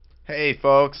Hey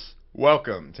folks,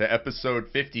 welcome to episode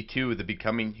 52 of the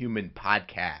Becoming Human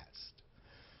podcast.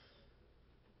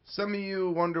 Some of you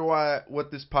wonder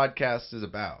what this podcast is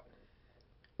about.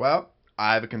 Well,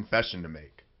 I have a confession to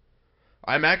make.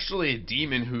 I'm actually a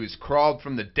demon who has crawled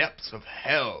from the depths of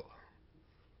hell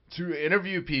to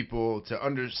interview people to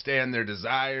understand their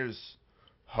desires,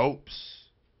 hopes,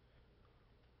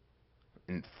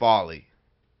 and folly.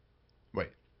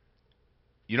 Wait,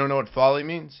 you don't know what folly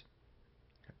means?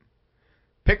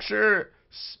 Picture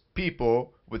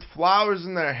people with flowers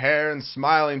in their hair and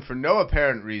smiling for no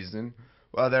apparent reason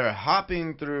while they're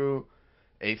hopping through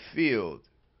a field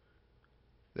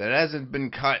that hasn't been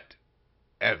cut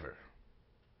ever.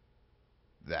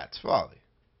 That's folly.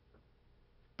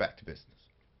 Back to business.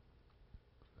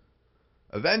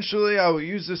 Eventually, I will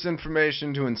use this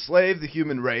information to enslave the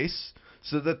human race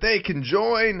so that they can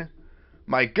join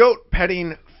my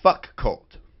goat-petting fuck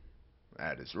cult.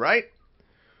 That is right.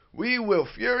 We will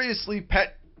furiously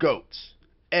pet goats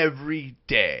every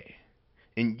day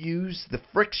and use the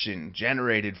friction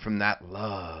generated from that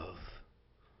love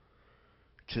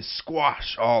to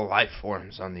squash all life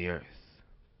forms on the earth.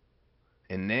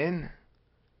 And then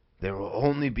there will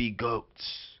only be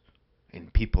goats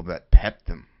and people that pet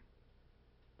them.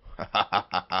 Ha ha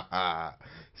ha ha ha.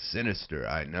 Sinister,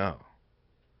 I know.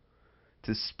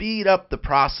 To speed up the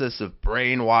process of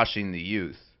brainwashing the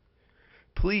youth,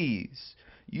 please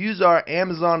use our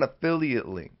Amazon affiliate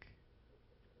link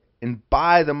and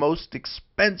buy the most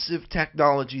expensive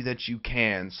technology that you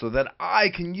can so that I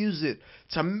can use it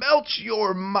to melt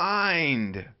your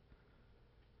mind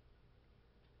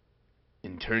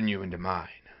and turn you into mine.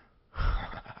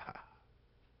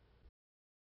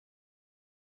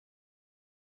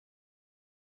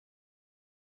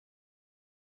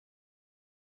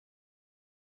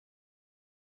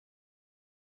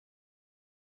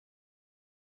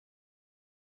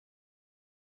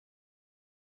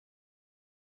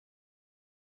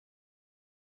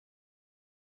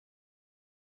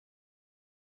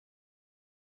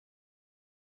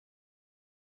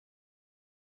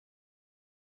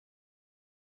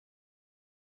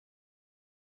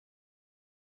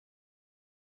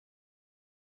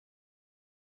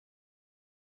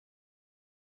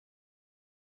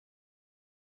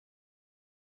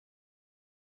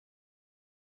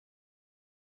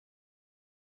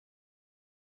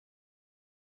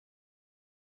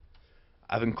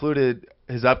 I've included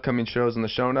his upcoming shows in the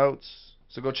show notes,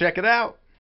 so go check it out.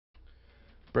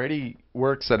 Brady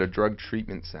works at a drug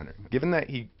treatment center. Given that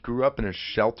he grew up in a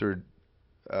sheltered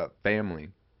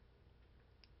family,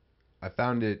 I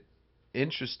found it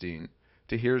interesting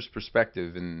to hear his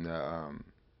perspective in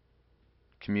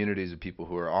communities of people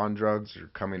who are on drugs or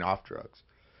coming off drugs,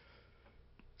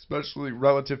 especially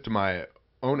relative to my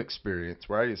own experience,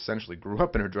 where I essentially grew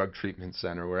up in a drug treatment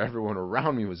center where everyone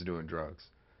around me was doing drugs.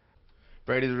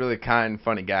 Brady's a really kind,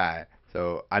 funny guy.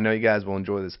 So I know you guys will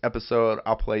enjoy this episode.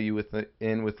 I'll play you with a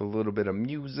little bit of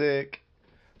music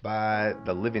by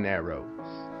the Living Arrows.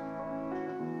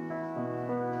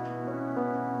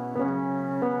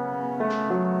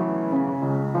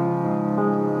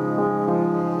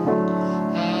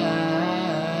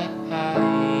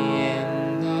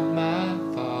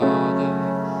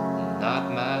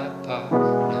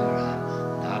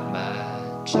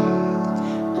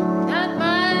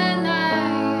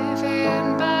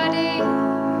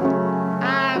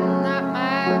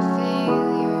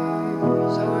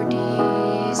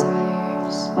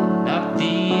 Not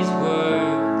the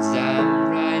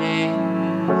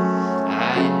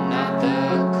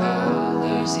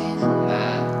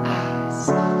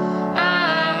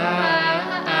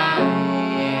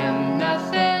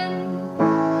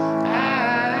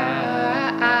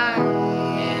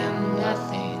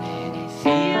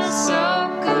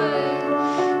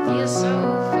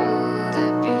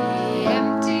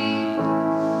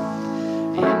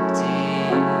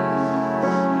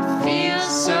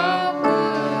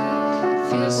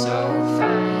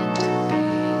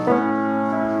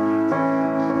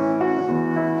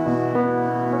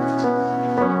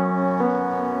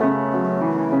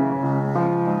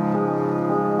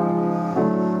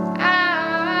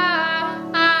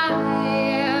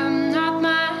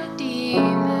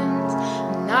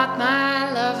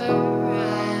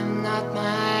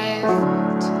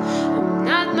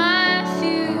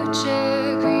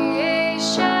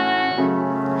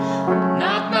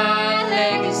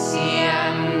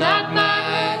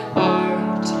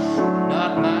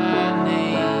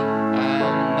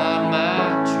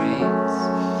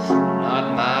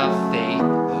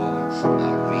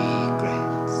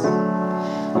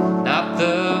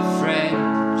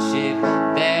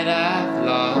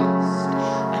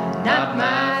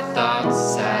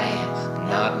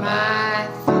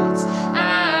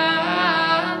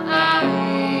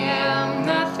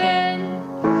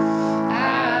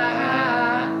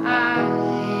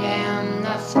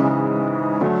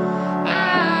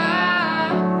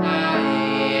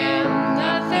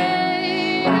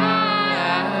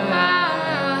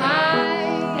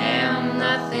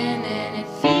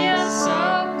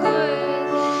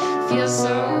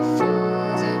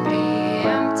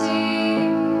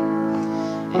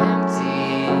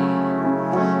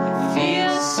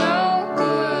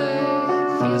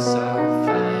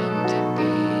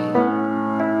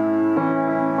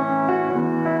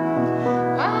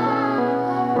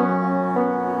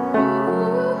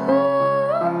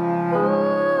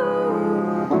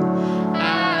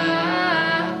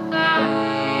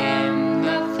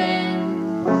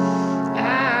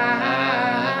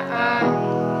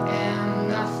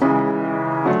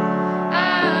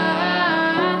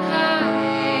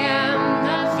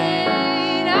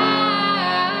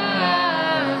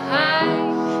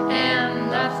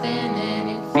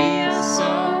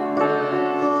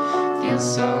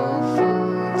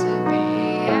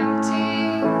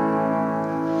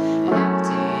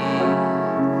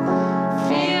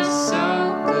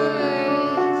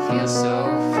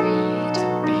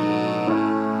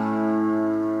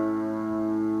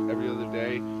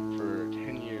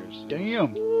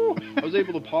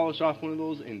polish off one of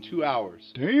those in 2 hours.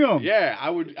 Damn. Yeah, I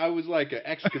was like an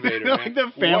excavator, Like man.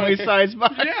 the family size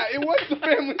box. Yeah, it was the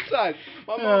family size.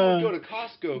 My mom would go to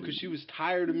Costco because she was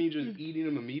tired of me just eating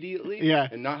them immediately. Yeah.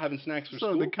 And not having snacks for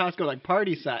So school. the Costco like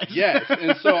party size. Yes,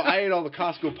 and so I ate all the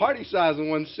Costco party size in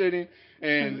one sitting,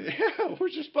 and yeah, we're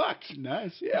just fucked.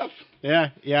 Nice. Yep. Yeah.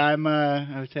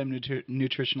 I would say I'm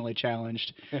nutritionally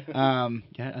challenged. Yeah,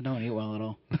 I don't eat well at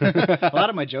all. A lot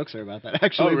of my jokes are about that,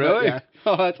 actually. Oh, really? Yeah.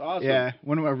 Oh, that's awesome. Yeah,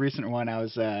 one of my recent one, I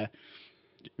was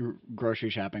grocery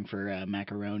shopping for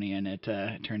macaroni, and it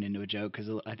turned into a joke because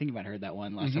I think you might have heard that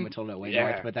one last time I told it way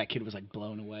north, but that kid was like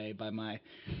blown away by my.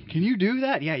 Can you do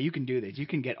that? Yeah, you can do this. You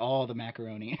can get all the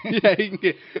macaroni. Yeah, you can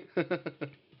get.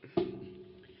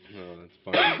 Oh, that's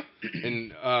funny.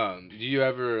 And do you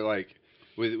ever like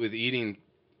with eating?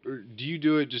 Or do you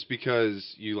do it just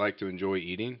because you like to enjoy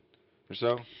eating, or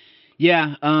so?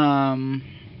 Yeah, I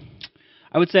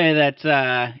would say that.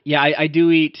 I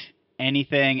do eat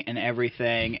anything and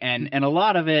everything, and a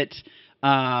lot of it.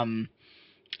 I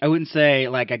wouldn't say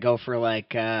like I go for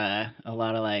like a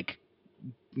lot of like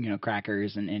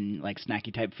crackers and like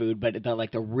snacky type food, but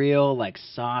the real like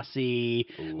saucy,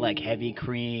 like heavy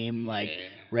cream, like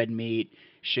red meat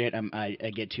shit. I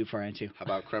get too far into. How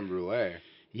about creme brulee?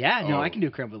 Yeah, no, I can do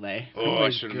creme brulee. Oh, I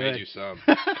should have made you some.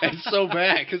 It's so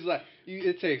bad because like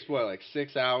it takes like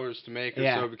 6 hours to make or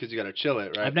so because you got to chill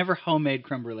it, right? I've never homemade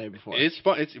creme brulee before. It's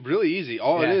fun. It's really easy.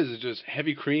 All it is just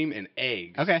heavy cream and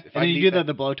eggs. Okay, and then you do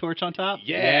the blowtorch on top.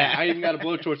 Yeah, I even got a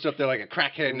blowtorch up there like a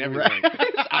crackhead and everything.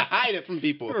 I hide it from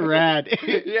people. Rad.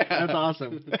 Yeah, that's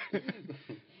awesome.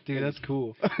 Dude, that's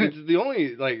cool. It's the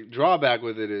only like drawback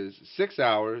with it is 6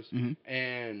 hours,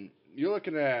 and you're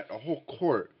looking at a whole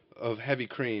quart of heavy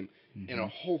cream and a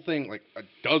whole thing like a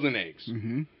dozen eggs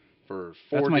for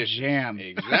 4 That's dishes. My jam.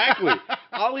 Exactly.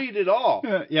 I'll eat it all.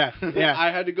 Yeah. I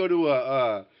had to go to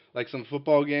a like some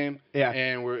football game. Yeah.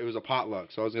 And it was a potluck,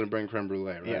 so I was gonna bring creme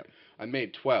brulee. Right. Yeah. I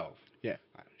made 12. Yeah.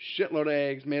 Shitload of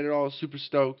eggs. Made it all super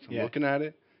stoked. I'm looking at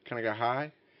it. Kind of got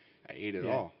high. I ate it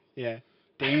all. Yeah.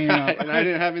 Damn. And I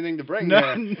didn't have anything to bring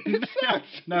there. It sucks.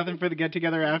 Nothing for the get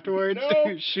together afterwards.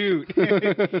 No. Shoot.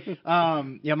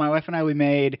 Yeah, my wife and I, we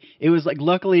made. It was like,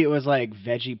 luckily it was like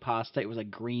veggie pasta. It was like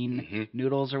green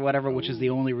noodles or whatever, which is the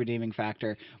only redeeming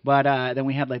factor. But then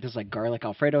we had like this like garlic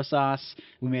Alfredo sauce.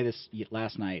 We made this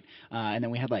last night, and then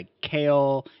we had like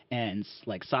kale and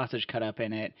like sausage cut up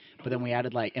in it. But then we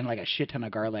added like a shit ton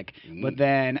of garlic. But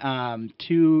then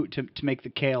to make the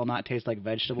kale not taste like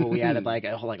vegetable, we added like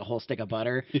a whole stick of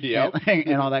butter. Yep.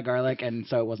 And all that garlic, and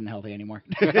so it wasn't healthy anymore.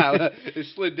 It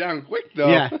slid down quick though.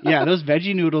 Yeah. Those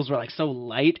veggie noodles were like so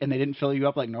light, and they didn't fill you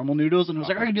up like normal noodles. And it was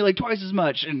like, I can do like twice as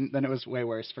much, and then it was way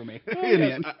worse for me.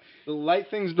 The light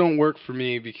things don't work for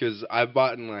me because I've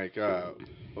bought in like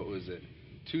what was it,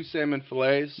 2 salmon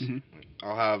fillets.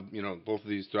 I'll have both of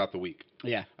these throughout the week.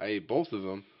 Yeah. I ate both of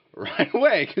them right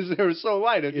away because they were so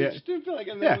light. I just didn't feel like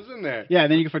anything was in there. Yeah,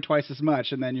 and then you go for twice as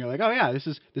much, and then you're like, oh yeah, this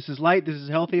is light, this is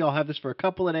healthy. I'll have this for a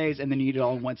couple of days, and then you eat it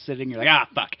all in one sitting. You're like,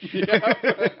 fuck.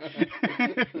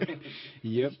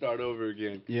 Yep. Start over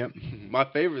again. Yep. My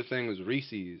favorite thing was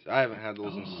Reese's. I haven't had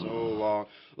those in so long.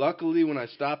 Luckily, when I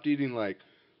stopped eating like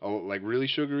really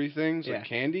sugary things like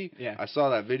candy, I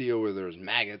saw that video where there was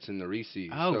maggots in the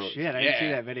Reese's. Oh shit, I didn't see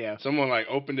that video. Someone like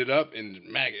opened it up and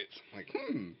maggots. Like,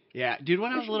 Yeah, dude,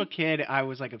 when I was a little kid, I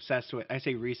was like obsessed with, I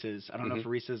say Reese's. I don't know if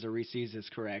Reese's or Reese's is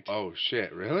correct. Oh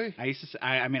shit, really? I used to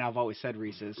I mean, I've always said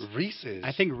Reese's. Reese's.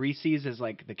 I think Reese's is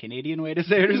like the Canadian way to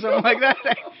say it or something like that.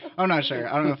 I'm not sure.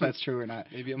 I don't know if that's true or not.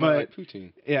 Maybe I might like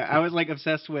poutine. Yeah, I was like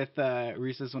obsessed with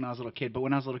Reese's when I was a little kid, but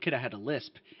when I was a little kid, I had a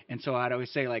lisp. And so I'd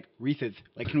always say like, Reetheth,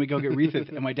 like, can we go get Reetheth?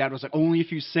 And my dad was like, only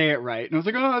if you say it right. And I was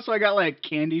like, oh, so I got like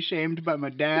candy shamed by my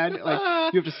dad.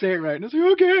 Like, you have to say it right. And I was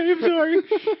like, okay, I'm sorry.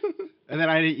 And then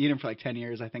I didn't eat them for like 10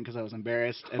 years, I think, because I was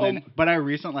embarrassed. And then, but I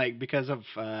recently, like, because of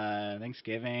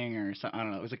Thanksgiving or something, I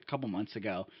don't know, it was like a couple months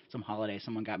ago, some holiday,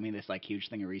 someone got me this like huge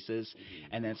thing of Reese's,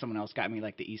 and then someone else got me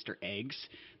like the Easter eggs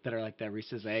that are like the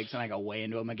Reese's eggs, and I got way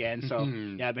into them again. So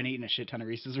yeah, I've been eating a shit ton of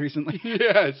Reese's recently.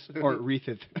 Yes. Or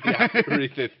Reetheth. Yeah,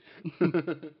 Reetheth.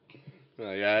 Yeah,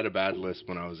 I had a bad lisp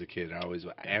when I was a kid. I always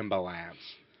ambulance.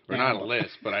 Or not a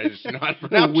lisp, but I just not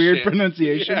pronounce weird shit.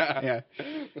 pronunciation. Yeah.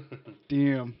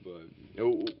 Damn.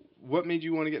 But what made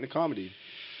you want to get into comedy?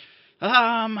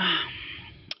 I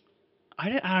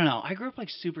don't know. I grew up like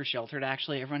super sheltered.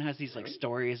 Actually, everyone has these like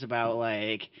stories about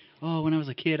like, oh, when I was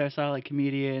a kid, I saw like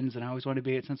comedians, and I always wanted to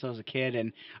be it since I was a kid.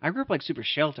 And I grew up like super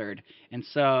sheltered, and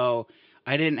so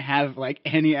I didn't have like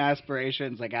any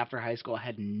aspirations. Like after high school, I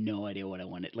had no idea what I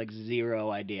wanted, like zero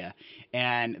idea.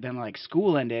 And then like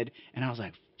school ended, and I was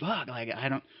like, fuck, like I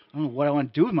don't know what I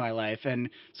want to do with my life. And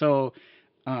so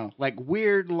Oh, like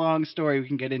weird long story we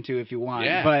can get into if you want.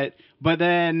 Yeah. But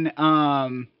then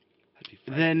That'd be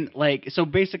frightening. like so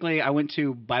basically I went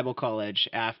to Bible college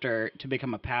after to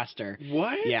become a pastor.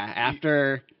 What? Yeah,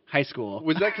 after high school.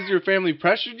 Was that because your family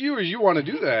pressured you, or you want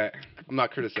to do that? I'm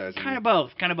not criticizing. Kind of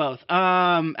both.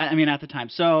 I mean, at the time.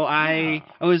 So I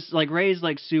was like raised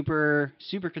like super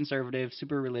conservative,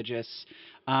 super religious.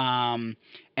 And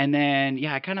then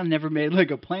I kind of never made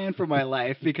like a plan for my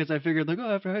life because I figured like,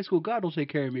 oh, after high school, God will take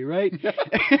care of me, right?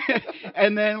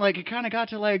 And then like it kind of got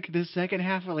to like the second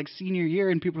half of like senior year,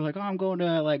 and people were like, oh, I'm going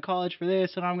to like college for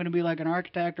this, and I'm going to be like an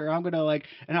architect, or I'm going to like,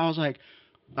 and I was like,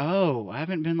 oh, I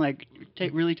haven't been like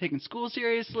really taking school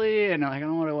seriously, and like I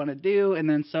don't know what I want to do. And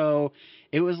then so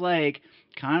it was like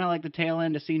kind of like the tail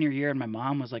end of senior year, and my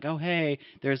mom was like, oh hey,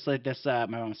 there's like this my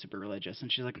mom's super religious,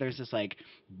 and she's like, there's this like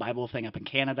Bible thing up in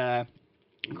Canada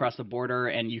across the border,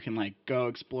 and you can like go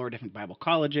explore different Bible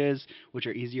colleges, which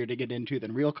are easier to get into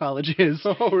than real colleges.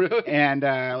 Oh, really? And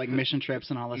like mission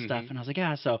trips and all this stuff. And I was like,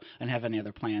 yeah, so I didn't have any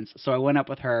other plans. So I went up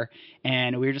with her,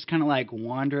 and we were just kind of like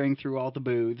wandering through all the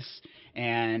booths,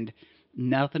 and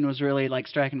nothing was really like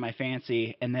striking my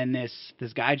fancy. And then this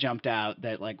guy jumped out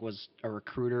that like was a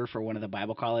recruiter for one of the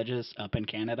Bible colleges up in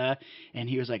Canada, and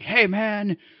he was like, hey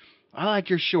man, I like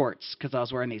your shorts, because I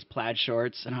was wearing these plaid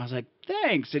shorts, and I was like,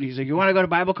 thanks. And he's like, you want to go to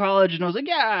Bible college? And I was like,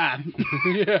 yeah.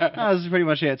 Yeah. That was pretty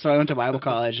much it. So I went to Bible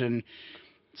college, and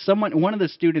one of the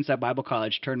students at Bible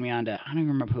college turned me on to, I don't even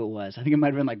remember who it was. I think it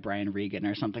might have been like Brian Regan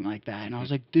or something like that. And I was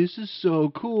like, this is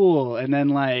so cool. And then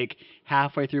like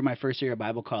halfway through my first year of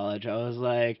Bible college, I was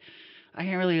like, I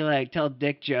can't really like tell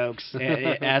dick jokes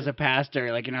as a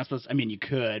pastor. Like you're not supposed to, I mean, you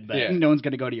could, but no one's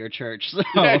going to go to your church. So,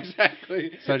 Yeah,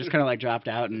 exactly. so I just kind of like dropped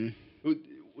out. And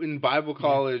in Bible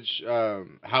college,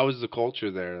 how was the culture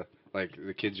there? Like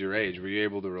the kids your age, were you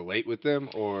able to relate with them,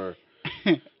 or?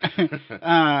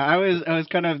 I was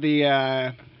kind of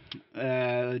the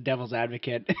devil's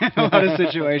advocate in a lot of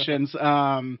situations.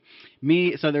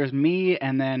 So there's me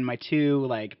and then my two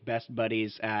like best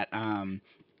buddies at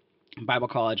Bible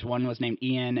college. One was named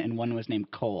Ian and one was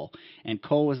named Cole. And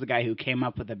Cole was the guy who came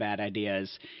up with the bad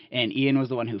ideas, and Ian was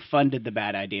the one who funded the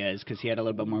bad ideas because he had a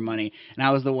little bit more money. And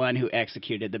I was the one who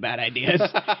executed the bad ideas.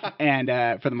 And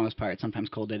for the most part, sometimes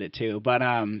Cole did it too. But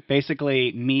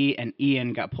basically, me and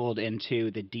Ian got pulled into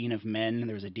the Dean of Men.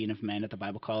 There was a Dean of Men at the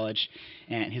Bible college,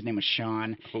 and his name was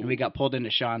Sean. And we got pulled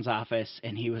into Sean's office,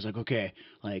 and he was like, okay,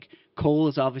 like, Cole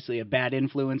is obviously a bad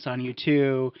influence on you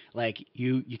too. Like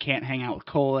you can't hang out with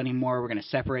Cole anymore. We're gonna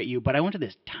separate you. But I went to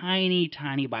this tiny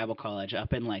Bible college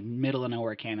up in like middle of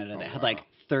nowhere, Canada, that had like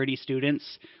 30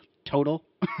 students total.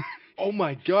 Oh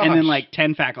my gosh. And then like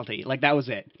 10 faculty. Like that was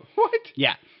it. What?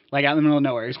 Yeah. Like out in the middle of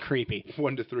nowhere. It was creepy.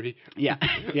 1 to 3. Yeah.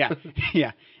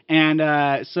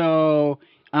 And so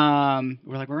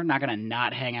we're like, we're not gonna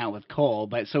not hang out with Cole.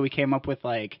 But so we came up with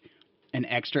like an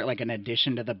extra, like an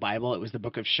addition to the Bible. It was the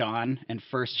book of Sean, and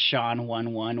 1 Sean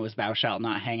 1:1 was thou shalt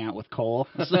not hang out with Cole.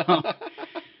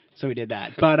 So we did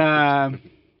that. But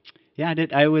yeah, I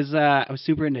did. I was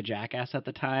super into Jackass at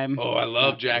the time. Oh, I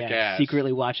love Jackass. Yeah,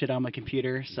 secretly watch it on my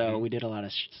computer. So we did a lot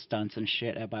of stunts and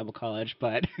shit at Bible college.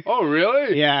 But oh,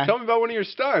 really? Yeah. Tell me about one of your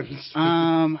stunts.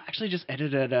 Actually, just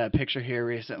edited a picture here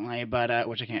recently, but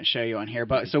which I can't show you on here.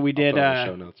 But so we did.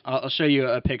 Show notes. I'll show you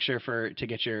a picture to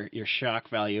get your shock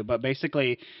value. But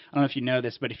basically, I don't know if you know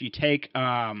this, but if you take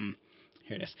here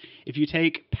it is. If you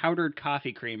take powdered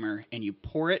coffee creamer and you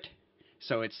pour it,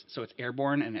 so it's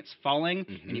airborne and it's falling,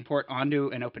 and you pour it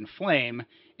onto an open flame,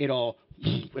 it'll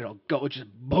go just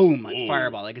boom like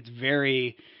fireball. Like it's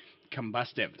very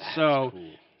combustive. That's so cool.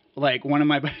 Like one of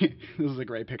my buddies, this is a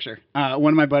great picture.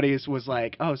 One of my buddies was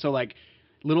like, oh, so like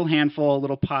little handful,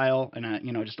 little pile, and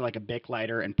just like a Bic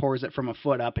lighter, and pours it from a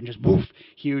foot up, and just woof,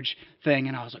 huge thing.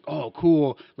 And I was like, oh,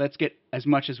 cool. Let's get as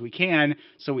much as we can.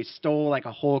 So we stole like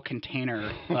a whole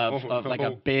container of like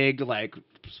a big, like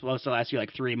supposed to last you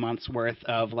like 3 months worth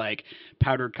of like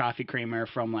powdered coffee creamer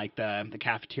from like the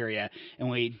cafeteria, and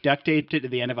we duct taped it to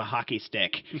the end of a hockey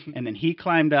stick. And then he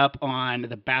climbed up on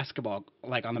the basketball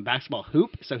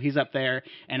hoop, so he's up there,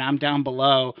 and I'm down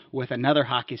below with another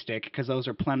hockey stick because those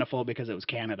are plentiful because it was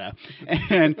Canada.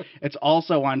 And it's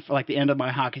also on like the end of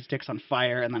my hockey stick's on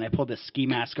fire, and then I pulled this ski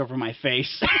mask over my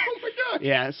face. Oh my god.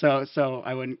 Yeah, so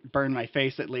I wouldn't burn my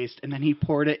face at least. And then he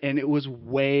poured it, and it was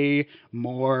way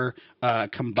more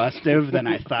combustive than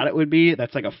I thought it would be.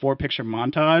 That's like a 4-picture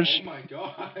montage. Oh my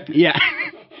god. Yeah.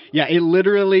 Yeah, it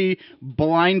literally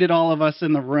blinded all of us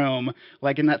in the room.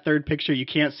 Like in that third picture, you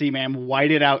can't see me. I'm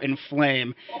whited out in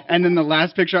flame. And then the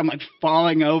last picture, I'm like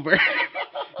falling over.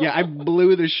 Yeah, I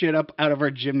blew the shit up out of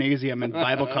our gymnasium in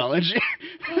Bible college.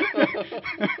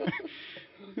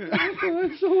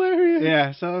 That's hilarious.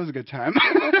 Yeah, so it was a good time.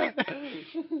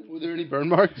 Were there any burn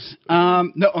marks?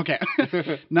 No, okay.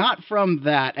 Not from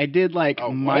that. I did like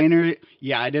minor. What?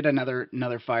 Yeah, I did another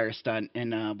fire stunt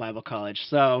in Bible college.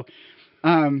 So,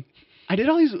 I did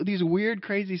all these weird,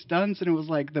 crazy stunts, and it was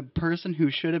like the person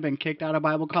who should have been kicked out of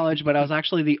Bible college, but I was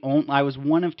actually I was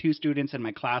one of 2 students in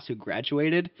my class who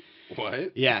graduated.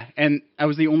 What? Yeah, and I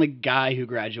was the only guy who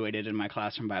graduated in my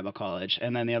class from Bible college,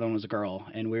 and then the other one was a girl,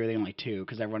 and we were the only 2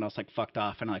 because everyone else like fucked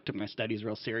off, and I like took my studies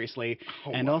real seriously,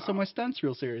 and also my stunts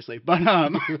real seriously. But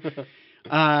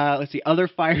let's see, other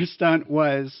fire stunt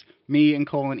was me and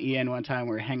Cole and Ian one time.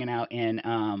 We were hanging out in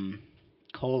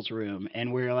Cole's room,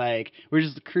 and we're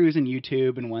just cruising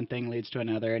YouTube, and one thing leads to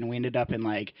another, and we ended up in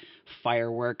like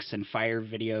fireworks and fire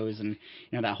videos and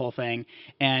that whole thing.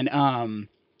 And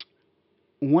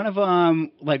one of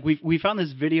them, like we found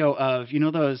this video of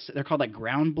those, they're called like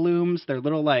ground blooms. They're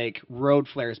little like road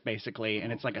flares basically,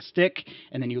 and it's like a stick,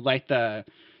 and then you light the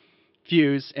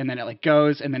fuse, and then it like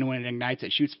goes, and then when it ignites,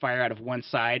 it shoots fire out of one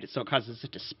side, so it causes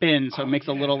it to spin, so it makes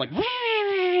a little like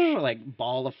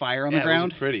ball of fire on the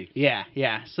ground. It was pretty.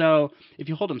 Yeah. So if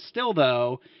you hold them still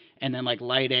though, and then like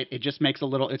light it, it just makes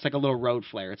it's like a little road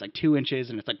flare. It's like 2 inches,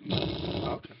 and it's like.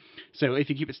 Okay. So if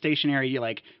you keep it stationary, you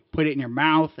like put it in your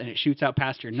mouth and it shoots out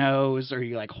past your nose, or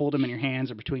you like hold them in your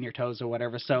hands or between your toes or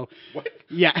whatever. So what?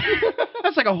 Yeah,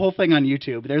 that's like a whole thing on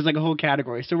YouTube. There's like a whole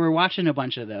category. So we're watching a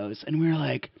bunch of those, and we were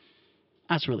like,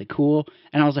 that's really cool.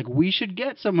 And I was like, we should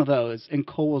get some of those. And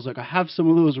Cole was like, I have some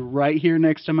of those right here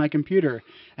next to my computer.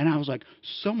 And I was like,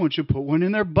 someone should put one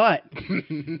in their butt.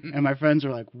 And my friends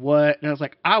were like, what? And I was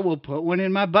like, I will put one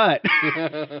in my butt.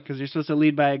 Because you're supposed to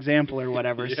lead by example or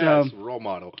whatever. Yes, so role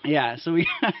model. Yeah, so we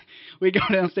go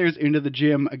downstairs into the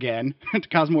gym again to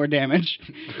cause more damage.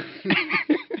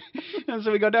 And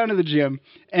so we go down to the gym,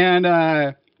 and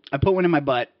I put one in my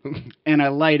butt, and I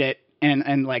light it.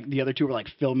 And like the other 2 were like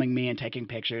filming me and taking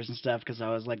pictures and stuff because I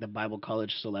was like the Bible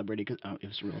college celebrity. Cause it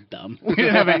was real dumb. We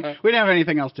didn't have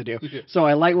anything else to do. Yeah. So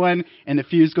I light one, and the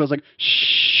fuse goes like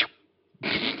shh,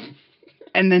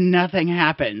 and then nothing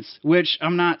happens. Which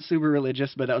I'm not super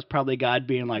religious, but that was probably God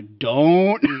being like,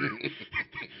 don't.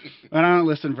 But I don't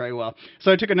listen very well.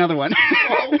 So I took another one.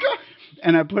 Oh, God.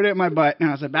 And I put it in my butt, and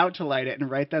I was about to light it,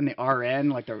 and right then the RN,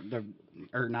 like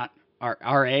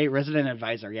RA, resident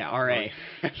advisor, yeah, RA.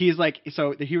 He's like,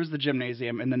 so here was the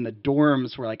gymnasium, and then the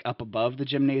dorms were like up above the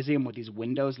gymnasium with these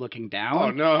windows looking down.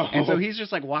 Oh, no. And so he's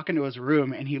just like walking to his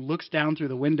room, and he looks down through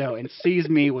the window and sees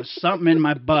me with something in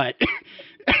my butt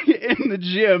in the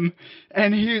gym,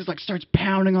 and he's like starts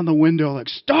pounding on the window like,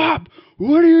 stop,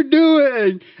 what are you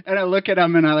doing? And I look at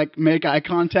him, and I like make eye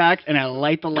contact, and I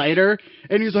light the lighter,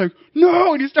 and he's like,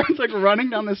 no, and he starts like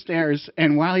running down the stairs,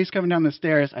 and while he's coming down the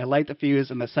stairs, I light the fuse,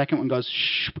 and the second one goes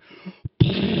shh,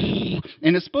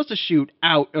 and it's supposed to shoot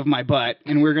out of my butt,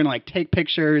 and we're gonna like take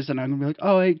pictures, and I'm gonna be like,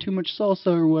 oh, I ate too much salsa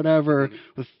or whatever,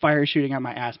 with fire shooting out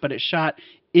my ass, but it shot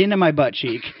into my butt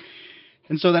cheek.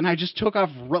 And so then I just took off,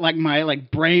 like my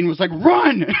like brain was like,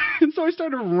 run! And so I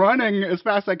started running as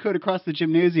fast as I could across the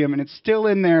gymnasium, and it's still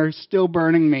in there, still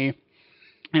burning me.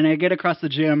 And I get across the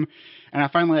gym, and I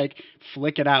finally like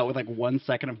flick it out with like 1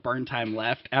 second of burn time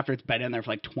left after it's been in there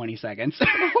for like 20 seconds.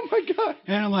 Oh my God.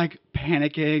 And I'm like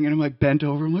panicking, and I'm like bent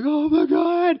over. I'm like, oh my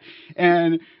God.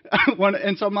 And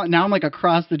so now I'm like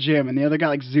across the gym, and the other guy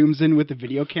like zooms in with the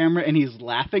video camera, and he's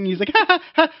laughing. He's like, ha ha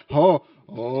ha, oh.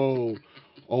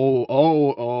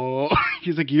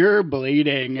 He's like, you're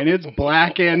bleeding, and it's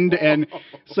blackened, and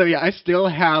so yeah, I still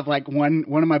have like one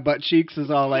of my butt cheeks is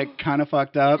all like kind of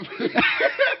fucked up.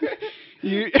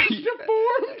 It's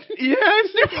deformed. Yeah,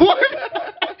 it's deformed.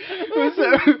 So,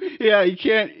 yeah,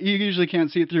 you usually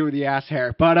can't see it through with the ass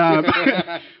hair, but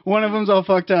one of them's all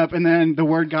fucked up, and then the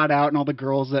word got out, and all the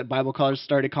girls at Bible college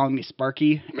started calling me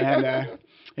Sparky, and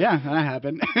yeah, that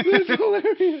happened. That's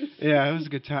hilarious. Yeah, it was a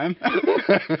good time.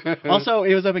 Also,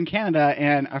 it was up in Canada,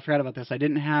 and I forgot about this. I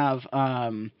didn't have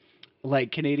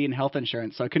like Canadian health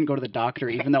insurance, so I couldn't go to the doctor,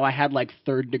 even though I had like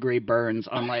 3rd-degree burns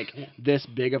on like this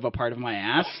big of a part of my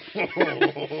ass.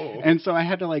 And so I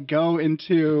had to like go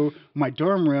into my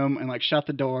dorm room and like shut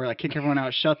the door, like kick everyone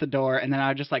out, shut the door, and then I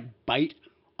would just like bite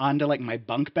onto like my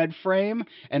bunk bed frame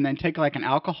and then take like an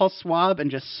alcohol swab and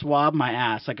just swab my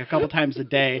ass like a couple times a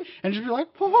day and just be like,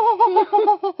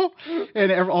 oh.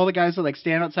 And all the guys would like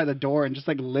stand outside the door and just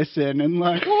like listen and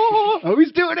like, oh,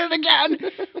 he's doing it again.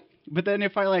 But then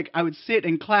if I would sit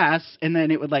in class, and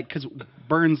then it would like, because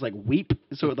burns like weep,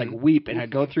 so it would like weep, and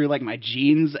I'd go through like my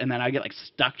jeans, and then I'd get like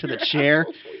stuck to the chair.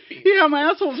 Yeah, my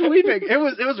asshole was weeping. It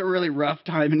was a really rough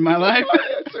time in my life.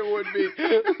 Yes, it would be.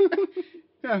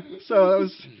 Yeah, so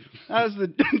was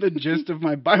the gist of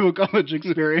my Bible college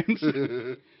experience.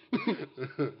 At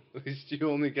least you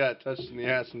only got touched in the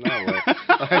ass in that way.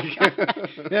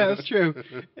 Yeah, that's true.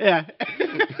 Yeah.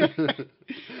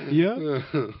 Yep.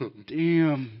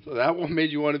 Damn. So that one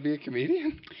made you want to be a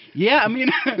comedian? Yeah, I mean,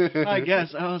 I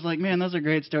guess. I was like, man, those are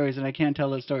great stories, and I can't tell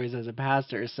those stories as a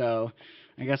pastor, so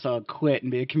I guess I'll quit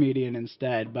and be a comedian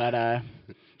instead. But, yeah,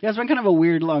 it's been kind of a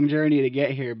weird, long journey to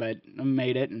get here, but I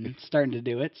made it and starting to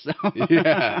do it, so.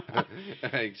 Yeah. I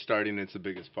think starting it's the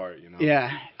biggest part, you know?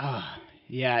 Yeah. Oh,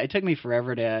 yeah, it took me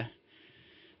forever to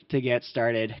get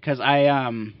started, because I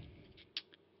don't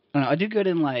know, I do good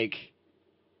in, like,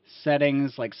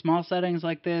 settings, like small settings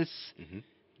like this,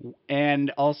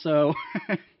 and also,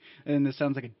 and this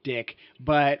sounds like a dick,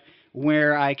 but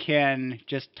where I can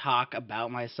just talk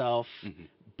about myself,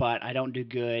 but I don't do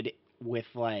good with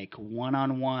like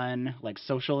one-on-one, like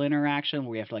social interaction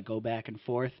where we have to like go back and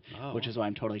forth, which is why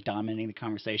I'm totally dominating the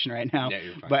conversation right now. Yeah,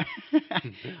 you're fine. But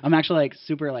I'm actually like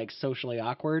super like socially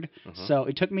awkward. So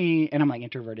it took me, and I'm like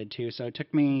introverted too. So it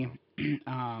took me,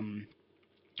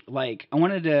 like I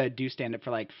wanted to do stand-up for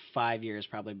like 5 years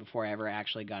probably before I ever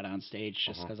actually got on stage,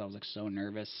 just because I was like so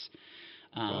nervous.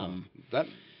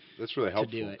 That's really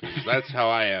helpful. To do it. 'Cause that's how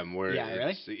I am. Where Yeah,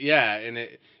 really? Yeah, and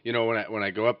it, you know, when I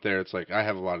go up there, it's like I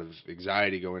have a lot of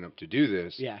anxiety going up to do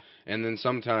this. Yeah. And then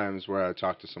sometimes where I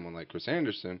talk to someone like Chris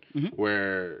Anderson,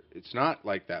 where it's not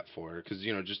like that for her, because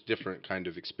you know, just different kind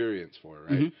of experience for her,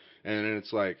 right? And then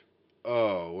it's like,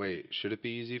 oh wait, should it be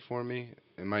easy for me?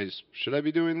 Should I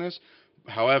be doing this?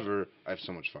 However, I have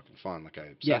so much fucking fun. Like I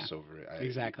obsess over it.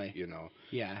 Exactly. You know.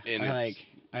 Yeah. And I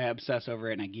obsess over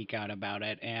it and I geek out about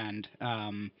it, and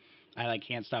I like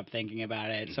can't stop thinking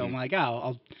about it. So I'm like,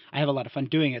 I have a lot of fun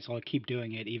doing it, so I'll keep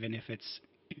doing it even if it's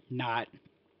not.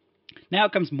 Now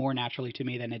it comes more naturally to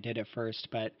me than it did at first,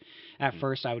 but at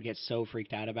first I would get so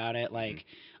freaked out about it. Like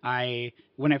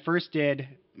when I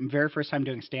very first time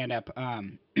doing stand up,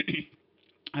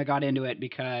 I got into it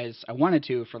because I wanted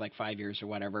to for like 5 years or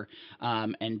whatever,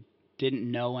 and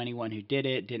didn't know anyone who did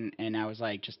it, and I was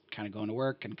like just kind of going to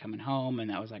work and coming home, and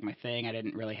that was like my thing. I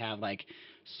didn't really have like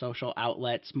social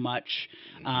outlets much,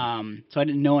 so I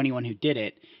didn't know anyone who did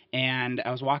it. And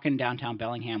I was walking downtown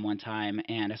Bellingham one time,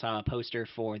 and I saw a poster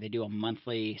they do a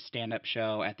monthly stand-up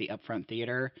show at the Upfront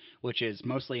Theater, which is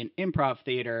mostly an improv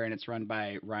theater, and it's run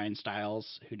by Ryan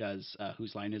Stiles, who does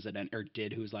Whose Line Is It, or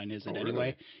did Whose Line Is It anyway.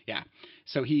 Really? Yeah.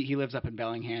 So he lives up in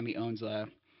Bellingham. He owns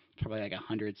probably like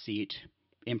 100-seat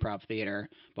improv theater,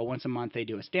 but once a month they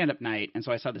do a stand-up night. And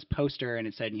so I saw this poster, and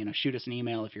it said, you know, shoot us an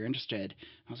email if you're interested.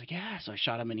 I was like, yeah. So I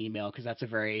shot him an email, because that's a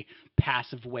very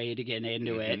passive way to get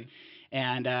into it.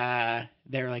 And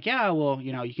they were like, yeah, well,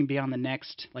 you know, you can be on the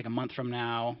next, like a month from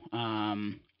now,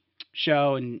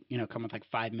 show, and, you know, come with like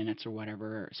 5 minutes or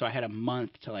whatever. So I had a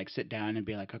month to like sit down and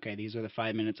be like, okay, these are the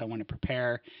 5 minutes I want to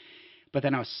prepare. But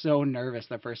then I was so nervous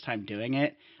the first time doing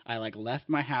it. I like left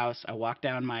my house. I walked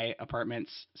down my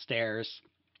apartment's stairs.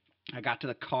 I got to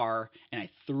the car, and I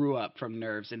threw up from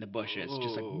nerves in the bushes,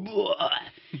 just like, bleh.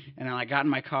 And then I got in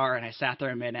my car, and I sat there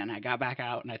a minute, and I got back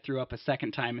out, and I threw up a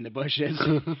second time in the bushes.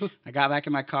 I got back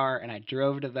in my car, and I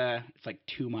drove it's like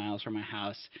 2 miles from my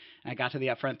house. And I got to the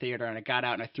Upfront Theater, and I got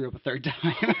out, and I threw up a third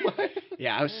time.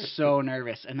 Yeah, I was so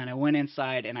nervous. And then I went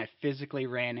inside, and I physically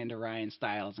ran into Ryan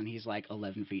Stiles, and he's like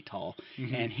 11 feet tall.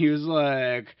 And he was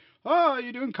like, oh,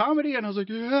 you doing comedy? And I was like,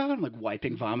 yeah. I'm like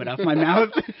wiping vomit off my mouth.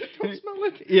 Don't smell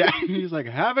it. Yeah. He's like,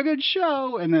 have a good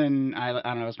show. And then I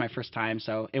don't know, it was my first time,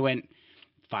 so it went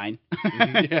fine.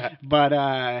 Yeah.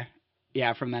 But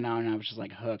yeah, from then on I was just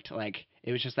like hooked. Like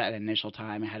it was just that initial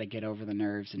time I had to get over the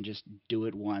nerves and just do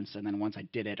it once. And then once I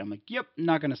did it, I'm like, yep,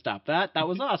 not gonna stop that. That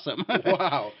was awesome.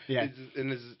 Wow. Yeah.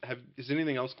 Has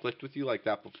anything else clicked with you like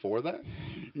that before that?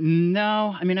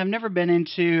 No, I mean I've never been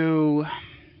into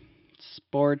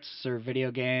sports or video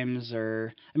games,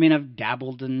 or I mean I've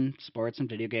dabbled in sports and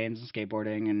video games and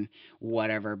skateboarding and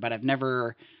whatever, but I've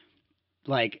never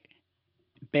like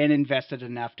been invested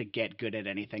enough to get good at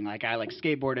anything. Like I like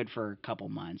skateboarded for a couple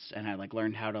months, and I like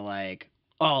learned how to like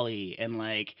ollie and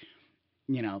like,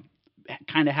 you know,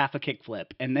 kind of half a kickflip,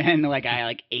 and then like I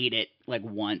like ate it like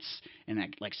once and I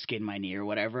like skinned my knee or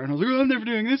whatever, and I was like, oh, I'm never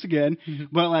doing this again.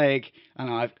 But like I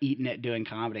don't know, I've eaten it doing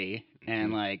comedy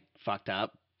and like fucked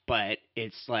up, but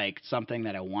it's like something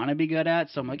that I want to be good at,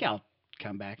 so I'm like, yeah, I'll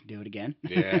come back and do it again.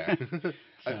 Yeah.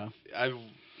 So. I've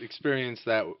experienced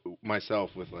that myself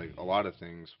with like a lot of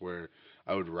things where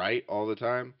I would write all the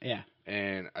time. Yeah.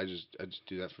 And I just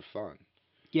do that for fun.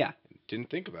 Yeah. Didn't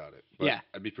think about it. But Yeah.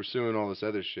 I'd be pursuing all this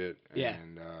other shit. Yeah.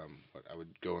 And I would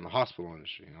go in the hospital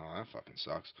industry. Oh, that fucking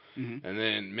sucks. Mm-hmm. And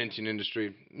then minting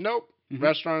industry. Nope.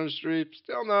 Restaurant industry,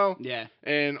 still no. Yeah.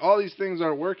 And all these things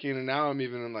aren't working, and now I'm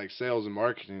even in like sales and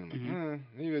marketing. I'm like,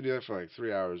 maybe I do that for like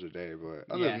 3 hours a day,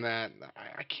 but other than that,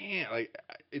 I can't. Like,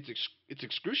 it's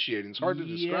excruciating. It's hard to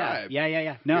describe.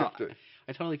 Yeah. No,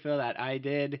 I totally feel that. I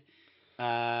did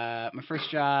my first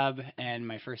job and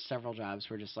my first several jobs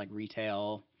were just like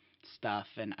retail stuff,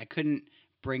 and I couldn't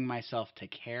bring myself to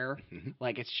care.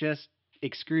 Like, it's just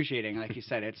excruciating, like you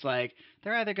said. It's like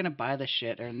they're either gonna buy the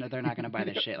shit or they're not gonna buy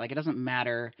the shit. Like, it doesn't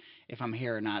matter if I'm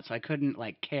here or not. So I couldn't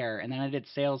like care. And then I did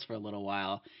sales for a little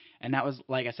while, and that was,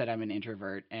 like I said, I'm an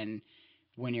introvert, and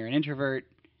when you're an introvert,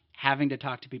 having to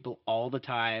talk to people all the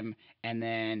time, and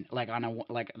then like on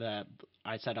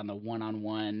the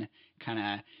one-on-one kind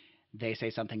of, they say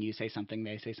something, you say something,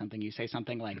 they say something, you say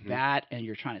something, like that, and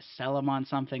you're trying to sell them on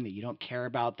something that you don't care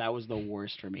about. That was the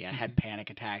worst for me. I had panic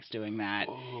attacks doing that.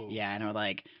 Oh. Yeah, and I would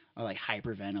like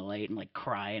hyperventilate and like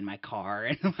cry in my car,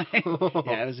 and like,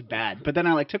 yeah, it was bad. But then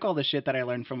I like took all the shit that I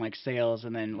learned from like sales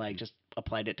and then like just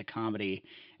applied it to comedy,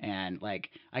 and like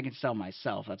I can sell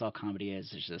myself. That's all comedy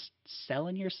is just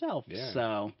selling yourself. Yeah.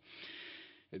 So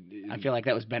I feel like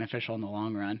that was beneficial in the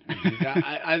long run.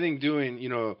 I think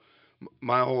doing,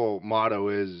 my whole motto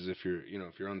is if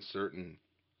you're uncertain,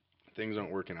 things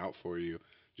aren't working out for you,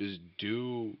 just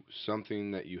do something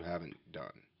that you haven't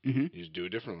done. You just do it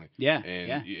differently. Yeah.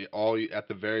 And at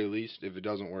the very least, if it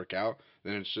doesn't work out,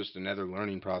 then it's just another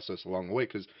learning process along the way.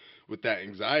 Because with that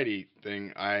anxiety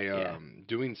thing,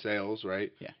 doing sales,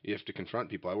 right? Yeah. You have to confront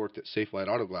people. I worked at Safe Light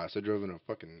Auto Glass. I drove in a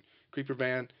fucking creeper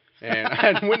van. And I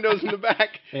had windows in the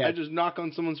back. Yeah. I'd just knock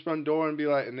on someone's front door and be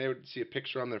like, and they would see a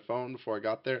picture on their phone before I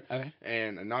got there. Okay.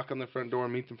 And I'd knock on their front door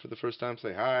and meet them for the first time,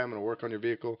 say, hi, I'm going to work on your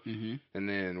vehicle. And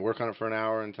then work on it for an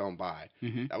hour and tell them bye.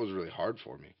 That was really hard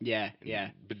for me. Yeah.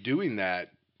 But doing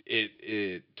that,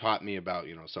 it taught me about,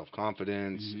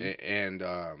 self-confidence. And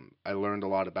I learned a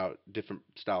lot about different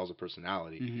styles of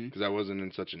personality because I wasn't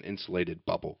in such an insulated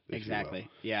bubble. Exactly.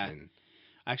 Yeah. And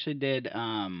I actually did...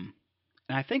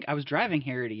 And I think I was driving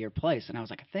here to your place, and I was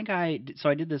like, I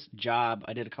did this job.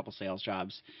 I did a couple sales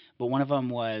jobs, but one of them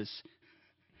was,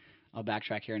 I'll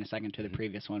backtrack here in a second to the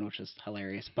previous one, which was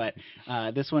hilarious. But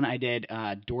this one I did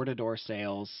door-to-door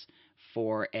sales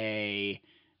for a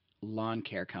lawn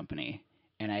care company,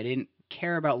 and I didn't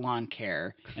care about lawn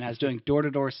care, and I was doing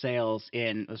door-to-door sales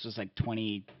this was like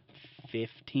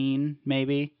 2015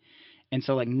 maybe, and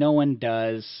so like no one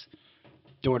does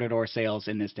door-to-door sales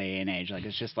in this day and age. Like,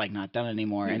 it's just like not done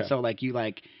anymore. Yeah. And so like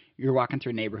you're walking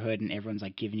through a neighborhood and everyone's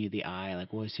like giving you the eye,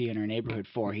 like, what is he in our neighborhood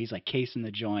for? He's like casing the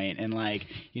joint, and like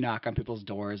you knock on people's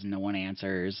doors and no one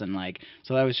answers, and like,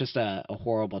 so that was just a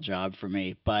horrible job for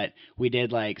me. But we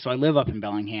did so I live up in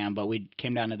Bellingham, but we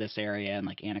came down to this area and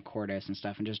like Anacortes and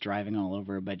stuff and just driving all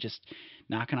over, but just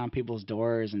knocking on people's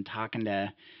doors and talking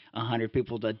to 100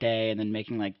 people a day and then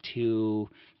making like two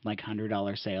like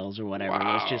 $100 sales or whatever. Wow.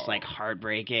 It was just like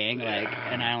heartbreaking. Yeah. Like,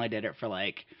 and I only did it for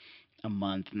like a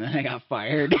month, and then I got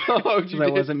fired because I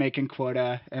wasn't making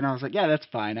quota. And I was like, yeah, that's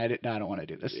fine. I don't want to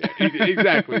do this. Yeah,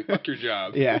 exactly. Fuck your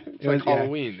job. Yeah. It's like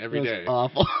Halloween every day. It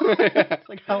was awful. It's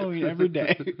like Halloween every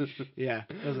day. Yeah.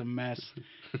 It was a mess.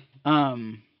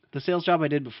 The sales job I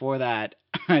did before that,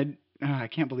 I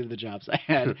can't believe the jobs I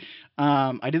had.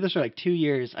 I did this for like 2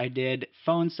 years. I did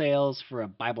phone sales for a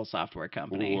Bible software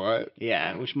company. What?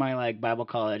 Yeah, which my like Bible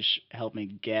college helped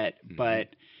me get. But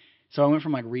so I went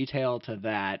from like retail to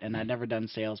that, and I'd never done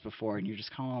sales before. And you're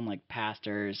just calling like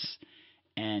pastors,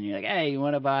 and you're like, hey, you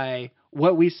want to buy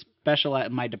what we specialize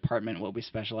in my department? What we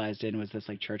specialized in was this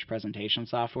like church presentation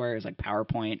software. It was like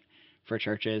PowerPoint for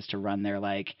churches to run their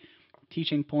like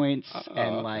teaching points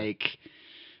and like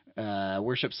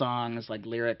worship songs, like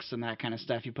lyrics and that kind of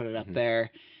stuff. You put it up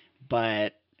there,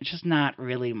 but it's just not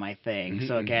really my thing.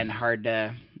 So again, hard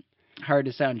to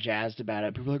sound jazzed about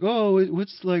it. People are like, oh,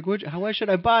 why should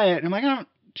I buy it? And I'm like, I don't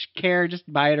care,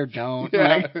 just buy it or don't.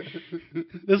 Yeah. Like,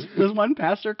 this one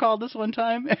pastor called this one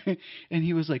time, and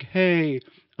he was like, hey, he's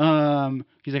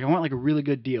like, I want like a really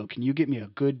good deal. Can you get me a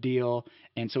good deal?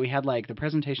 And so we had like the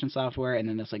presentation software and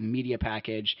then this like media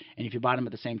package, and if you bought them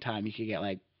at the same time, you could get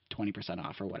like 20%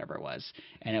 off or whatever it was.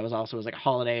 And it was like a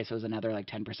holiday, so it was another like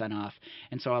 10% off.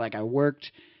 And so I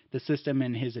worked the system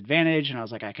in his advantage, and I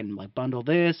was like, I can like bundle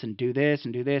this and do this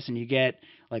and do this, and you get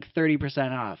like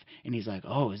 30% off. And he's like,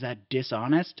 oh, is that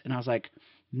dishonest? And I was like,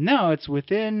 no, it's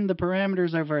within the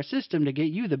parameters of our system to get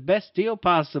you the best deal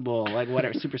possible, like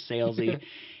whatever, super salesy.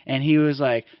 And he was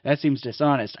like, that seems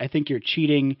dishonest. I think you're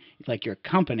cheating like your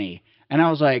company. And I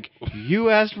was like, you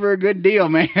asked for a good deal,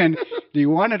 man. Do you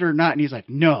want it or not? And he's like,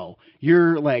 no,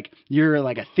 you're like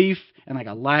a thief and like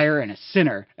a liar and a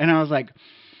sinner. And I was like,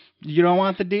 you don't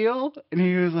want the deal? And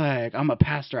he was like, I'm a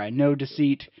pastor. I know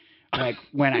deceit. Like,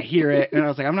 when I hear it. And I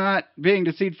was like, I'm not being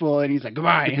deceitful. And he's like,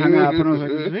 goodbye. He hung up. And I was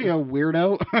like, is he a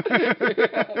weirdo?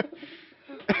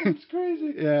 It's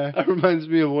crazy. Yeah. That reminds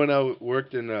me of when I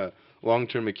worked in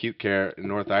long-term acute care in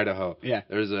North Idaho. Yeah.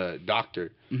 There was a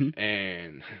doctor, Mhm.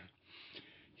 and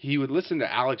he would listen to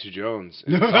Alex Jones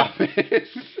in his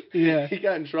office. Yeah. He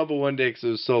got in trouble one day because it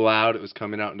was so loud it was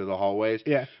coming out into the hallways.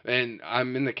 Yeah. And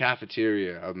I'm in the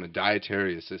cafeteria. I'm a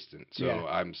dietary assistant, so Yeah.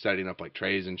 I'm setting up like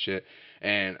trays and shit.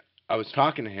 And I was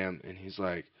talking to him, and he's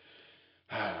like,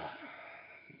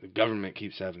 the government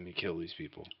keeps having me kill these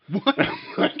people. What? I'm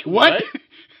like, What?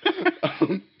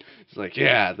 It's like,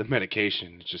 yeah, the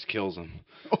medication just kills them.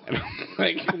 And I'm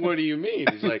like, what do you mean?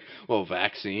 He's like, well,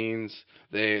 vaccines.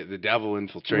 The devil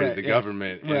infiltrated Right, the yeah.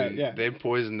 government, Right, and yeah. they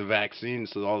poisoned the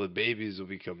vaccines so all the babies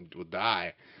will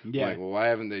die. Yeah. I'm like, well, why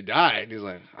haven't they died? He's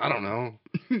like, I don't know.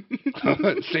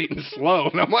 Satan's slow.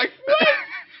 And I'm like, what?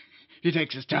 He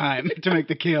takes his time to make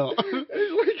the kill.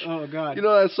 It's like, Oh, God. you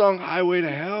know that song Highway to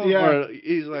Hell? Yeah. Where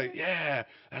he's like, yeah,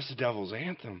 that's the devil's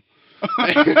anthem.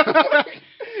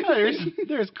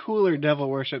 There's cooler devil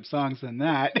worship songs than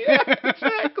that. Yeah,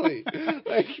 exactly.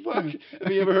 Like, fuck.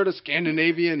 Have you ever heard of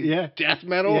Scandinavian Yeah. death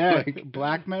metal? Yeah, Like,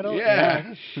 black metal.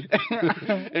 yeah.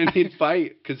 Yeah. And he'd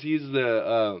fight because he's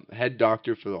the head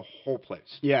doctor for the whole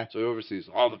place. Yeah. So he oversees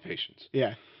all the patients.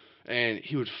 Yeah. And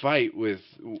he would fight with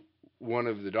one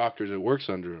of the doctors that works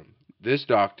under him. This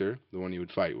doctor, the one he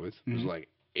would fight with, was Mhm. like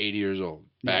 80 years old,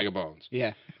 bag of bones.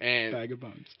 Yeah. And Bag of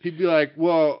bones. he'd be like,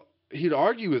 well, he'd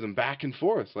argue with him back and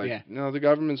forth. Like, Yeah. no, the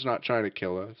government's not trying to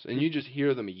kill us. And you just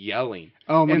hear them yelling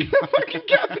Oh my in the fucking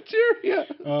cafeteria.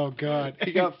 Oh God.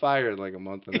 He got fired like a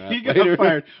month and a half He got later.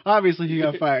 fired. Obviously, he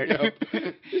got fired. Yep.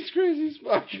 It's crazy as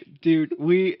fuck. Dude,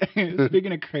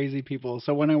 speaking of crazy people,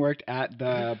 so when I worked at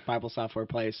the Bible software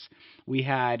place, we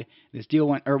had this deal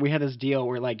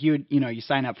where like you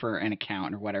sign up for an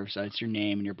account or whatever, so it's your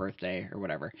name and your birthday or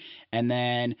whatever. And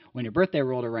then when your birthday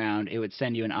rolled around, it would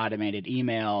send you an automated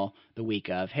email the week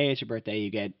of, hey, it's your birthday,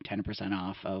 you get 10%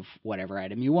 off of whatever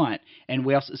item you want. And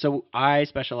so I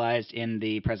specialized in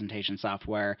the presentation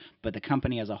software, but the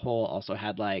company as a whole also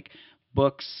had like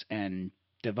books and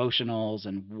devotionals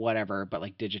and whatever, but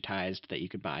like digitized that you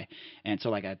could buy. And so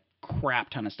like a crap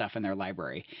ton of stuff in their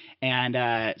library. And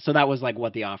so that was like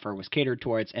what the offer was catered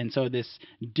towards. And so this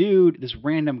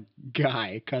random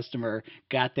guy, customer,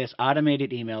 got this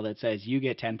automated email that says you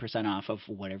get 10% off of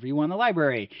whatever you want in the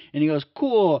library. And he goes,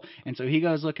 cool. And so he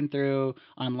goes looking through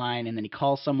online, and then he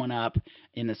calls someone up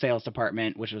in the sales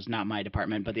department, which was not my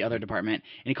department, but the other department.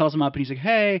 And he calls them up and he's like,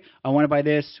 hey, I want to buy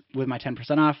this with my 10%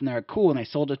 off. And they're like, cool. And they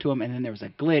sold it to him. And then there was a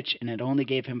glitch, and it only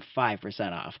gave him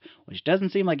 5% off, which doesn't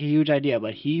seem like a huge idea,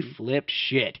 but he flipped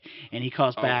shit. And he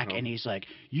calls back and he's like,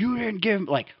 you didn't give him,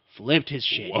 like, flipped his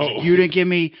shit. He's like, you didn't give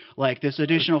me like this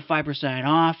additional 5%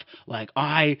 off. Like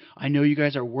I know you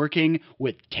guys are working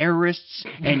with terrorists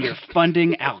and you're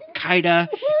funding Al Qaeda,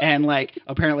 and like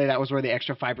apparently that was where the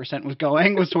extra 5% was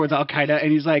going, was towards Al Qaeda.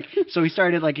 And he's like, so he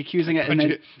started like accusing it,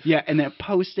 and then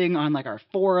posting on like our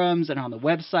forums and on the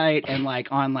website and like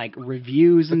on like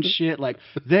reviews and shit, like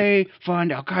they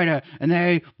fund Al Qaeda and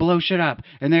they blow shit up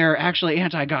and they're actually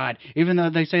anti-God even though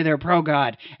they say they're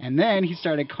pro-God. And then he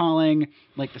started calling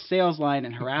like the sales line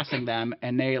and harassing them,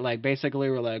 and they like basically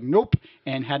were like nope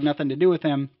and had nothing to do with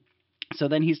him. So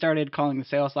then he started calling the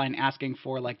sales line asking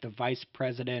for like the vice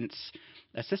president's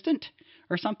assistant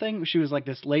or something. She was like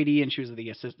this lady, and she was the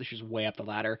assistant. She was way up the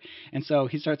ladder. And so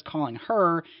he starts calling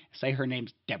her, say her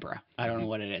name's Deborah. I don't know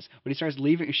what it is. But he starts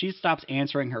leaving. She stops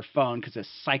answering her phone because this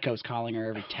psycho's calling her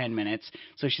every 10 minutes.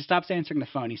 So she stops answering the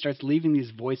phone. He starts leaving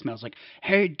these voicemails like,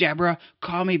 hey, Deborah,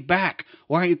 call me back.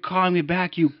 Why aren't you calling me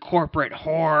back, you corporate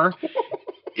whore?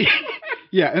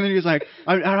 Yeah, and then he's like,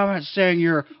 I'm not saying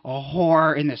you're a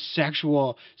whore in the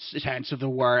sexual sense of the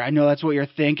word. I know that's what you're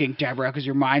thinking, Deborah, because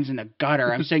your mind's in the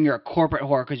gutter. I'm saying you're a corporate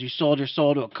whore because you sold your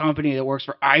soul to a company that works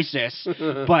for ISIS.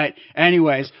 But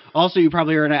anyways, also you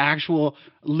probably are an actual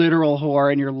literal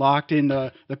whore and you're locked in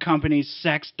the company's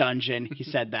sex dungeon. He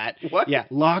said that. What? Yeah,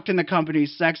 locked in the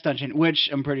company's sex dungeon, which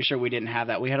I'm pretty sure we didn't have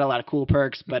that. We had a lot of cool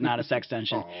perks, but not a sex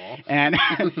dungeon. Aww.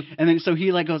 And then so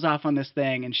he like goes off on this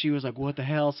thing, and she was like, what the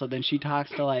hell? So then she talks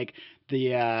to like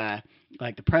the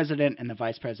president and the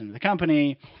vice president of the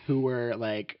company, who were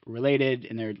like related,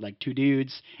 and they're like two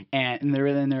dudes, and they're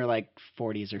in their like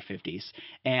 40s or 50s.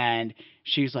 And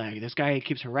she's like, this guy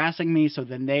keeps harassing me. So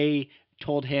then they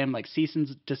told him like cease and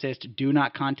desist, do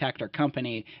not contact our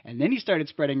company. And then he started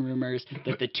spreading rumors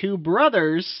that the two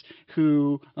brothers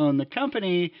who own the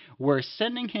company were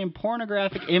sending him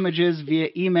pornographic images via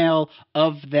email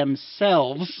of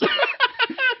themselves.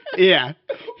 Yeah.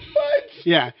 What?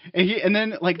 Yeah, and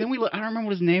then I don't remember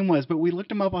what his name was, but we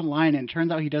looked him up online, and it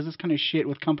turns out he does this kind of shit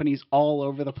with companies all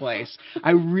over the place.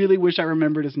 I really wish I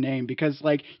remembered his name, because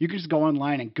like you can just go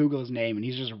online and Google his name, and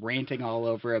he's just ranting all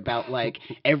over about like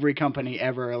every company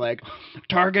ever. Like,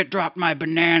 Target dropped my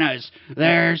bananas;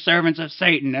 they're servants of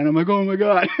Satan, and I'm like, oh my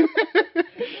god.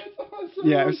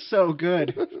 Yeah, it was so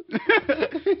good.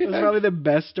 It was probably the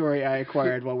best story I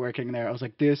acquired while working there. I was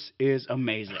like, this is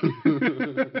amazing.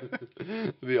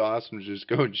 It'd be awesome to just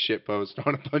go and shitpost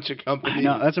on a bunch of companies. I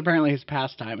know, that's apparently his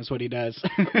pastime, is what he does.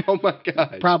 Oh my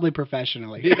gosh. Probably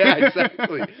professionally. Yeah,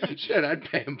 exactly. Shit, I'd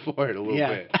pay him for it a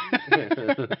little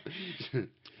bit.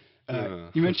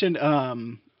 You mentioned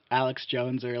Alex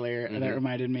Jones earlier, and that Mm-hmm.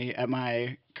 reminded me, at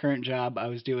my current job, I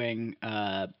was doing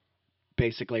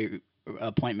basically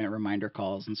appointment reminder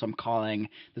calls, and so I'm calling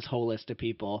this whole list of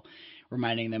people,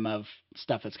 reminding them of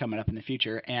stuff that's coming up in the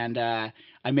future. And I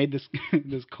made this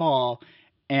this call,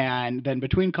 and then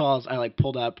between calls I like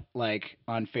pulled up like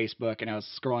on Facebook, and I was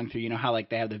scrolling through, you know how like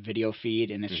they have the video feed,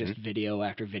 and it's just video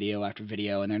after video after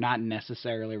video, and they're not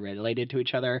necessarily related to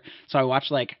each other. So I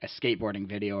watched like a skateboarding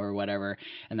video or whatever,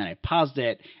 and then I paused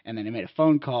it, and then I made a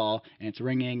phone call, and it's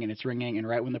ringing, and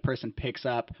right when the person picks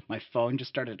up, my phone just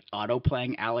started auto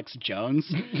playing Alex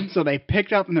Jones. So they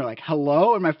picked up, and they're like,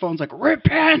 hello, and my phone's like,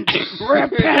 repent,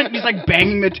 repent. And he's like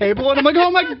banging the table, and I'm like,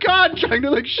 oh my god, trying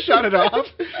to like shut it off.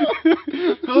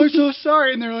 Oh, I'm so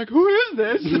sorry. And they're like, who is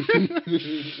this?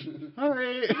 All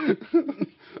right.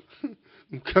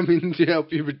 I'm coming to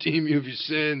help you redeem you of your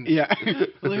sins. Yeah. I'm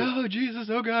like, oh, Jesus.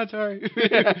 Oh, God, sorry.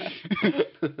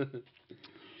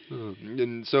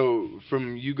 And so,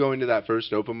 from you going to that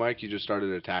first open mic, you just started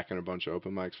attacking a bunch of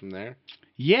open mics from there?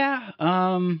 Yeah.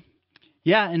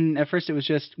 Yeah, and at first it was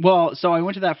just, so I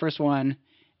went to that first one,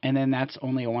 and then that's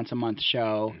only a once a month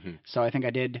show. Mm-hmm. So I think I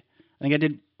did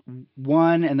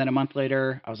one, and then a month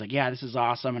later I was like, yeah, this is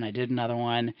awesome, and I did another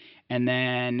one, and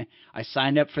then I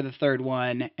signed up for the third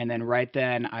one, and then right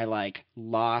then I like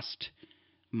lost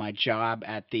my job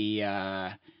at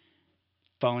the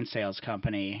phone sales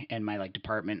company, and my like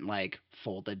department like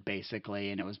folded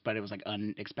basically, and it was like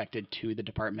unexpected to the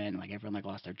department, and like everyone like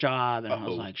lost their job, and I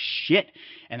was like, shit.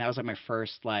 And that was like my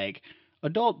first like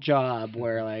adult job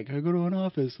where like I go to an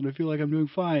office and I feel like I'm doing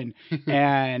fine.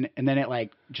 and then it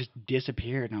like just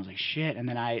disappeared, and I was like, shit. And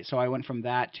then I went from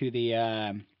that to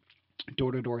the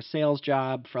door-to-door sales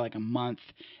job for like a month,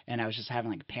 and I was just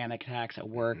having like panic attacks at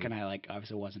work, and I like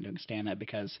obviously wasn't doing stand-up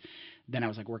because then I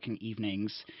was like working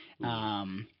evenings.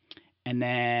 And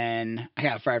then I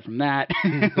got fired from that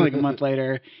like a month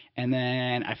later, and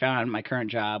then I found my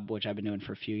current job, which I've been doing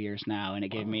for a few years now, and it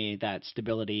gave me that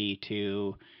stability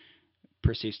to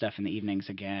pursue stuff in the evenings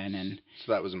again. And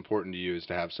so that was important to you, is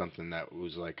to have something that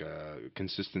was like a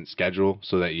consistent schedule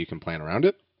so that you can plan around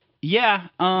it? Yeah.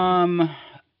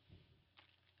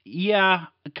 Yeah,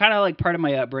 kind of like part of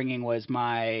my upbringing was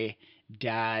my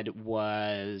dad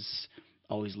was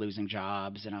always losing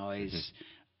jobs, and always,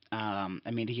 I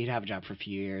mean, he'd have a job for a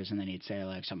few years, and then he'd say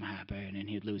like something happened, and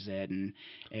he'd lose it, and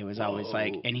it was always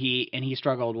like, and he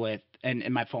struggled with, and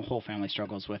my whole family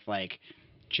struggles with like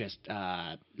just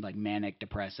like manic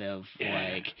depressive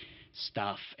like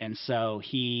stuff. And so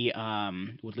he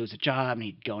would lose a job, and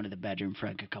he'd go into the bedroom for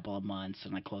like a couple of months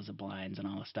and like close the blinds and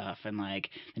all this stuff, and like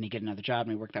then he'd get another job,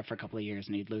 and he'd work there for a couple of years,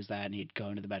 and he'd lose that, and he'd go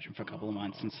into the bedroom for a couple of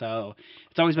months. And so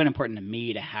it's always been important to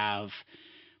me to have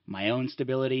my own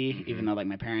stability, even though like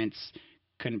my parents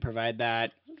couldn't provide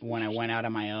that. When I went out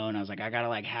on my own, I was like, I gotta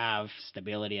like have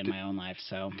stability in my own life.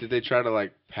 So did they try to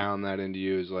like pound that into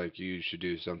you as like you should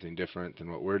do something different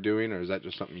than what we're doing, or is that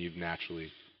just something you've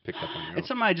naturally picked up on your own? It's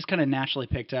something I just kind of naturally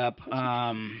picked up.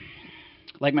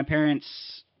 Like my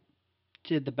parents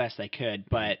did the best they could,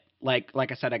 but like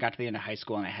I said, I got to the end of high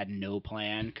school and I had no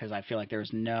plan, because I feel like there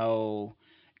was no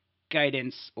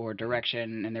guidance or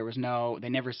direction, and they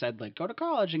never said like go to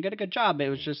college and get a good job. It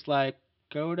was just like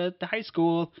go to the high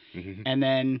school and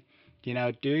then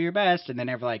do your best, and they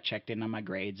never like checked in on my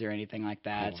grades or anything like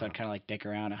that. So I'd kind of like dick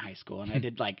around in high school, and I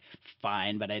did like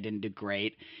fine, but I didn't do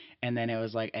great. And then it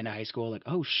was like end of high school, like,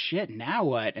 oh shit, now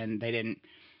what? And they didn't.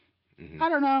 I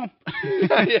don't know.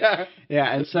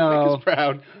 Yeah, and so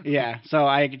proud. Yeah, so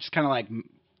I just kind of like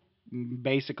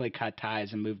basically cut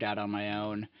ties and moved out on my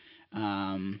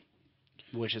own,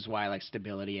 which is why like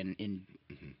stability in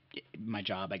my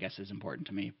job, I guess, is important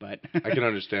to me. But I can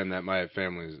understand that. My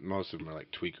family, most of them are like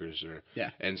tweakers,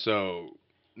 and so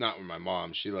not with my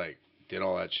mom. She like did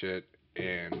all that shit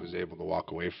and was able to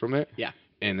walk away from it. Yeah,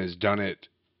 and has done it.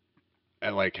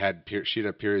 And like she'd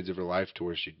have periods of her life to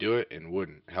where she'd do it and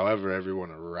wouldn't. However, everyone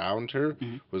around her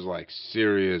was like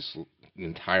serious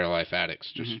entire life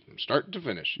addicts, just start to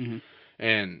finish. Mm-hmm.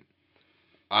 And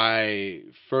I,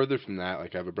 further from that,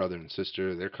 like I have a brother and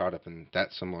sister, they're caught up in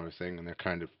that similar thing, and they're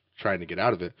kind of trying to get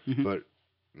out of it, but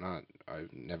I've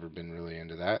never been really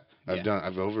into that.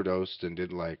 I've overdosed and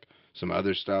did like some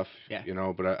other stuff, you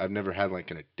know, but I've never had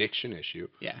like an addiction issue.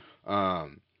 Yeah.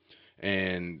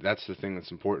 And that's the thing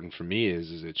that's important for me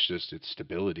is it's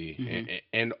stability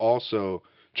and also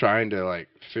trying to like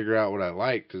figure out what I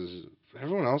like, because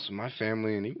everyone else in my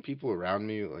family and even people around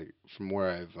me, like from where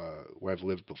I've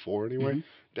lived before anyway,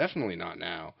 definitely not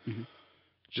now.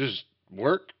 Just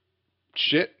work,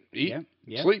 shit, eat,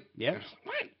 sleep. Yeah.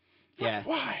 What? Yeah.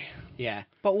 Why? Yeah.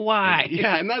 But why?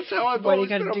 Yeah, and that's how I've Why do always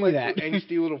you gotta been. do I'm that? like,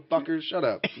 angsty little fucker, shut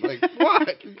up. Like,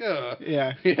 what?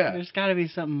 Yeah. Yeah. There's got to be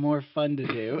something more fun to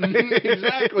do.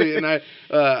 Exactly. And I've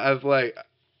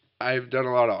done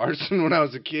a lot of arson when I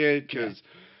was a kid because,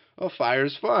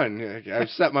 fire's fun. I've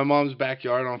set my mom's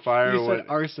backyard on fire. You said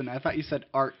arson. I thought you said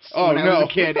arts Oh, when I no. was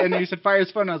a kid. And then you said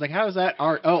fire's fun. I was like, how is that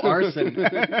art? Oh, arson.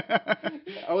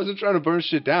 I wasn't trying to burn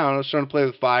shit down. I was trying to play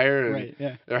with fire. And Right,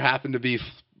 yeah. there happened to be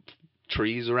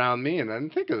trees around me, and I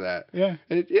didn't think of that. Yeah.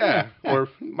 Yeah. Or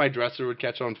my dresser would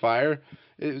catch on fire.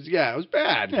 It was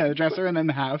bad. Yeah, the dresser and then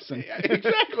the house. And Yeah,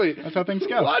 exactly. That's how things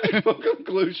go. Logical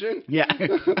conclusion. Yeah.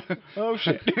 Oh,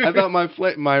 shit. I thought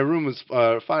my room was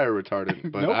fire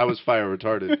retardant, but Nope. I was fire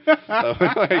retarded.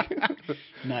 So,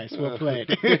 Nice. Well played.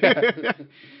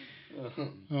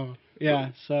 Oh,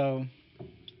 yeah. So, I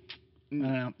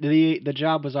don't know. The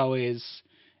job was always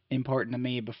important to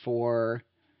me before,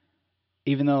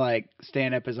 even though like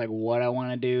stand up is like what I want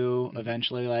to do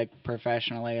eventually, like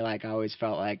professionally, like I always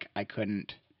felt like I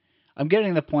couldn't. I'm getting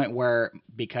to the point where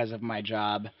because of my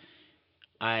job,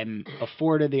 I'm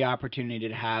afforded the opportunity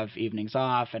to have evenings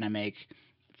off, and I make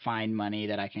fine money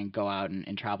that I can go out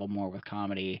and travel more with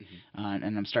comedy,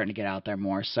 and I'm starting to get out there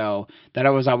more. So that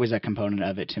was always a component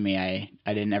of it to me. I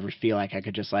didn't ever feel like I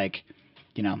could just like,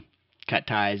 you know, cut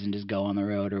ties and just go on the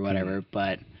road or whatever,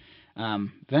 but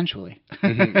eventually.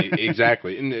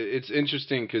 Exactly. And it's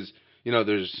interesting because, you know,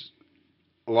 there's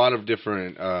a lot of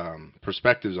different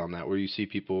perspectives on that, where you see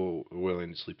people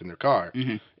willing to sleep in their car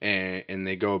and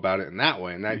they go about it in that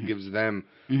way, and that gives them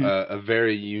a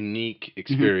very unique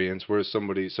experience, whereas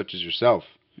somebody such as yourself,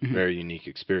 very unique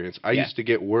experience. I used to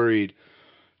get worried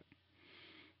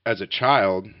as a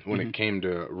child when it came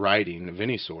to writing of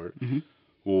any sort.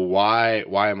 Well,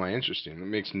 why am I interested? It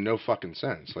makes no fucking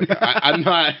sense. Like I'm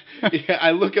not. I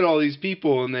look at all these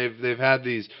people, and they've had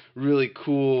these really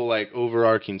cool, like,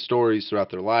 overarching stories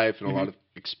throughout their life, and a lot of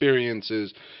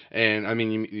experiences. And I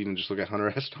mean, you even just look at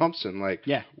Hunter S. Thompson. Like,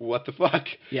 what the fuck?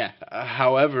 Yeah.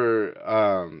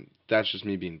 However, that's just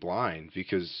me being blind,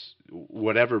 because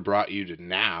whatever brought you to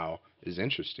now is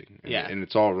interesting. And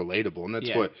it's all relatable, and that's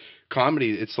what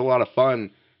comedy. It's a lot of fun.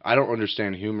 I don't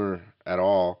understand humor at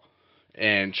all.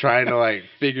 And trying to like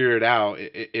figure it out,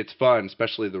 it's fun,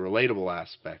 especially the relatable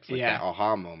aspects, like that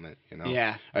aha moment, you know.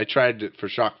 Yeah. I tried it for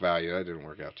shock value, that didn't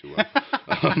work out too well.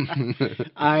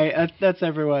 That's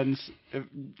everyone's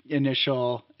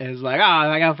initial is like,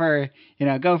 I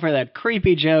go for that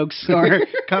creepy jokes or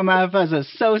come off as a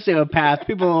sociopath.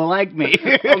 People will like me.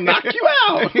 I'll knock you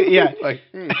out. Yeah. Like.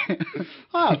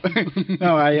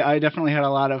 No, I definitely had a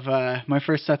lot of my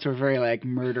first sets were very like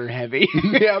murder heavy.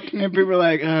 And people were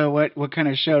like, what kind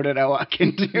of show did I walk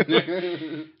into?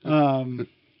 I don't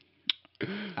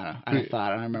know. I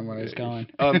don't remember where I was going.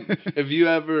 Have you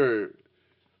ever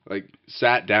like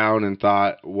sat down and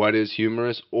thought, what is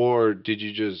humorous, or did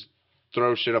you just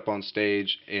throw shit up on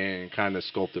stage and kind of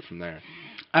sculpt it from there?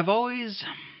 I've always,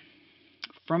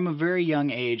 from a very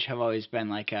young age, have always been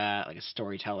like a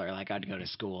storyteller. Like I'd go to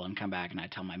school and come back and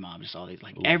I'd tell my mom just all these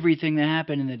like everything that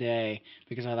happened in the day,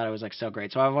 because I thought it was like so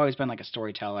great. So I've always been like a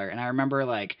storyteller, and I remember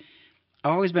like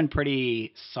I've always been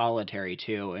pretty solitary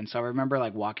too, and so I remember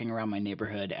like walking around my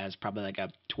neighborhood as probably like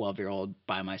a 12-year-old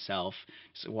by myself,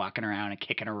 just walking around and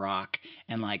kicking a rock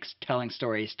and like telling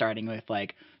stories, starting with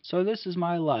like, so this is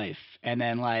my life, and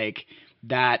then like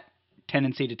that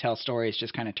tendency to tell stories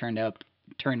just kind of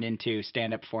turned into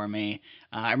stand-up for me.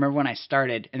 I remember when I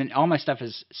started, and then all my stuff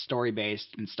is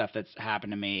story-based and stuff that's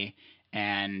happened to me,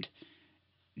 and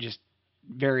just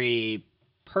very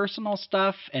personal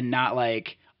stuff, and not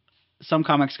like some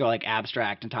comics go like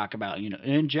abstract and talk about, you know,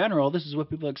 in general, this is what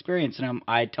people experience, and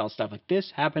I tell stuff like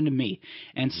this happened to me,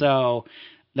 and so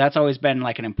that's always been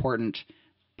like an important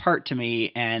part to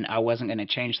me, and I wasn't going to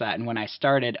change that. And when I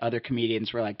started, other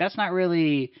comedians were like, that's not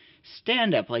really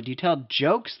stand-up. Like, do you tell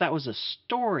jokes? That was a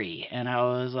story. And I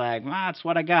was like, that's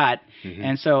what I got.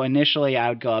 And so initially I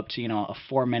would go up to, you know, a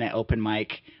 4-minute open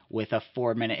mic with a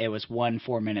 4-minute. It was 1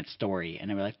 4-minute story, and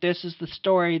they were like, "This is the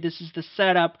story. This is the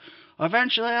setup.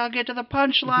 Eventually, I'll get to the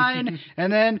punchline,"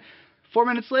 and then 4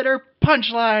 minutes later,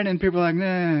 punchline, and people are like,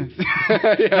 "Nah."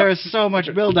 There was so much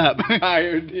buildup.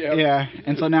 Tired. Yeah. Yeah,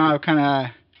 and so now I've kind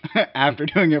of. After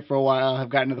doing it for a while, I've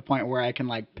gotten to the point where I can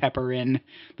like pepper in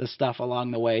the stuff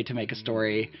along the way to make a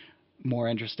story more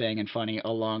interesting and funny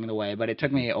along the way. But it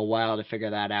took me a while to figure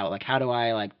that out. Like, how do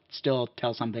I like still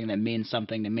tell something that means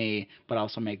something to me, but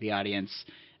also make the audience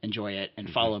enjoy it and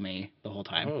follow me the whole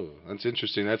time? Oh, that's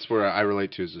interesting. That's where I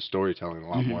relate to is the storytelling a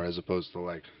lot more as opposed to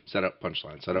like set up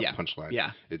punchline, punchline.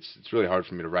 Yeah. It's really hard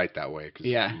for me to write that way because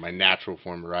my natural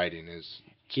form of writing is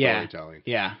storytelling.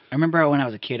 Yeah. I remember when I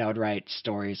was a kid, I would write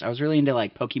stories. I was really into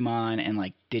like Pokemon and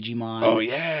like Digimon. Oh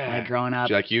yeah. Like growing up.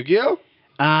 Do you like Yu-Gi-Oh?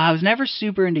 I was never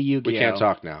super into Yu-Gi-Oh. We can't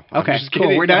talk now. Okay,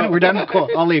 cool. We're done. We're done. Cool.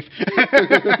 I'll leave.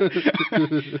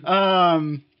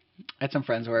 I had some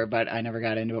friends were, but I never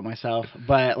got into it myself.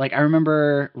 But like, I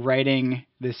remember writing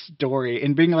this story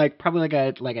and being like probably like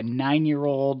a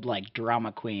 9-year-old like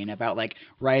drama queen about like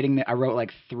writing. I wrote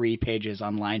like 3 pages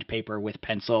on lined paper with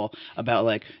pencil about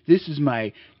like, this is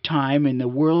my time in the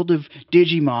world of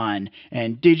Digimon,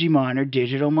 and Digimon are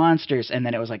digital monsters. And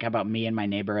then it was like about me and my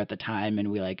neighbor at the time,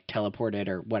 and we like teleported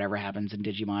or whatever happens in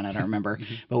Digimon. I don't remember,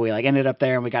 but we like ended up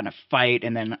there and we got in a fight,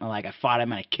 and then like I fought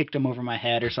him and I kicked him over my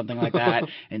head or something like that.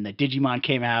 And the Digimon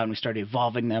came out and we started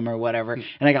evolving them or whatever. And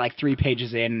I got like 3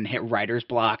 pages in and hit writer's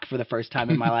block for the first time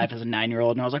in my life as a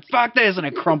 9-year-old, and I was like, fuck this, and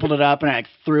I crumpled it up and I like,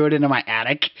 threw it into my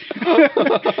attic.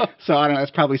 So I don't know,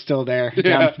 it's probably still there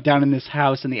down in this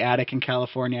house in the attic in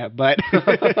California, but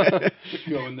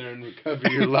go in there and recover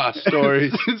your lost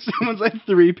stories. Someone's like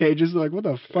 3 pages, like, what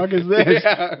the fuck is this?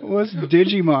 What's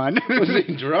Digimon? Was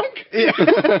he drunk? Yeah.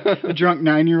 A drunk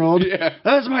 9-year-old. Yeah.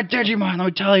 That's my Digimon, let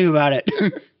me tell you about it.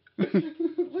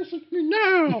 Listen to me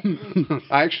now.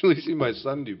 I actually see my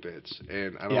son do bits,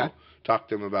 and I don't talk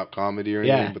to him about comedy or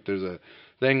anything, but there's a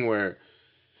thing where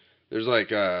there's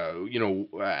like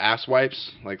ass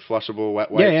wipes, like flushable wet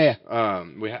wipes. Yeah.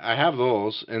 I have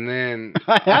those, and then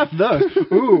I have those.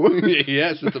 Ooh.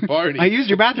 Yes, it's a party. I used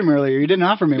your bathroom earlier. You didn't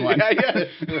offer me one. Yeah.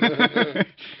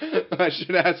 I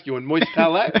should ask you one. Moist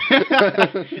towelette?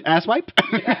 Ass wipe?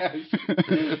 Yes.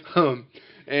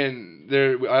 And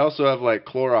I also have like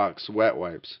Clorox wet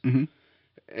wipes. Mm-hmm.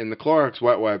 And the Clorox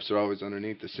wet wipes are always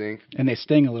underneath the sink. And they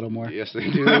sting a little more. Yes, they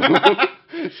do.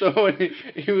 So when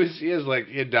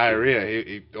he had diarrhea.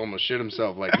 He almost shit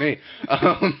himself like me.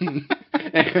 And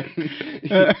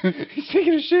he's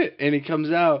taking a shit, and he comes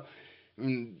out,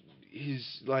 and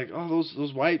he's like, "Oh,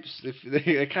 those wipes,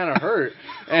 they kind of hurt."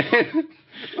 And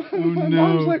my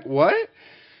mom's like, "What?"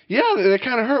 Yeah, they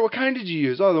kind of hurt. What kind did you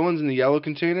use? Oh, the ones in the yellow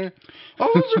container. Oh,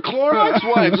 those are Clorox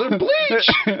wipes. They're bleach.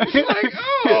 She's like,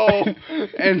 oh.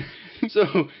 And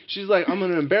so she's like, I'm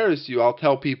going to embarrass you. I'll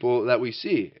tell people that we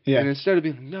see. Yeah. And instead of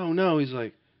being like, no, he's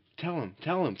like, tell him.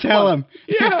 Tell him.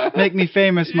 Yeah. Make me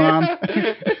famous, Mom.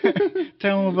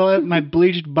 Tell him about my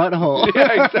bleached butthole.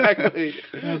 Yeah, exactly.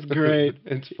 That's great.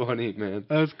 It's funny, man.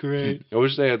 That's great. I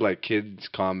wish they had like kids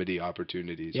comedy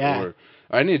opportunities. Yeah. Or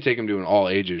I need to take them to an all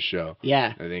ages show.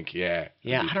 Yeah. I think, Yeah.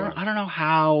 I don't know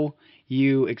how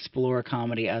you explore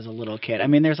comedy as a little kid. I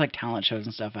mean, there's like talent shows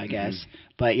and stuff, I guess. Mm-hmm.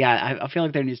 But yeah, I feel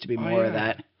like there needs to be more of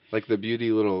that. Like the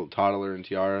beauty little toddler and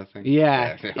tiara thing.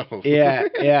 Yeah.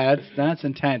 Yeah. That's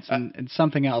intense and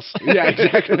something else. Yeah,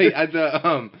 exactly.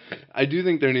 I do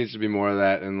think there needs to be more of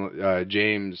that, and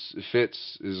James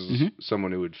Fitz is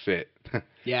someone who would fit.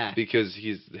 Yeah. Because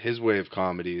his way of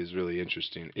comedy is really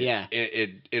interesting. Yeah.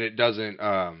 It doesn't.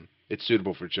 It's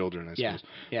suitable for children, I suppose.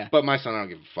 Yeah. But my son, I don't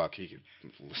give a fuck. He can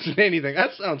listen to anything. That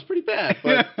sounds pretty bad.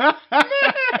 But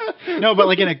no, but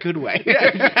like in a good way. Yeah,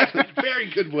 exactly. Very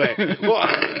good way. Well,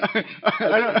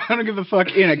 I don't give a fuck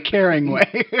in a caring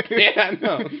way. Yeah,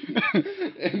 no.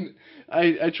 And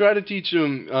I try to teach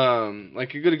him.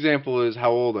 Like a good example is,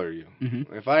 how old are you?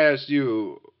 Mm-hmm. If I asked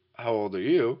you, how old are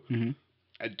you? Mm-hmm.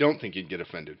 I don't think you'd get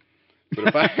offended. But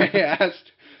if I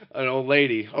asked an old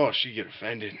lady, she'd get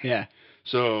offended. Yeah.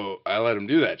 So I let him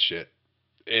do that shit.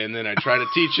 And then I try to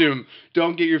teach him,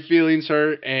 don't get your feelings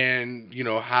hurt, and,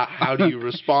 how do you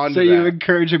respond to that? So you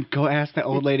encourage him, go ask that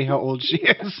old lady how old she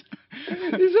is.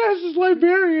 His ass is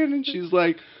librarian, and she's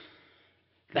like,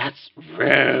 that's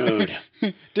rude.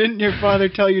 Didn't your father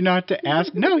tell you not to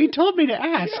ask? No, he told me to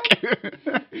ask.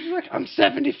 He's like, I'm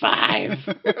 75.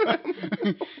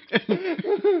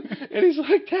 And he's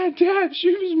like, Dad, she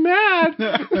was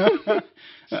mad.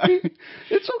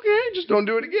 It's okay, just don't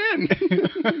do it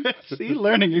again. See,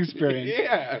 learning experience.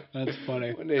 Yeah. That's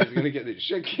funny. One day he's going to get the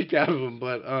shit kicked out of him,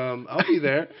 but I'll be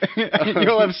there.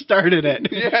 You'll have started it.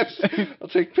 Yes, I'll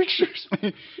take pictures.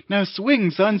 Now swing,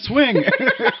 son, swing.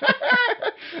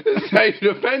 This is how you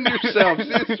defend yourself.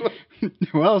 See, this one-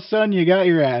 Well, son, you got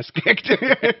your ass kicked.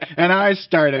 And I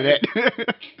started it.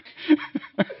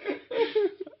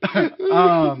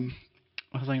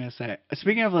 What was I going to say?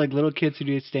 Speaking of like little kids who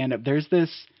do stand up, there's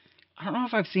this, I don't know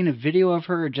if I've seen a video of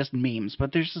her or just memes,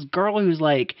 but there's this girl who's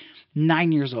like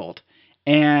 9 years old.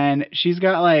 And she's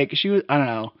got like, I don't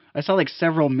know. I saw like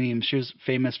several memes. She was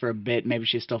famous for a bit. Maybe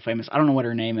she's still famous. I don't know what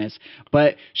her name is.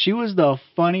 But she was the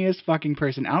funniest fucking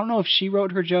person. I don't know if she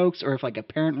wrote her jokes or if like a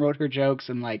parent wrote her jokes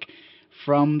and like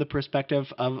from the perspective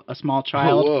of a small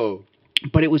child. Whoa.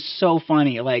 But it was so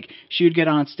funny. Like, she would get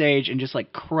on stage and just,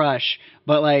 like, crush.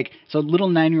 But, like, so a little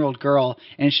 9-year-old girl,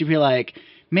 and she'd be like,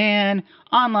 man,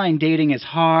 online dating is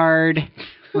hard.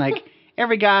 Like,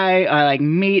 every guy I, like,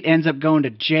 meet ends up going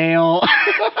to jail.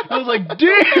 I was like,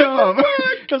 damn!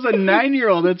 As a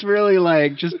 9-year-old, that's really,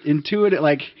 like, just intuitive,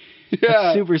 like...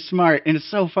 Yeah. Super smart, and it's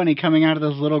so funny coming out of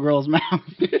those little girls' mouths.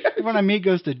 Everyone I meet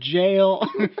goes to jail.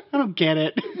 I don't get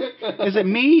it. Is it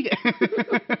me?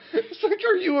 It's like,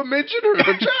 are you a midget or a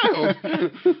child?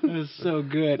 That is so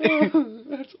good. Oh,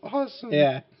 that's awesome.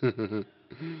 Yeah.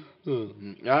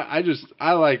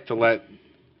 I like to let...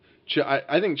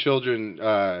 I think children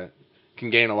can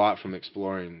gain a lot from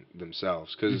exploring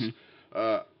themselves, because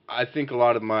I think a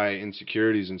lot of my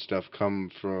insecurities and stuff come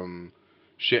from...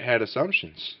 shithead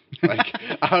assumptions. Like,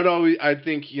 I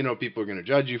think, people are going to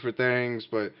judge you for things,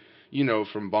 but,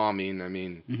 from bombing, I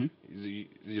mean,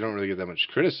 you don't really get that much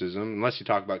criticism unless you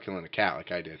talk about killing a cat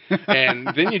like I did. And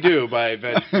then you do by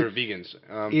vegans.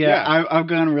 I've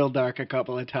gone real dark a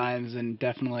couple of times and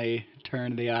definitely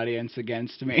turned the audience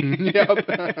against me. Yep.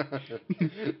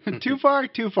 Too far?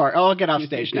 Too far. Oh, I'll get off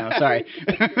stage now. Sorry.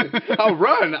 I'll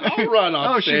run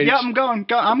off stage. Shit. Yeah, I'm going.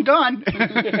 I'm gone.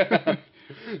 Yeah.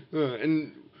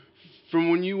 And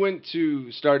from when you went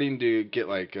to starting to get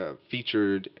like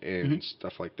featured and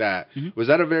stuff like that, was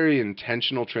that a very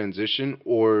intentional transition,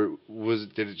 or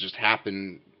did it just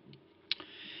happen?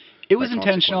 It was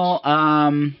intentional.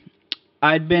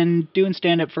 I'd been doing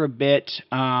stand up for a bit.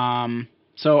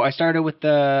 So I started with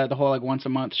the whole like once a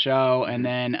month show, and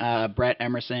then Brett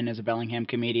Emerson is a Bellingham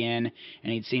comedian,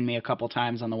 and he'd seen me a couple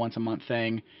times on the once a month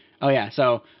thing. Oh yeah,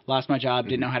 so lost my job,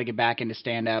 didn't know how to get back into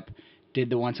stand up. Did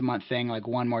the once a month thing like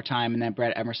one more time, and then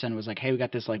Brett Emerson was like, hey, we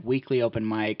got this like weekly open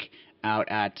mic out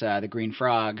at the Green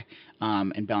Frog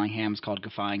in Bellingham. It's called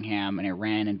Geffangham, and it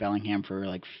ran in Bellingham for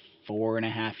like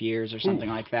 4.5 years or something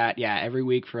like that. Yeah, every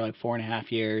week for like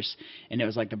 4.5 years, and it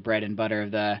was like the bread and butter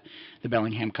of the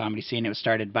Bellingham comedy scene. It was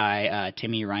started by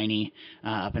Timmy Riney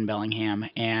up in Bellingham,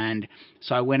 and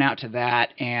so I went out to that,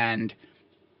 and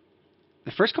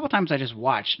the first couple times I just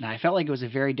watched, and I felt like it was a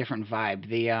very different vibe.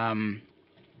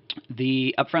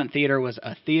 The Upfront Theater was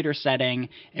a theater setting.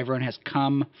 Everyone has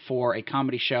come for a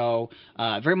comedy show,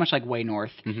 very much like Way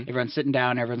North. Everyone's sitting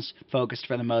down. Everyone's focused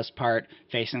for the most part,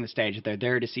 facing the stage. They're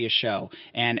there to see a show.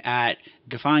 And at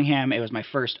Geffangham, it was my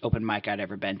first open mic I'd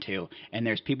ever been to. And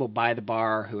there's people by the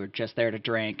bar who are just there to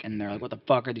drink, and they're like, what the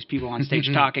fuck are these people on stage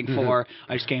talking for?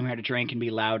 I just came here to drink and be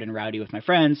loud and rowdy with my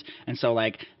friends. And so,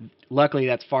 like, luckily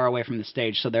that's far away from the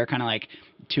stage, so they're kind of like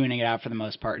tuning it out for the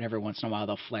most part, and every once in a while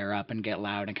they'll flare up and get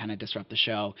loud and kind of disrupt the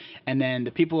show. And then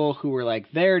the people who were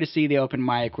like there to see the open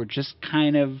mic were just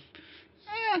kind of,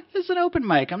 it's an open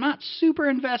mic. I'm not super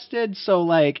invested. So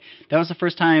like that was the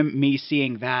first time me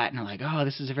seeing that, and I'm like, oh,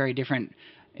 this is a very different.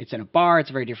 It's in a bar. It's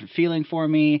a very different feeling for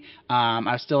me. I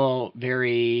was still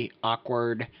very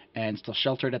awkward and still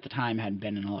sheltered at the time. I hadn't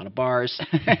been in a lot of bars.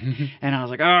 And I was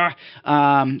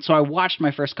like, so I watched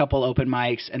my first couple open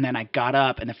mics, and then I got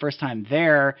up, and the first time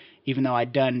there, even though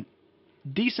I'd done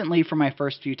decently for my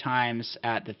first few times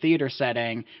at the theater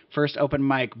setting, first open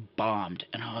mic bombed.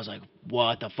 And I was like,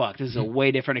 what the fuck? This is a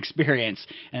way different experience.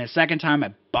 And the second time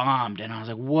I bombed, and I was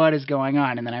like, what is going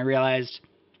on? And then I realized...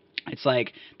 it's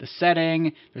like the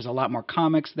setting, there's a lot more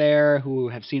comics there who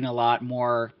have seen a lot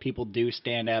more people do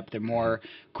stand up. They're more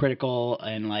critical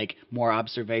and like more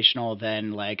observational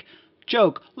than like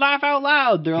joke, laugh out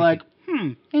loud. They're like,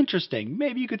 interesting.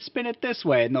 Maybe you could spin it this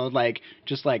way. And they'll like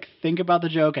just like think about the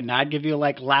joke and not give you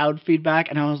like loud feedback.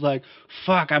 And I was like,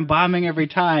 fuck, I'm bombing every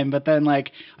time. But then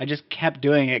like I just kept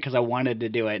doing it because I wanted to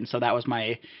do it. And so that was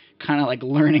my kind of like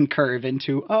learning curve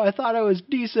into, oh, I thought I was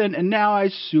decent and now I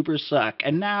super suck.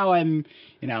 And now I'm,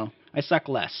 I suck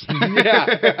less.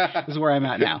 Yeah. This is where I'm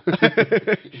at now.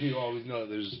 You always know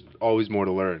there's always more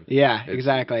to learn. Yeah,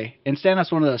 exactly. And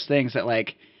stand-up's one of those things that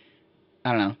like,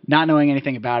 I don't know, not knowing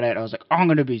anything about it, I was like, oh, I'm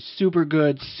going to be super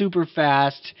good, super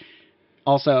fast.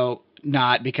 Also,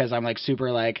 not because I'm like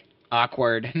super like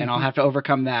awkward and I'll have to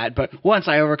overcome that. But once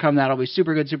I overcome that, I'll be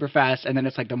super good, super fast. And then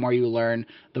it's like the more you learn,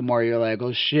 the more you're like,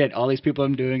 oh shit, all these people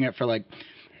have been doing it for like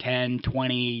 10,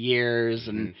 20 years,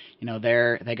 and you know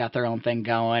they got their own thing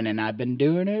going, and I've been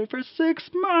doing it for 6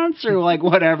 months or like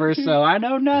whatever. So I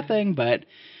know nothing, but.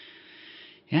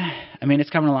 Yeah, I mean, it's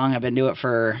coming along. I've been doing it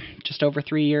for just over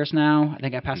 3 years now. I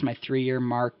think I passed my 3-year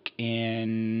mark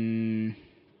in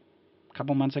a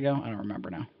couple months ago. I don't remember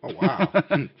now. Oh, wow.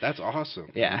 That's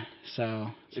awesome. Yeah,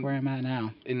 so that's where I'm at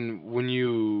now. And when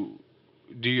you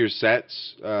do your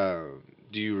sets, do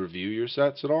you review your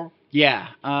sets at all? Yeah.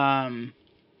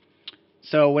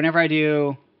 So whenever I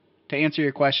do, to answer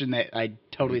your question that I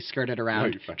totally skirted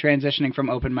around, transitioning from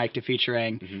open mic to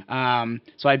featuring.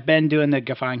 So I've been doing the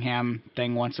Guffingham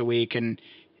thing once a week and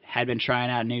had been trying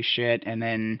out new shit. And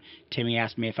then Timmy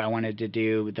asked me if I wanted to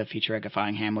do the feature at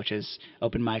Guffingham, which is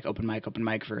open mic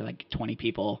for like 20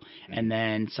 people. And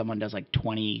then someone does like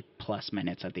 20 plus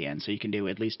minutes at the end. So you can do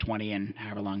at least 20 and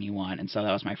however long you want. And so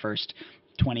that was my first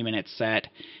 20-minute set.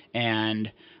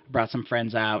 And brought some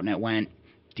friends out and it went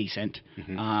decent.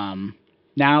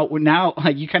 Now,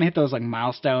 like you kind of hit those like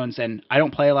milestones, and I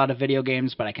don't play a lot of video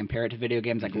games, but I compare it to video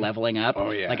games like leveling up.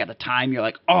 Oh yeah. Like at the time, you're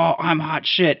like, oh, I'm hot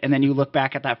shit, and then you look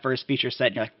back at that first feature set,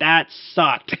 and you're like, that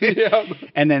sucked. Yeah.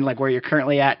 And then like where you're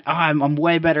currently at, oh, I'm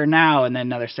way better now, and then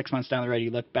another 6 months down the road,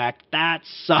 you look back, that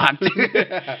sucked.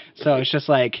 So it's just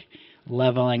like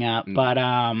leveling up, but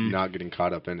not getting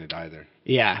caught up in it either.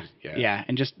 Yeah,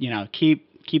 and just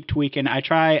keep tweaking. I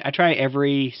try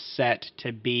every set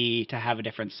to have a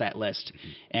different set list,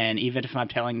 and even if I'm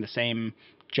telling the same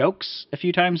jokes a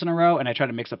few times in a row, and I try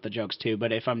to mix up the jokes too.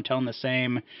 But if I'm telling the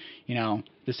same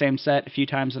set a few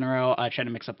times in a row, I try to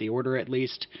mix up the order at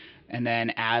least. And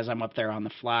then as I'm up there on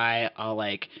the fly,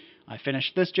 I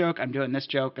finish this joke, I'm doing this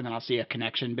joke, and then I'll see a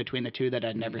connection between the two that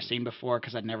I'd never seen before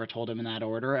because I'd never told him in that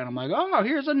order, and I'm like, oh,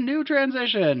 here's a new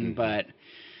transition. But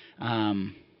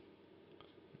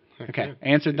okay, I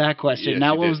answered that question. Yes,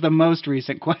 now, what was the most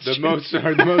recent question?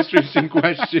 The most recent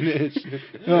question is,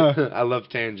 I love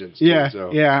tangents. Too,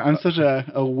 I'm such a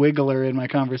wiggler in my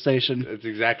conversation. That's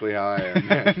exactly how I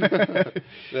am.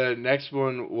 The next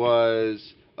one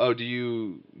was, do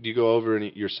you go over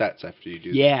your sets after you do?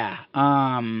 Yeah,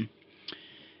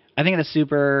 I think that's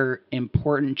super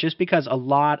important just because a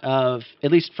lot of,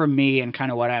 at least for me and kind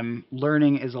of what I'm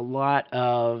learning, is a lot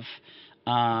of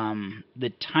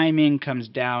the timing comes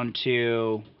down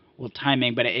to,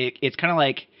 timing, but it's kind of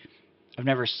like, I've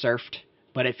never surfed,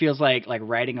 but it feels like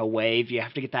riding a wave. You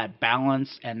have to get that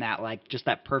balance and that like just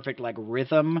that perfect like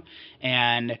rhythm.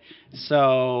 And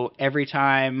so every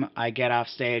time I get off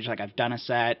stage, like I've done a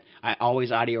set, I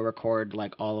always audio record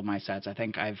like all of my sets. I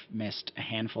think I've missed a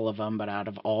handful of them, but out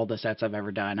of all the sets I've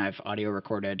ever done, I've audio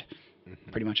recorded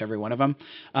pretty much every one of them.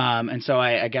 And so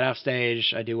I get off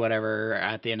stage, I do whatever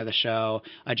at the end of the show,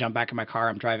 I jump back in my car,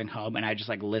 I'm driving home, and I just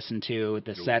like listen to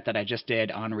the set that I just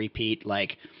did on repeat,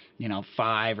 like,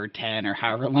 5 or 10 or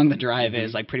however long the drive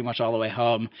is, like pretty much all the way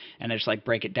home. And I just like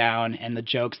break it down, and the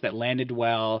jokes that landed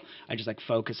well, I just like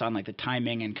focus on like the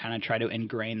timing and kind of try to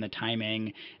ingrain the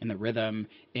timing and the rhythm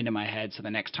into my head. So the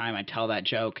next time I tell that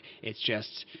joke, it's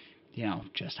just,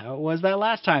 just how it was that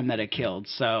last time that it killed.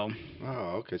 So.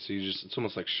 Oh, okay. So it's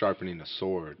almost like sharpening a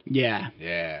sword. Yeah.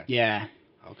 Yeah. Yeah.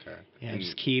 Okay. Yeah.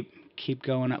 Just keep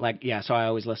going. So I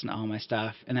always listen to all my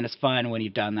stuff, and then it's fun when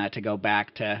you've done that to go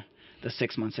back to the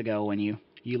 6 months ago when you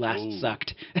last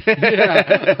sucked.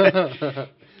 Yeah.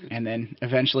 And then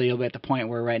eventually you'll be at the point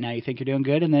where right now you think you're doing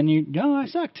good, and then I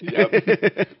sucked. Yep.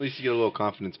 At least you get a little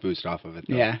confidence boost off of it,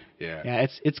 though. Yeah. Yeah. Yeah.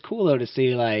 It's cool though to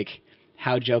see like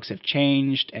how jokes have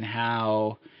changed and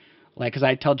how, like, because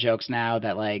I tell jokes now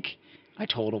that like I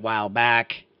told a while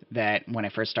back that when I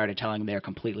first started telling, they're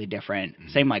completely different.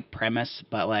 Same like premise,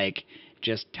 but like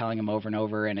just telling them over and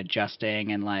over and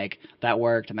adjusting, and like that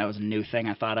worked, and that was a new thing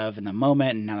I thought of in the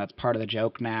moment, and now that's part of the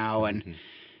joke now. And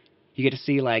you get to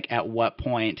see like at what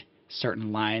point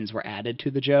certain lines were added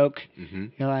to the joke.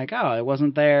 You're like, oh, it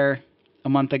wasn't there a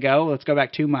month ago, let's go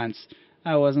back 2 months.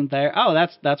 I wasn't there. Oh,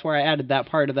 that's where I added that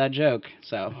part of that joke.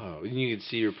 So. Oh, and you can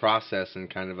see your process and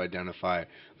kind of identify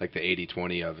like the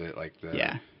 80-20 of it, like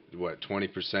the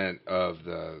 20% of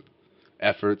the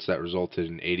efforts that resulted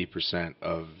in 80%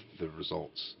 of the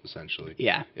results, essentially.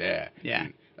 Yeah. Yeah. Yeah.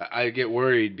 And I get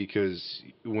worried because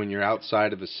when you're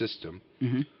outside of a system,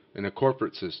 in a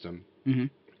corporate system,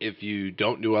 if you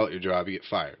don't do well at your job, you get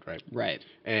fired, right? Right.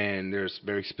 And there's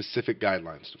very specific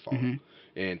guidelines to follow.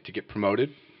 And to get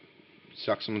promoted,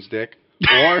 suck someone's dick,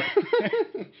 or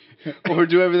or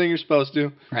do everything you're supposed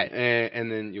to, Right.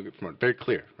 and then you'll get promoted. Very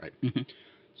clear, right? Mm-hmm.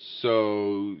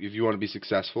 So if you want to be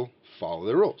successful, follow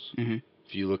the rules. Mm-hmm.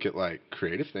 If you look at like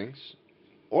creative things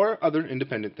or other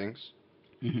independent things,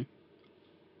 Mm-hmm.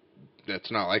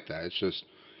 that's not like that. It's just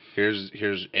here's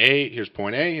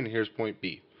point A, and here's point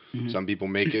B. Mm-hmm. Some people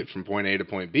make it from point A to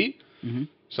point B. Mm-hmm.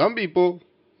 Some people,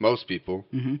 most people,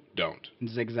 Mm-hmm. don't.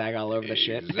 Zigzag all over the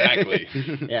shit. Exactly.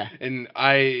 Yeah. And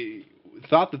I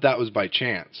thought that was by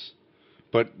chance,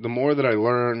 but the more that I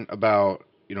learn about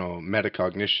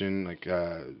metacognition, like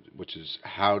which is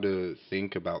how to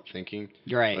think about thinking,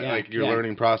 Right. like, Yeah. like your yeah.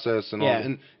 learning process and all,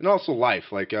 Yeah. and also life,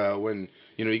 like when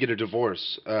you get a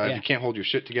divorce, if you can't hold your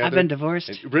shit together. I've been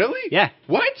divorced. Really? Yeah.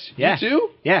 What? Yeah. You too?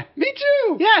 Yeah. Me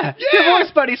too. Yeah. Yeah.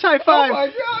 Divorce buddies. High Oh five. my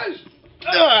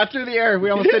gosh. Through the air. We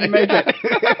almost didn't make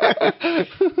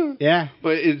it. Yeah.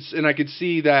 But I could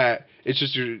see that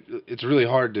it's really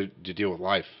hard to deal with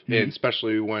life, and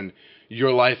especially when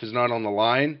your life is not on the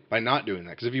line by not doing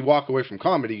that. Because if you walk away from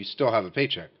comedy, you still have a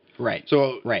paycheck. Right.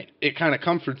 So Right. it kind of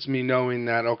comforts me knowing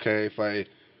that, okay, if I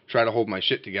try to hold my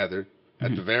shit together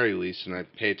at the very least, and I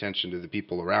pay attention to the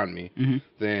people around me,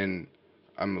 then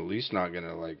I'm at least not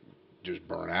gonna like just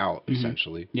burn out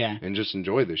essentially. Yeah. And just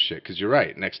enjoy this shit. Because you're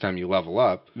right. Next time you level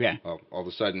up, Yeah. well, all of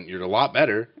a sudden you're a lot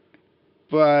better.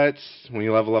 But when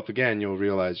you level up again, you'll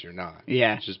realize you're not.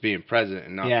 Yeah. It's just being present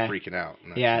and not Yeah. freaking out.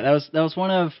 And Yeah, that's that was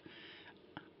one of,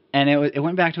 and it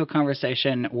went back to a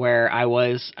conversation where I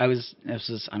was this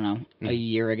was, I don't know, a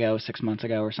year ago, 6 months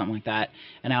ago or something like that,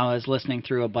 and I was listening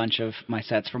through a bunch of my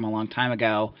sets from a long time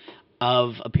ago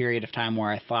of a period of time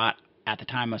where I thought at the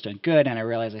time I was doing good, and I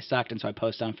realized I sucked, and so I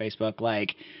posted on Facebook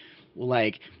like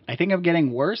I think I'm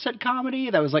getting worse at comedy.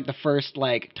 That was like the first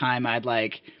like time I'd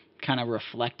like kind of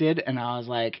reflected, and I was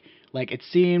like it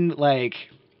seemed like,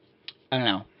 I don't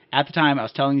know. At the time, I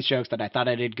was telling these jokes that I thought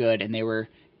I did good, and they were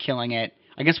killing it.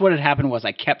 I guess what had happened was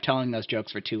I kept telling those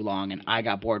jokes for too long, and I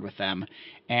got bored with them.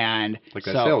 And like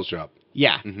so, that sales job.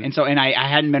 Yeah. Mhm. And so, I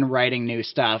hadn't been writing new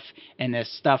stuff, and this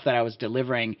stuff that I was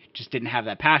delivering just didn't have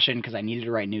that passion because I needed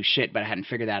to write new shit, but I hadn't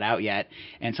figured that out yet.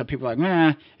 And so people were like,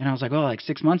 meh. And I was like, oh, like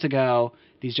 6 months ago,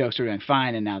 these jokes were doing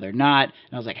fine, and now they're not.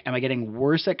 And I was like, am I getting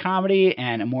worse at comedy?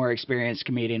 And a more experienced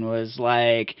comedian was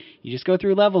like, you just go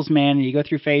through levels, man. And you go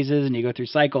through phases, and you go through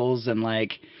cycles, and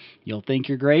like, you'll think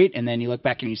you're great, and then you look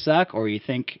back and you suck, or you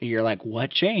think you're like,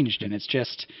 what changed? And it's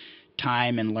just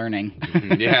time and learning.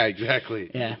 Yeah,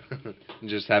 exactly. Yeah.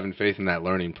 Just having faith in that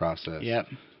learning process. Yep.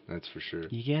 That's for sure.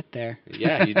 You get there.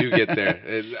 Yeah, you do get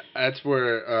there. That's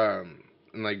where,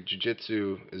 like,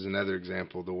 jiu-jitsu is another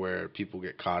example to where people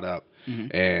get caught up.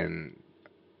 And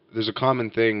there's a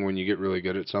common thing when you get really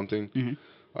good at something,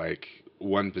 like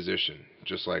one position,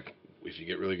 just like if you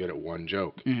get really good at one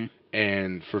joke.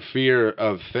 And for fear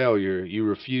of failure, you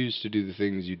refuse to do the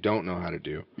things you don't know how to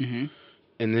do.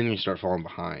 And then you start falling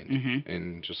behind.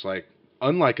 And just like,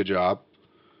 unlike a job,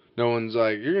 no one's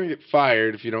like, you're going to get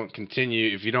fired if you don't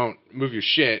continue, if you don't move your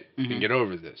shit and get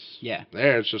over this. Yeah.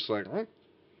 There, it's just like,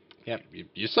 Yep.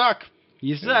 You suck.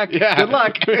 You suck. Yeah. Good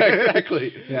luck. Yeah,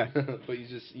 exactly. Yeah. But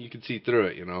you can see through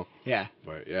it, Yeah.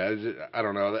 But yeah, I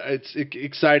don't know. It's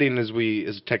exciting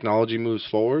as technology moves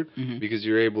forward because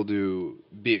you're able to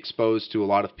be exposed to a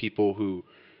lot of people who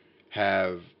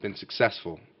have been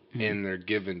successful in their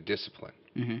given discipline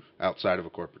outside of a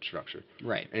corporate structure.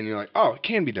 Right. And you're like, oh, it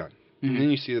can be done. And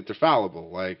then you see that they're fallible.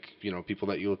 Like, people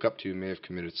that you look up to may have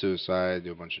committed suicide,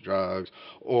 do a bunch of drugs,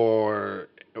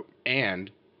 and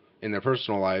in their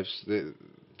personal lives,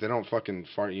 they don't fucking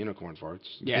fart unicorn farts.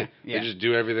 Yeah, They just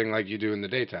do everything like you do in the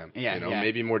daytime. Yeah, yeah.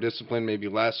 Maybe more discipline, maybe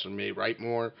less, or maybe write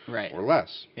more, Right. or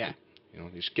less. Yeah.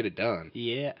 Just get it done.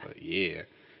 Yeah. But yeah.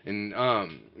 And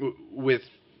with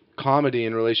comedy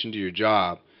in relation to your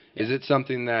job, is it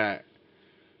something that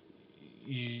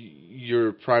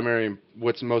your primary,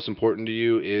 what's most important to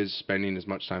you is spending as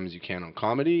much time as you can on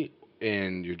comedy,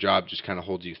 and your job just kind of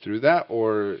holds you through that,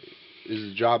 or is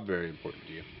the job very important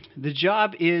to you? The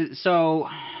job is, so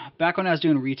back when I was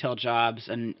doing retail jobs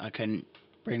and I couldn't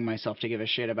bring myself to give a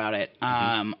shit about it,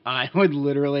 I would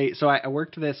literally, so I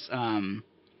worked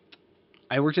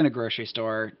I worked in a grocery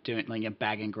store doing like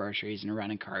bagging groceries and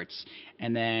running carts,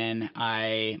 and then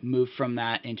I moved from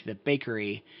that into the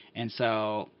bakery, and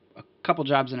so a couple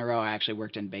jobs in a row I actually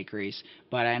worked in bakeries,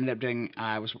 but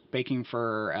I was baking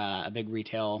for a big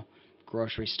retail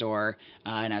grocery store,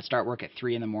 and I'd start work at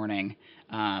 3 in the morning,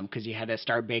 because you had to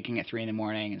start baking at 3 in the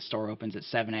morning, and the store opens at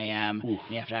 7 a.m. And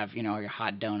you have to have, your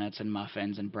hot donuts and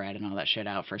muffins and bread and all that shit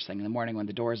out first thing in the morning when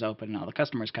the doors open and all the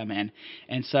customers come in.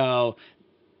 And so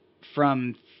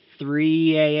from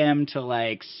 3 a.m. to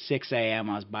like 6 a.m.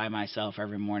 I was by myself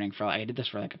every morning I did this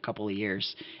for like a couple of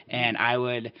years, and I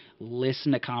would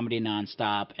listen to comedy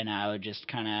nonstop, and I would just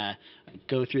kind of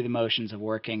go through the motions of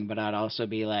working, but I'd also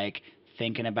be like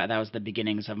thinking about, that was the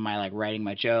beginnings of my like writing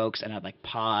my jokes, and I'd like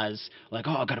pause, like,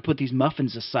 oh, I gotta put these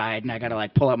muffins aside, and I gotta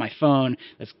like pull out my phone.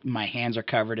 My hands are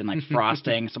covered in like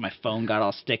frosting, so my phone got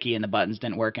all sticky and the buttons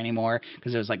didn't work anymore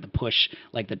because it was like the push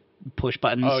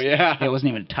buttons. Oh yeah. It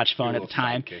wasn't even a touch phone at the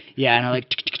time. Sidekick. Yeah, and I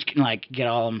like get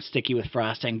all of them sticky with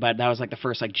frosting. But that was like the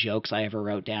first like jokes I ever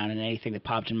wrote down, and anything that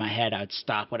popped in my head, I would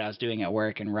stop what I was doing at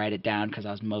work and write it down because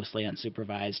I was mostly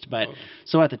unsupervised. But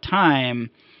so at the time,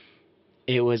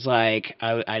 it was like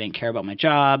I didn't care about my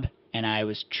job, and I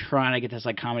was trying to get this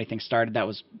like comedy thing started. That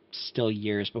was still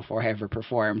years before I ever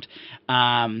performed.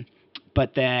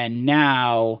 But then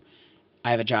now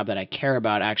I have a job that I care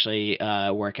about. I actually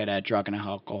work at a drug and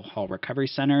alcohol recovery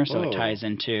center, so it ties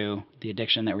into the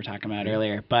addiction that we were talking about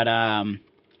earlier. But I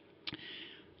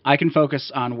can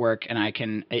focus on work,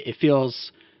 and it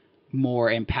feels more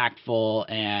impactful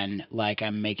and like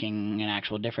I'm making an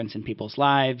actual difference in people's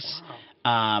lives. Wow.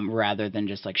 Rather than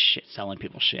just like selling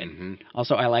people shit. Mm-hmm.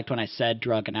 Also, I liked when I said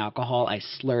drug and alcohol, I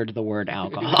slurred the word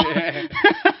alcohol.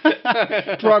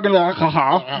 Drug and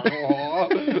alcohol.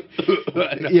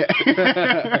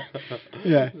 Yeah.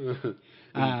 Yeah.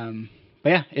 But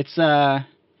yeah, it's right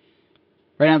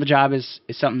now the job is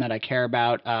something that I care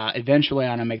about. Eventually, I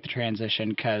want to make the transition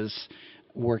because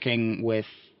working with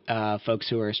folks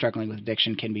who are struggling with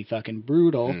addiction can be fucking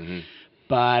brutal. Mm-hmm.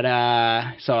 But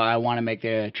so I want to make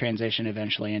the transition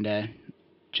eventually into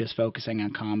just focusing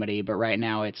on comedy. But right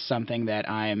now it's something that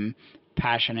I'm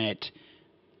passionate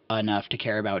enough to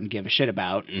care about and give a shit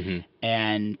about,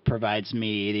 and provides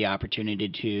me the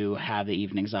opportunity to have the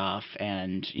evenings off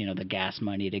and, you know, the gas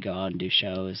money to go out and do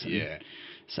shows. And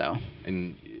so.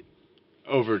 And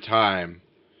over time,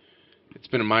 it's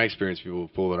been in my experience, people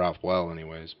have pulled it off well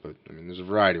anyways, but I mean, there's a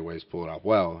variety of ways to pull it off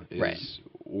well.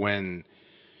 When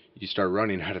you start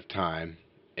running out of time,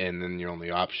 and then your only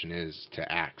option is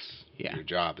to axe your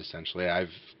job, essentially.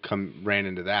 I've ran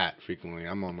into that frequently.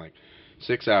 I'm on like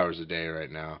 6 hours a day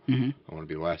right now. I want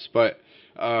to be less, but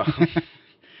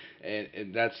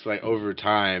and that's like over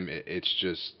time. It's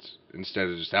just, instead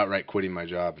of just outright quitting my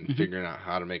job and figuring out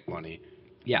how to make money,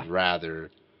 I'd rather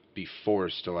be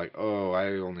forced to like, oh,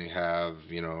 I only have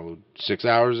 6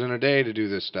 hours in a day to do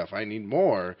this stuff. I need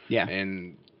more.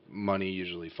 And money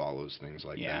usually follows things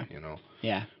like that,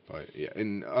 But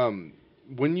and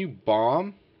when you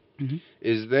bomb,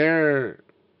 is there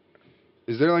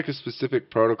like a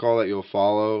specific protocol that you'll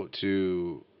follow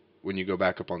to when you go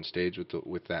back up on stage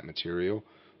with that material?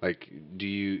 Like,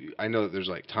 I know that there's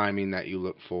like timing that you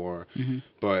look for,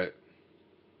 but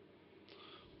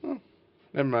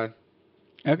never mind.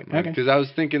 Okay. Because I was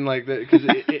thinking like that. Because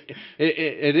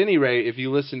at any rate, if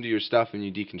you listen to your stuff and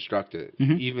you deconstruct it,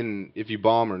 even if you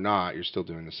bomb or not, you're still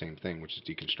doing the same thing, which is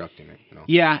deconstructing it.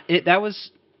 Yeah, that was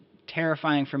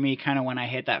terrifying for me kind of when I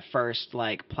hit that first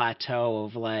like plateau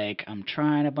of like I'm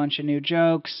trying a bunch of new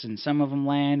jokes and some of them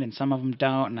land and some of them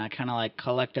don't, and I kind of like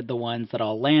collected the ones that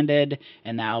all landed,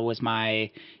 and that was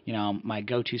my my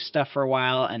go-to stuff for a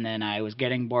while, and then I was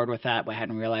getting bored with that but I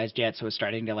hadn't realized yet, so it was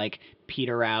starting to like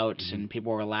peter out and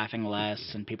people were laughing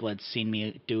less and people had seen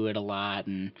me do it a lot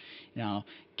and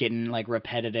getting like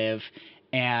repetitive.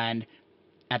 And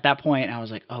at that point, I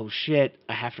was like, oh, shit,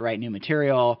 I have to write new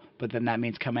material, but then that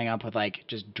means coming up with, like,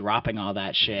 just dropping all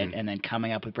that shit and then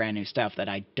coming up with brand new stuff that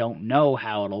I don't know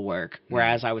how it'll work.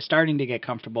 Whereas I was starting to get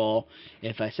comfortable,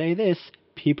 if I say this,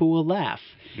 people will laugh.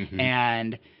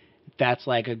 And that's,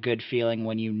 like, a good feeling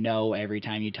when you know every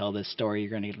time you tell this story,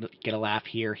 you're going to get a laugh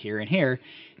here, here, and here.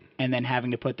 And then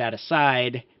having to put that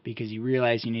aside because you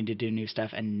realize you need to do new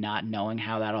stuff and not knowing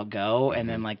how that'll go. And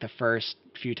then, like, the first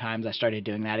few times I started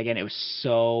doing that again, it was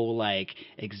so, like,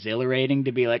 exhilarating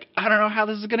to be like, I don't know how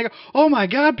this is going to go. Oh, my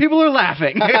God, people are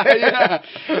laughing.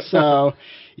 So,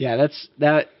 yeah,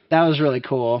 that was really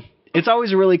cool. It's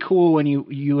always really cool when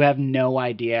you have no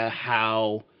idea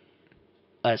how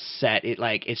a set,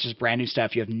 it's just brand new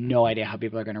stuff. You have no idea how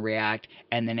people are going to react,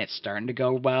 and then it's starting to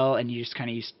go well, and you just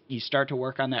kind of you start to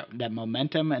work on that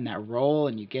momentum and that roll,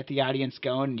 and you get the audience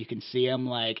going, and you can see them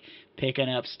like picking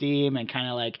up steam and kind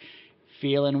of like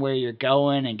feeling where you're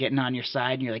going and getting on your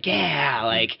side, and you're like, yeah,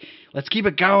 like let's keep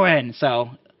it going. So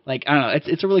like I don't know,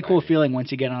 it's a really cool feeling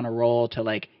once you get on a roll to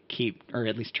like keep, or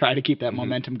at least try to keep that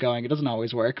momentum going. It doesn't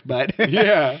always work, but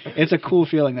Yeah. it's a cool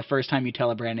feeling the first time you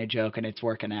tell a brand new joke and it's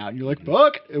working out. And you're like,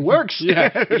 fuck, it works.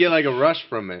 Yeah, you get like a rush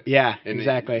from it. Yeah, And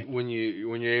exactly. when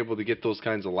you're able to get those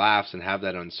kinds of laughs and have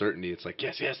that uncertainty, it's like,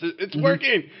 yes, it's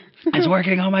working. It's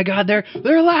working. Oh my God,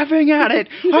 they're laughing at it.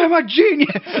 I'm a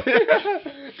genius.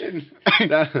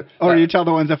 Or you tell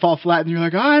the ones that fall flat and you're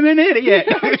like, I'm an idiot.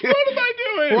 What am I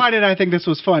doing? Why did I think this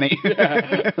was funny?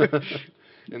 Yeah.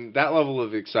 And that level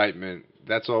of excitement,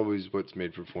 that's always what's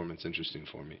made performance interesting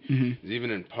for me. Mm-hmm.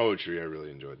 Even in poetry, I really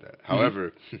enjoyed that.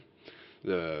 However,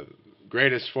 the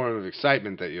greatest form of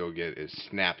excitement that you'll get is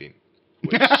snapping.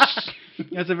 Which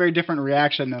That's a very different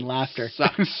reaction than laughter.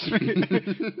 sucks.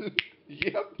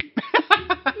 Yep.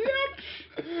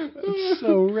 It's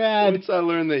so rad. Once I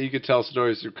learned that you could tell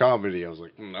stories through comedy, I was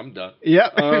like, I'm done.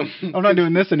 Yep. I'm not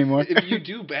doing this anymore. If you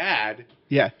do bad,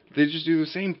 Yeah. they just do the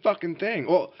same fucking thing.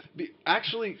 Well,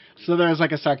 actually, So there's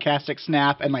like a sarcastic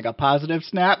snap and like a positive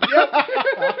snap.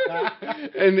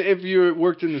 and if you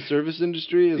worked in the service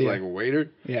industry as Yeah. like a waiter,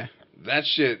 Yeah. that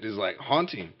shit is like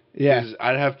haunting. Yeah. 'Cause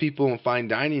I'd have people in fine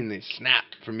dining, they snap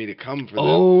for me to come for them.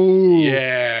 Oh.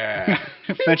 Yeah.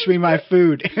 Fetch me my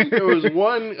food. There was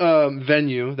one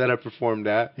venue that I performed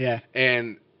at, Yeah.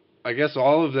 and I guess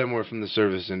all of them were from the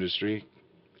service industry.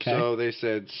 'Kay. So they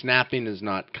said, snapping is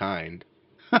not kind.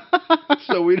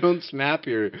 So we don't snap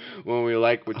here when we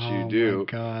like what you Oh, do.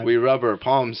 my God. We rub our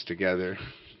palms together.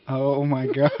 Oh my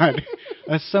God.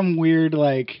 That's some weird,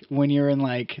 like, when you're in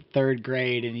like 3rd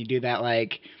grade and you do that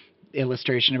like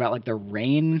illustration about like the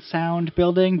rain sound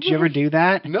building. Did you ever do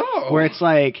that? No. Where it's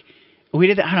like, we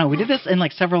did this in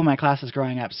like several of my classes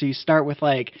growing up. So you start with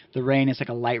like the rain is like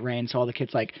a light rain, so all the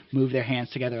kids like move their hands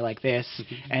together like this,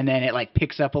 and then it like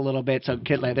picks up a little bit, so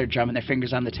kids like they're drumming their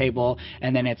fingers on the table,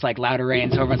 and then it's like louder rain,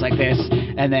 so everyone's like this,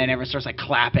 and then everyone starts like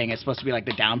clapping. It's supposed to be like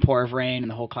the downpour of rain, and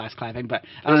the whole class clapping. But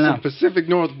I don't That's know. some Pacific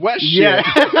Northwest shit. Yeah.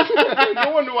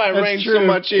 No wonder why it That's rains true. so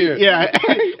much here. Yeah.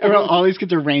 All these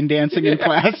kids are rain dancing in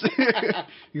class.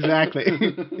 Exactly.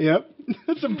 Yep.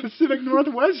 That's some Pacific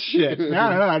Northwest shit. I don't know.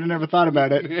 I never thought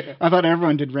about it. Yeah. I thought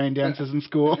everyone did rain dances in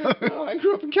school. Oh, I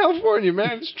grew up in California,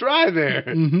 man. It's dry there.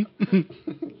 Hmm.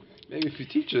 Maybe if you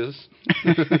teach us.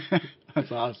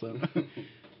 That's awesome.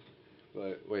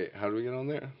 But wait, how do we get on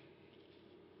there?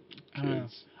 I don't know.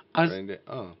 Kids. I was- Rain day-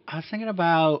 oh. I was thinking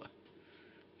about,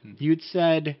 you'd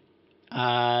said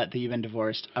that you've been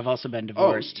divorced. I've also been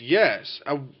divorced. Oh, yes.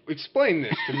 Explain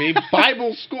this to me.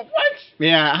 Bible school. What?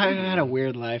 Yeah, I had a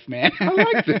weird life, man. I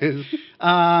like this.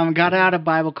 Got out of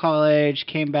Bible college,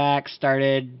 came back,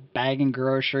 started bagging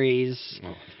groceries.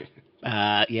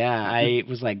 Yeah, I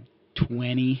was like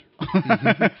 20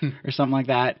 or something like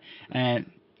that. And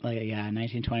like, yeah,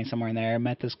 19, 20, somewhere in there. I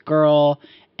met this girl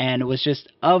and was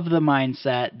just of the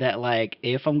mindset that like,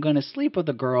 if I'm going to sleep with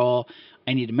a girl,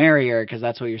 I need to marry her because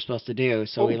that's what you're supposed to do.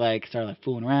 So we like started like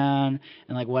fooling around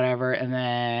and like whatever. And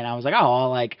then I was like,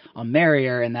 oh, I'll marry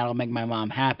her and that'll make my mom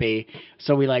happy.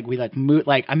 So we moved,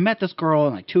 like I met this girl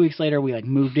and like 2 weeks later we like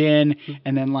moved in,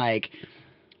 and then like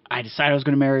I decided I was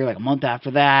going to marry her like a month after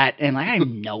that. And like I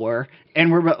didn't know her.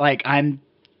 And we're like, I'm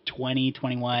 20,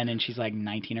 21 and she's like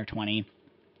 19 or 20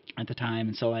 at the time.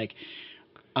 And so like,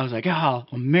 I was like, oh, I'll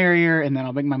marry her and then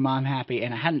I'll make my mom happy.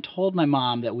 And I hadn't told my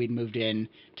mom that we'd moved in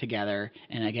together.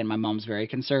 And again, my mom's very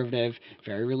conservative,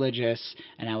 very religious.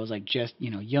 And I was like just,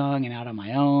 young and out on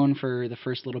my own for the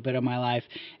first little bit of my life.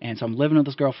 And so I'm living with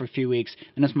this girl for a few weeks.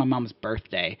 And it's my mom's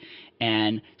birthday.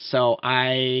 And so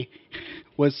I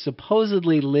was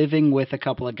supposedly living with a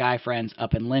couple of guy friends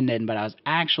up in Linden, but I was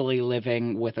actually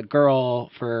living with a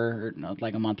girl for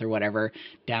like a month or whatever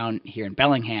down here in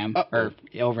Bellingham, or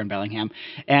over in Bellingham.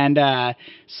 And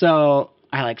so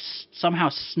I like somehow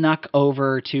snuck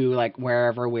over to like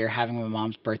wherever we were having my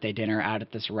mom's birthday dinner out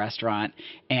at this restaurant,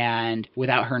 and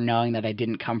without her knowing that I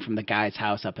didn't come from the guy's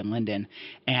house up in Linden.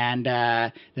 And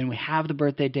then we have the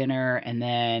birthday dinner, and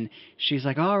then she's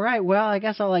like, all right, well, I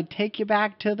guess I'll like take you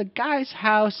back to the guy's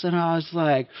house. And I was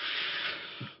like,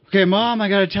 okay, Mom, I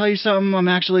got to tell you something. I'm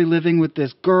actually living with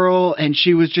this girl. And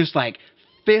she was just like,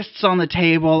 fists on the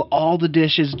table, all the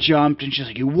dishes jumped, and she's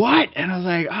like, you what? And I was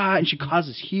like, and she caused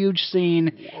this huge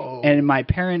scene. Whoa. And my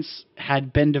parents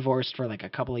had been divorced for like a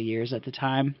couple of years at the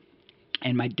time.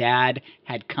 And my dad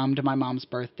had come to my mom's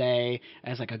birthday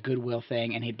as like a goodwill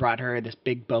thing, and he'd brought her this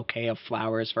big bouquet of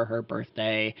flowers for her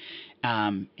birthday.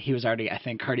 He was already, I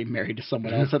think, already married to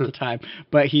someone else at the time.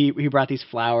 But he brought these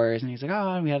flowers, and he's like,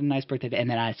 oh, we had a nice birthday day. And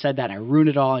then I said that, and I ruined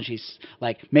it all, and she's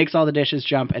like, makes all the dishes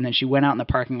jump, and then she went out in the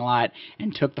parking lot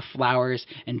and took the flowers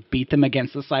and beat them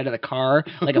against the side of the car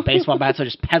like a baseball bat, so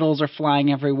just petals are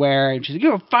flying everywhere. And she's like,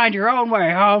 you'll find your own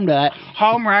way home to that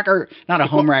home wrecker. Not a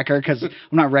home wrecker, because I'm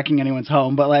not wrecking anyone's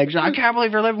home, but like, I can't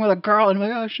believe you're living with a girl. And I'm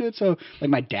like, oh, shit. So like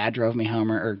my dad drove me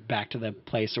home or back to the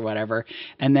place or whatever.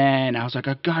 And then I was like,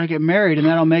 I gotta get married, and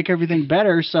that'll make everything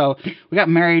better. So we got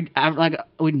married after, like,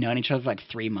 we'd known each other for like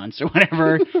 3 months or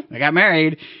whatever. We got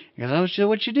married because that was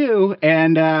what you do.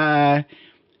 And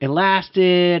it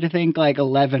lasted, I think, like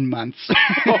 11 months.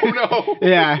 Oh no.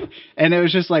 Yeah. And it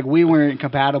was just like we weren't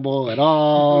compatible at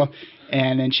all.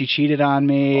 And then she cheated on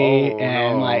me,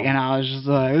 and I was just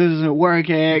like, this isn't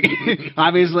working,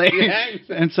 obviously. Yeah.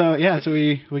 And so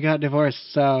we got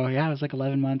divorced. So yeah, it was like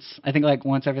 11 months. I think like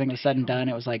once everything was said and done,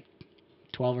 it was like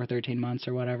 12 or 13 months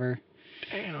or whatever.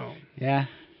 Damn. Yeah.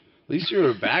 At least you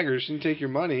were a bagger. She didn't take your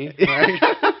money.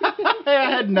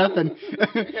 I had nothing.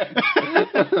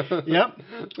 Yep.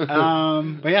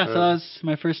 But yeah, so that was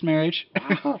my first marriage.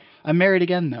 Wow. I'm married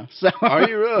again though. So. Are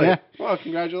you really? Yeah. Well,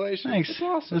 congratulations. Thanks. That's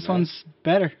awesome, This man. one's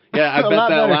better. Yeah, I A bet lot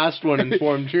that better. last one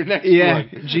informed your next Yeah.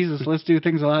 one. Jesus, let's do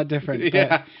things a lot different. But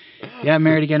Yeah. yeah,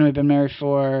 married again. We've been married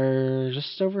for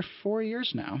just over 4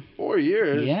 years now. 4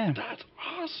 years? Yeah. That's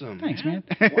awesome. Thanks, man.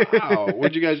 Wow.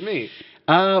 Where'd you guys meet?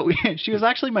 She was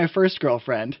actually my first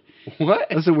girlfriend. What?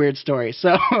 That's a weird story.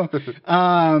 So,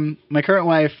 my current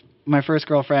wife, my first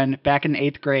girlfriend, back in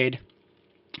 8th grade,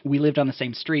 we lived on the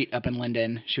same street up in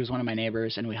Linden. She was one of my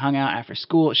neighbors, and we hung out after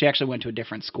school. She actually went to a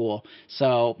different school.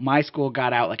 So my school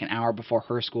got out like an hour before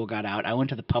her school got out. I went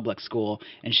to the public school,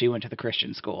 and she went to the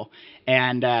Christian school.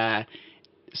 And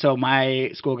so my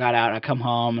school got out. I'd come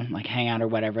home and like hang out or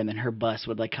whatever, and then her bus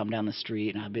would like come down the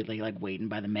street, and I'd be like waiting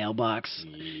by the mailbox,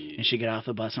 and she'd get off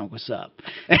the bus and like, what's up?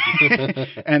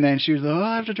 And then she was like, oh,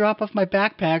 I have to drop off my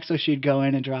backpack. So she'd go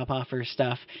in and drop off her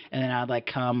stuff, and then I'd like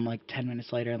come like 10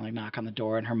 minutes later and like knock on the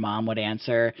door, and her mom would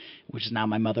answer, which is now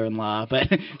my mother-in-law, but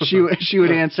she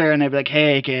would answer, and I'd be like,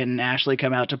 hey, can Ashley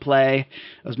come out to play?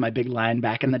 That was my big line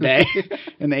back in the day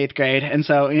in the 8th grade. And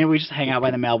so we just hang out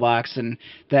by the mailbox, and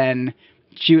then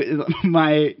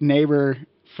my neighbor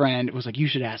friend was like, you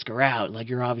should ask her out. Like,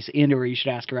 you're obviously into her. You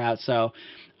should ask her out. So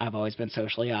I've always been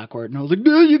socially awkward. And I was like,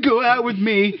 no, you go out with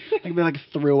me. Like, we like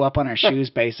threw up on our shoes,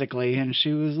 basically. And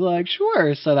she was like,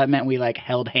 sure. So that meant we like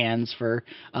held hands for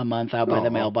a month out by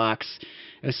the mailbox.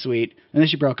 It was sweet. And then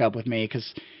she broke up with me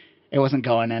because it wasn't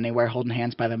going anywhere, holding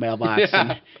hands by the mailbox.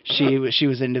 Yeah. And she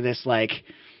was into this like,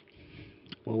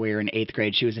 well, we were in 8th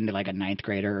grade. She was into like a 9th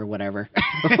grader or whatever.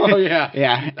 Oh, yeah.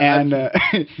 Yeah.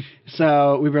 And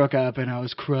so we broke up, and I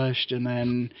was crushed. And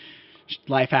then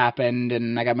life happened,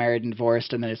 and I got married and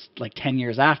divorced. And then it's like 10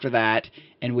 years after that,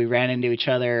 and we ran into each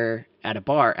other at a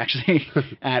bar, actually,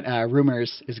 at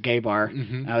Rumors, is a gay bar.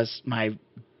 Mm-hmm. I was my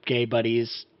gay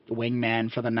buddy's wingman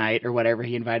for the night or whatever.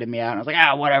 He invited me out, and I was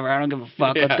like, whatever, I don't give a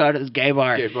fuck. Yeah. Let's go to this gay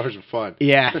bar. Gay bars are fun.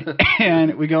 Yeah.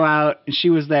 And we go out, and she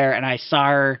was there, and I saw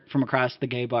her from across the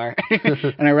gay bar,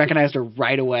 and I recognized her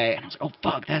right away, and I was like, oh,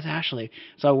 fuck, that's Ashley.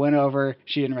 So I went over.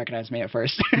 She didn't recognize me at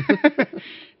first.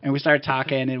 And we started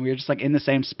talking, and we were just like in the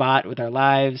same spot with our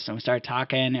lives, and we started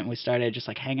talking, and we started just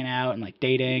like hanging out and like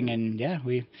dating, and yeah,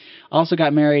 we also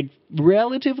got married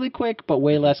relatively quick, but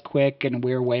way less quick, and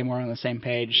we were way more on the same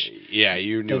page. Yeah,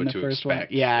 you knew than what the to first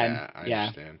expect. one. Yeah, I yeah.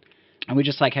 understand. And we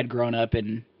just like had grown up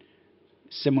in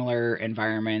similar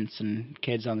environments and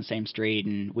kids on the same street,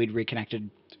 and we'd reconnected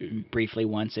briefly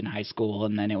once in high school,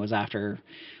 and then it was after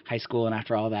high school and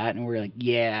after all that, and we were like,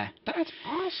 yeah. That's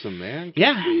awesome, man. Good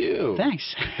Yeah. for you.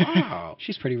 Thanks. Wow.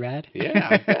 She's pretty rad. Yeah,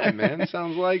 I bet, man.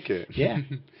 Sounds like it. Yeah.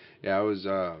 Yeah,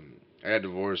 I got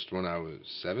divorced when I was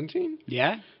 17.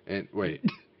 Yeah? And wait.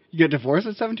 You got divorced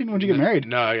at 17? When did you get married?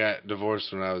 No, I got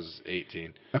divorced when I was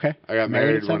 18. Okay. I got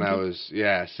Married married at when I 17?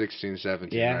 was 16,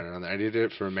 17, Yeah. right around there. I did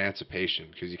it for emancipation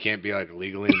because you can't be like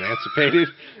legally emancipated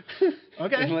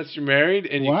Okay. unless you're married.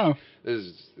 And Wow. this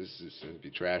is going to be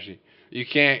trashy. You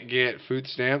can't get food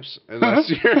stamps unless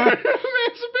you're emancipated.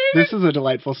 This is a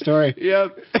delightful story.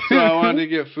 Yep. So I wanted to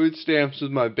get food stamps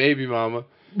with my baby mama.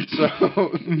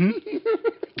 So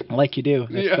Like you do.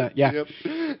 That's yeah. Yep.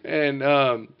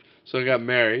 And so I got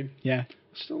married. Yeah.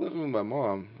 Still living with my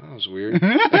mom. That was weird.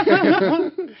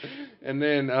 And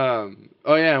then,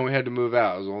 and we had to move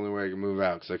out. It was the only way I could move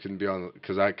out because I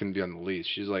couldn't be on the lease.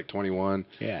 She's like 21.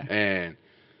 Yeah. And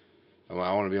I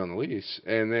want to be on the lease.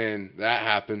 And then that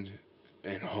happened.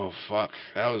 And oh fuck,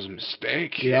 that was a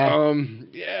mistake. Yeah.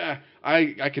 Yeah.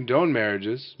 I condone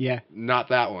marriages. Yeah. Not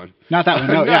that one. Not that one.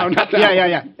 No, No, yeah. not that yeah, one. yeah,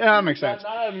 yeah. Yeah, that makes sense.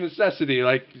 Not out of necessity,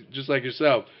 like just like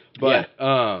yourself. But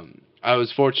I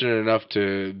was fortunate enough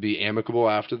to be amicable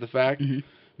after the fact. Mm-hmm.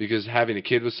 Because having a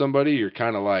kid with somebody, you're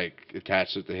kind of like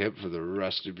attached at the hip for the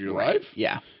rest of your life.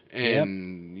 Yeah.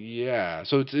 And yeah,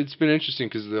 so it's been interesting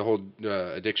because the whole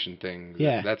addiction thing.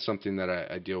 Yeah. That's something that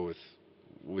I deal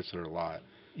with her a lot.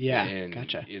 Yeah. And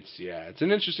Gotcha. It's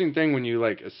an interesting thing when you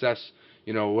like assess,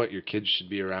 what your kids should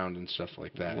be around and stuff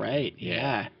like that. Right.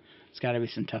 Yeah. It's got to be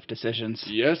some tough decisions.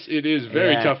 Yes, it is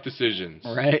very tough decisions.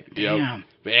 Right. Yep. Damn.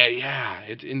 But yeah,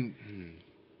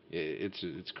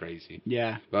 it's crazy.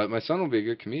 Yeah. But my son will be a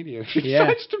good comedian. He Yeah.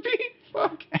 decides to be.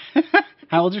 Fuck.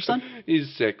 How old's your son? He's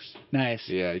 6. Nice.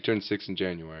 Yeah, he turned 6 in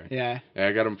January. Yeah. And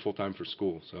I got him full time for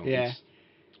school, so Yeah. it's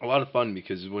a lot of fun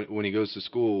because when he goes to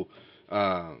school,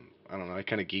 I don't know, I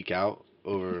kind of geek out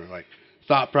over like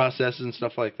thought processes and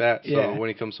stuff like that. So Yeah. when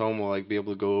he comes home, we'll like be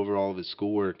able to go over all of his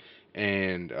schoolwork,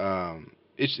 and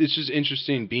it's just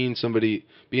interesting being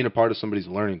a part of somebody's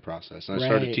learning process. And I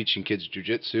started Right. teaching kids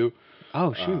jujitsu.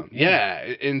 Oh shoot. Yeah,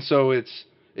 and so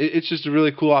it's just a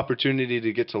really cool opportunity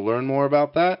to get to learn more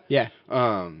about that. Yeah.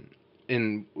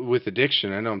 And with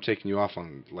addiction, I know I'm taking you off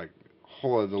on like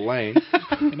whole other lane.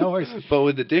 No worries. But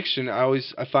with addiction,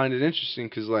 I find it interesting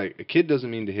because like a kid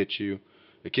doesn't mean to hit you,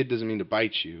 a kid doesn't mean to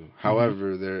bite you.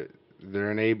 However,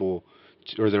 they're unable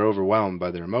to, or they're overwhelmed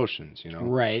by their emotions,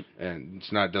 Right. And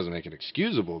it doesn't make it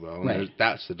excusable though. And Right.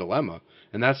 that's the dilemma,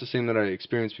 and that's the same that I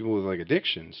experience people with like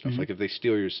addiction stuff. Like if they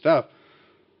steal your stuff,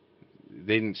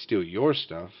 they didn't steal your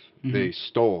stuff. They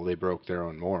broke their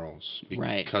own morals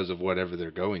Right. because of whatever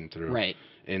they're going through. Right.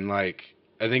 And like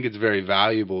I think it's very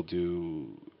valuable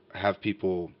to have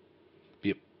people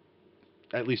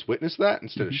at least witness that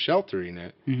instead of sheltering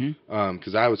it.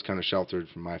 Because I was kind of sheltered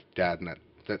from my dad in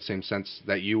that same sense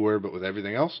that you were, but with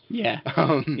everything else. Yeah.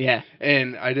 Yeah.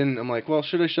 And I'm like, well,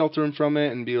 should I shelter him from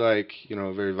it and be like,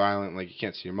 very violent, like you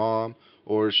can't see your mom?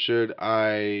 Or should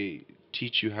I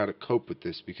teach you how to cope with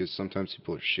this? Because sometimes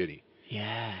people are shitty.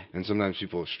 Yeah. And sometimes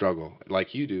people struggle,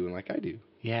 like you do and like I do.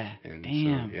 Yeah. And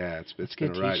Damn. so, yeah, it's That's been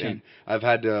good a ride. teaching. And I've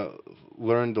had to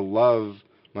learn to love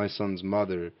my son's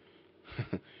mother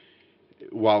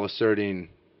while asserting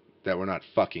that we're not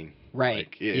fucking. Right.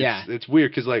 Like, it's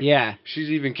weird because like yeah. she's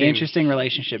even Interesting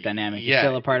relationship dynamic. Yeah. You're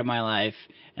still a part of my life,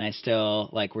 and we're still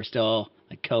like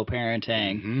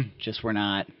co-parenting. Mhm. Just we're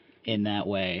not in that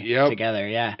way Yep. together.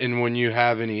 Yeah. And when you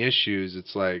have any issues,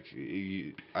 it's like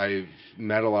I've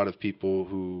met a lot of people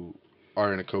who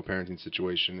are in a co-parenting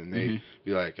situation, and they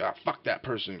be like, fuck that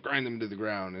person, grind them to the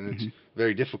ground. And it's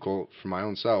very difficult for my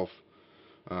own self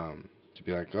to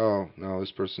be like, oh, no,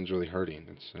 this person's really hurting.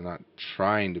 They're not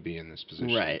trying to be in this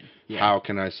position. Right. Yeah. How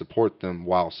can I support them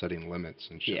while setting limits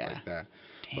and shit Yeah. like that?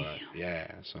 Damn. But,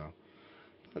 yeah, so...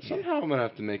 But somehow I'm going to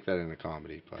have to make that into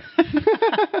comedy. But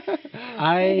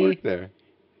I work there.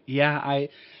 Yeah,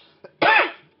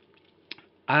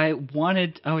 I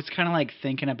was kind of like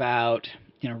thinking about,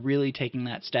 really taking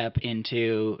that step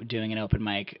into doing an open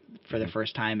mic for the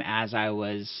first time as I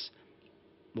was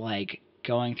like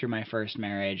going through my first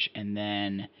marriage and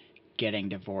then getting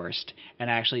divorced, and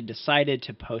I actually decided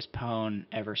to postpone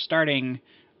ever starting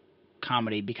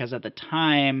comedy because at the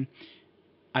time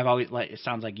I've always, like, it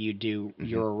sounds like you do,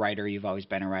 you're a writer, you've always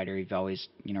been a writer, you've always,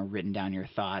 written down your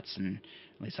thoughts, and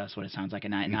at least that's what it sounds like,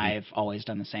 and I've always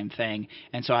done the same thing.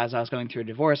 And so as I was going through a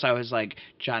divorce, I was like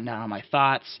jotting down all my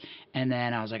thoughts, and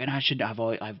then I was like,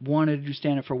 I've wanted to do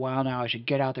stand-up for a while now, I should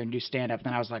get out there and do stand-up. And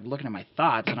then I was like looking at my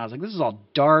thoughts, and I was like, this is all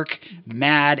dark,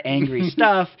 mad, angry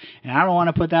stuff, and I don't want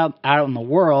to put that out in the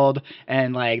world,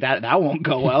 and like that won't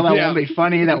go well, that won't be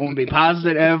funny, that won't be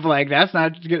positive, like that's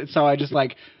not good. So I just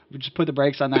put the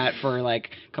brakes on that for like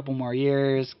a couple more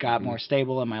years, got more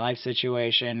stable in my life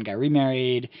situation, got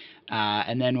remarried,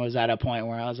 and then was at a point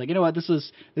where I was like, you know what, this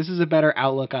is a better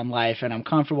outlook on life, and I'm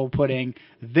comfortable putting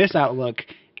this outlook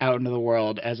out into the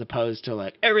world as opposed to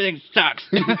like everything sucks.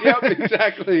 Yep,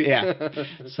 exactly. Yeah.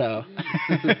 So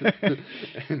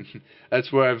and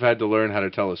that's where I've had to learn how to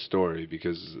tell a story,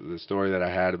 because the story that I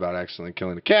had about accidentally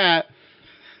killing a cat,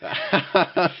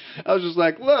 I was just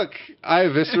like, look, I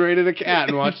eviscerated a cat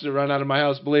and watched it run out of my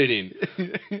house bleeding.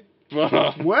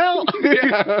 well,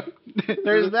 Yeah.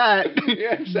 there's that.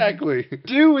 Yeah, exactly.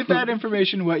 Do with that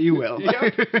information what you will.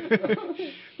 Yep.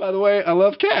 By the way, I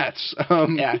love cats.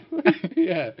 Yeah.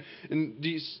 Yeah. And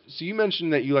so you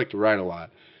mentioned that you like to write a lot.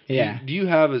 Yeah. Do you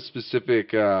have a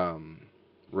specific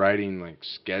writing like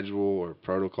schedule or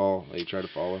protocol that you try to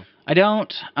follow? I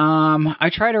don't. I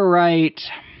try to write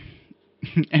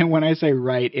And when I say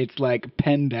write, it's like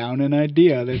pen down an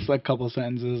idea that's like a couple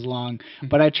sentences long.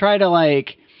 But I try to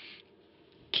like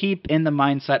keep in the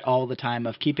mindset all the time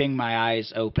of keeping my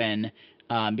eyes open,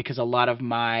 because a lot of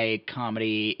my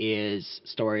comedy is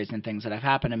stories and things that have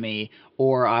happened to me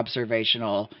or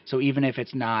observational. So even if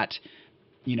it's not,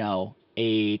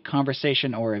 a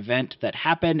conversation or event that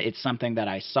happened, it's something that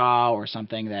I saw or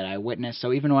something that I witnessed.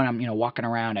 So even when I'm, walking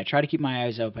around, I try to keep my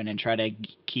eyes open and try to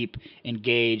keep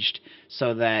engaged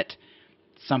so that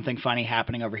something funny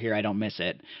happening over here, I don't miss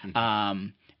it.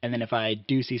 And then if I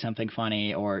do see something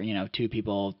funny or, two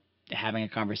people having a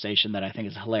conversation that I think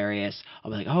is hilarious,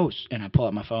 I'll be like, oh, and I pull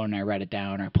out my phone and I write it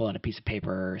down, or I pull out a piece of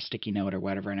paper or a sticky note or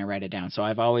whatever and I write it down. So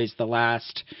I've always, the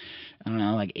last,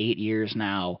 8 years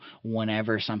now,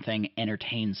 whenever something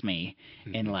entertains me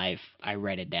in life, I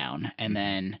write it down. And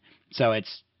then, so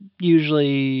it's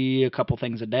usually a couple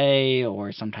things a day,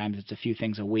 or sometimes it's a few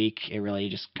things a week. It really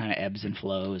just kind of ebbs and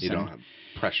flows. You don't have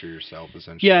pressure yourself,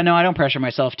 essentially. Yeah, no, I don't pressure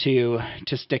myself to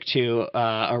stick to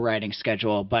a writing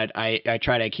schedule, but I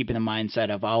try to keep in the mindset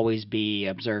of always be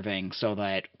observing so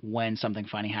that when something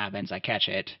funny happens, I catch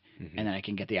it, and then I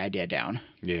can get the idea down.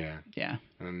 Yeah. Yeah.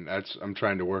 And I'm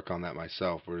trying to work on that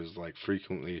myself, whereas like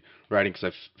frequently writing, because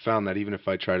I've found that even if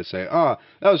I try to say, that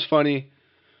was funny,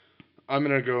 I'm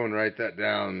going to go and write that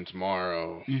down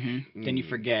tomorrow. Then you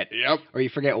forget. Yep. Or you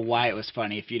forget why it was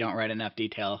funny if you don't write enough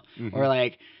detail. Or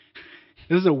like,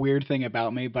 this is a weird thing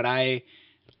about me, but I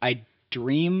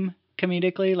dream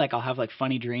comedically. Like I'll have like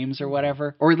funny dreams or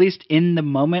whatever, or at least in the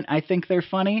moment I think they're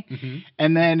funny.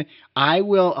 And then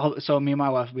so me and my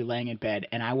wife will be laying in bed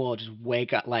and I will just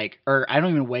wake up or I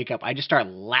don't even wake up. I just start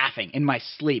laughing in my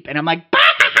sleep and I'm like,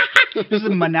 this is a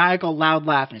maniacal loud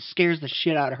laugh and it scares the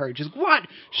shit out of her. She's like, what?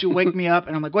 She'll wake me up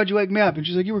and I'm like, why'd you wake me up? And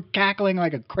she's like, you were cackling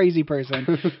like a crazy person.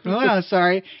 I'm like, oh,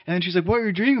 sorry. And then she's like, what were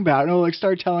you dreaming about? And I'll like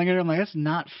start telling her. I'm like, that's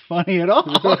not funny at all.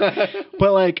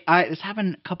 But like this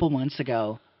happened a couple months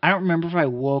ago. I don't remember if I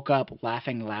woke up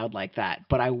laughing loud like that,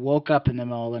 but I woke up in the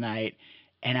middle of the night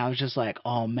and I was just like,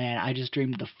 oh man, I just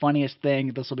dreamed the funniest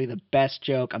thing. This will be the best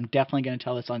joke. I'm definitely going to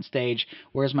tell this on stage.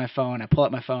 Where's my phone? I pull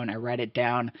out my phone. I write it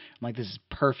down. I'm like, this is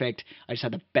perfect. I just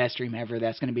had the best dream ever.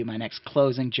 That's going to be my next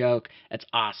closing joke. That's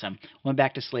awesome. Went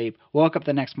back to sleep. Woke up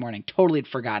the next morning. Totally had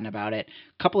forgotten about it.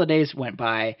 A couple of days went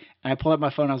by and I pulled out my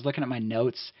phone. I was looking at my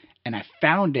notes. And I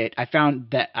found it. I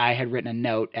found that I had written a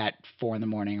note at 4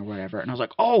 a.m. or whatever. And I was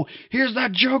like, oh, here's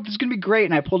that joke. This is going to be great.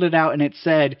 And I pulled it out and it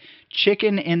said,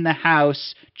 chicken in the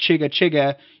house, chigga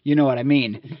chigga. You know what I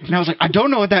mean. And I was like, I don't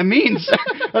know what that means.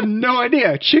 I have no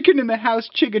idea. Chicken in the house,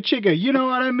 chigga chigga. You know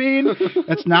what I mean?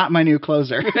 That's not my new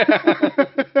closer.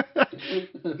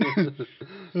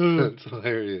 That's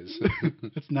hilarious.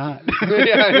 It's not.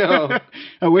 Yeah, I know.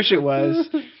 I wish it was.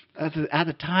 At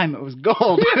the time, it was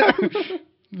gold.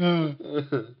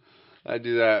 I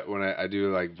do that when I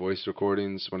do like voice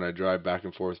recordings when I drive back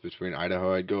and forth between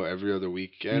Idaho. I'd go every other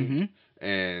weekend,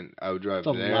 and I would drive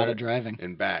That's there a lot of driving.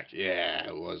 and back. Yeah,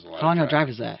 it was a lot. How long of a drive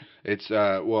is that? It's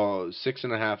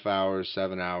 6.5 hours,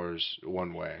 7 hours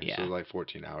one way. Yeah. So like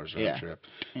 14 hours round trip.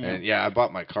 Yeah. And I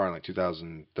bought my car in like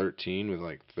 2013 with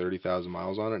like 30,000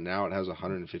 miles on it. Now it has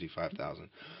 155,000.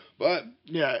 But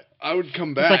yeah, I would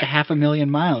come back. It's like 500,000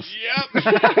 miles. Yep.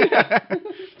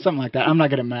 Something like that. I'm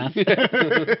not good at math.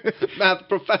 Math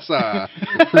professor.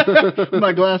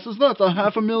 My glasses, that's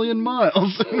 500,000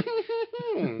 miles.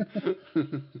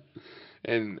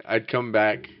 And I'd come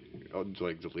back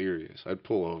like delirious. I'd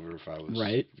pull over if I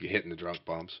was hitting the drunk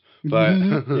bumps. But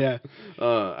yeah,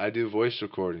 I do voice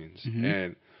recordings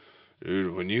and.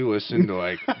 Dude, when you listen to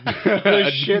like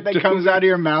the shit that comes out of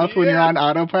your mouth when you're on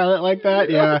autopilot like that,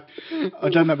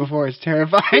 I've done that before. It's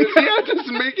terrifying. It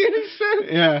doesn't make any sense.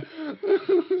 Yeah,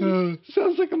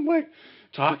 sounds like I'm like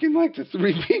talking like to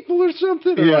 3 people or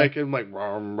something, or like I'm like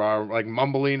like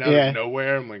mumbling out of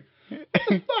nowhere. I'm like, what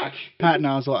the fuck? Pat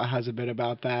Oswalt has a bit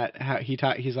about that. How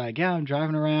he's like, yeah, I'm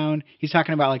driving around. He's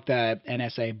talking about like the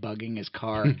NSA bugging his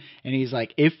car, and he's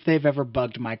like, if they've ever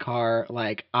bugged my car,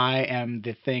 like I am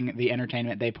the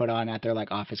entertainment they put on at their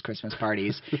like office Christmas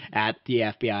parties at the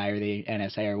FBI or the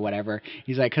NSA or whatever.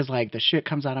 He's like, cause like the shit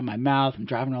comes out of my mouth. I'm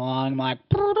driving along. I'm like,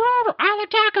 I like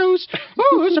tacos.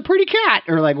 Oh, it's a pretty cat,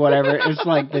 or like whatever. It's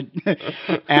like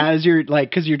as you're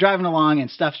like, cause you're driving along and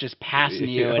stuff's just passing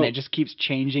you, and it just keeps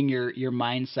changing your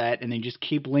mindset, and then you just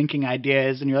keep linking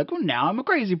ideas, and you're like, well, now I'm a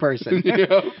crazy person.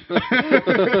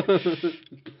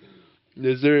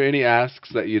 Is there any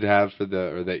asks that you'd have for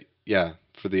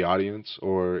the audience,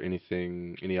 or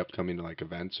anything, any upcoming like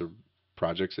events or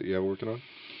projects that you have working on?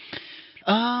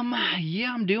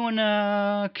 Yeah, I'm doing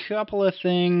a couple of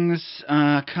things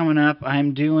coming up.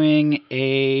 I'm doing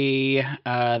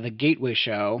the Gateway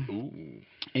Show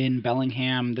in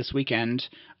Bellingham this weekend.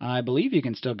 I believe you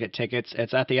can still get tickets.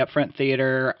 It's at the Upfront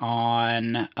Theater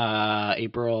on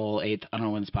April 8th. I don't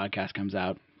know when this podcast comes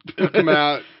out. It'll come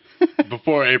out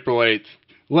before April 8th.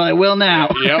 Well, it will now.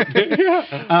 Yep.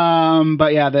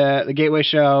 But yeah, the Gateway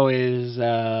Show is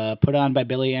put on by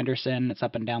Billy Anderson. It's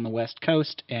up and down the West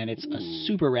Coast, and it's a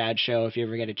super rad show if you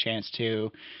ever get a chance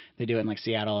to. They do it in like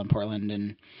Seattle and Portland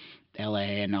and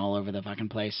LA and all over the fucking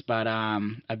place. But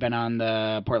I've been on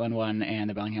the Portland one and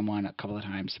the Bellingham one a couple of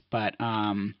times. But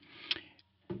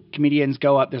comedians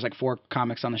go up. There's like 4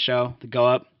 comics on the show. They go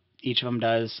up. Each of them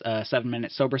does a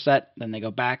 7-minute sober set. Then they go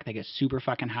back. They get super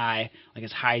fucking high, like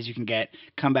as high as you can get.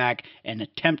 Come back and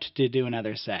attempt to do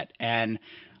another set. And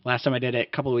last time I did it,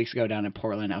 a couple of weeks ago down in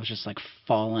Portland, I was just like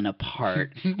falling apart.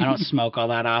 I don't smoke all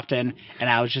that often. And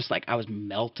I was just like, I was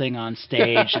melting on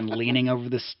stage and leaning over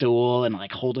the stool and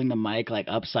like holding the mic like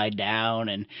upside down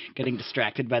and getting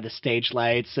distracted by the stage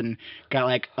lights, and got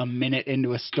like a minute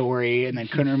into a story and then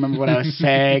couldn't remember what I was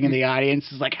saying. And the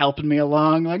audience is like helping me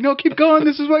along, like, no, keep going.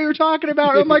 This is what you're talking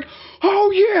about. And I'm like,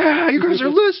 oh yeah, you guys are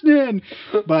listening.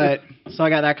 But so I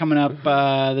got that coming up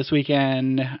this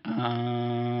weekend.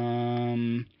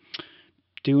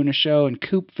 Doing a show in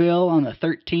Coopville on the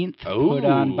 13th, put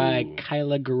on by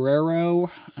Kyla Guerrero.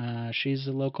 She's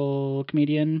a local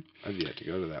comedian. I've yet to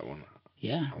go to that one.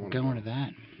 Yeah, I'm going to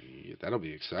that. Yeah, that'll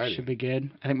be exciting. Should be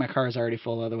good. I think my car is already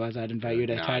full, otherwise I'd invite you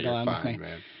to tag along with me.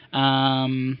 Man.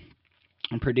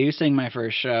 I'm producing my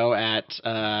first show at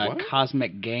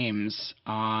Cosmic Games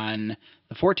on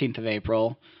the 14th of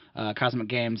April. Cosmic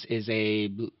Games is a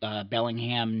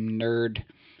Bellingham nerd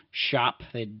shop.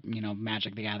 They,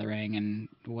 Magic the Gathering and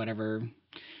whatever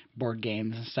board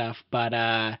games and stuff. But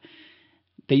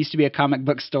they used to be a comic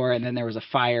book store, and then there was a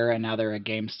fire, and now they're a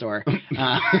game store.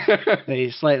 They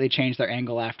slightly changed their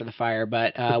angle after the fire,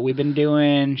 but we've been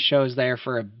doing shows there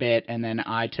for a bit, and then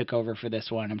I took over for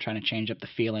this one. I'm trying to change up the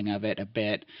feeling of it a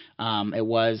bit. It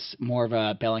was more of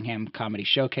a Bellingham comedy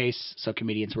showcase, so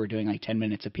comedians were doing like 10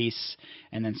 minutes apiece,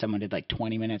 and then someone did like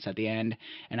 20 minutes at the end,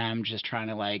 and I'm just trying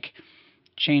to like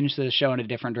change the show in a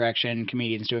different direction.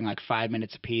 Comedians doing like 5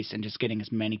 minutes a piece and just getting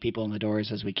as many people in the doors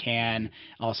as we can.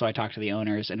 Also, I talked to the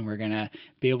owners, and we're going to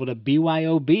be able to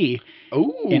BYOB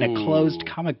in a closed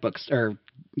comic book or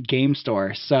game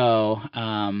store. So,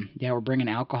 yeah, we're bringing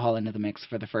alcohol into the mix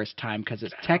for the first time because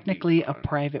it's technically a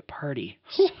private party.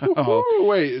 So,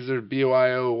 wait, is there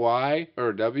BYOY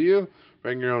or W?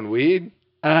 Bring your own weed?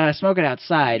 Smoke it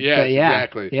outside. Yes, but yeah,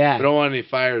 exactly. Yeah. We don't want any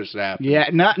fires to happen. Yeah,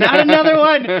 not another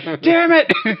one. Damn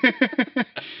it.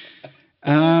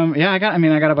 Yeah, I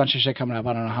got a bunch of shit coming up.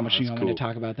 I don't know how much you want me to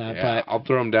talk about that, but I'll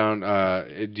throw them down.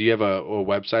 Do you have a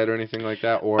website or anything like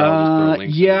that, or I'll just throw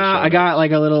links? Yeah, I got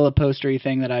like a little postery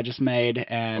thing that I just made,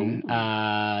 and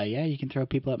yeah, you can throw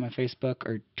people at my Facebook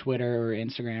or Twitter or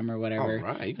Instagram or whatever.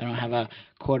 All right. I don't have a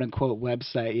quote unquote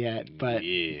website yet, but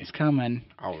it's coming.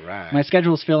 All right. My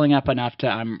schedule's filling up enough to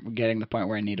I'm getting the point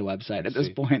where I need a website at this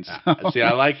point. So. See,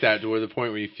 I like that, to where the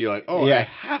point where you feel like, I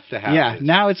have to have this.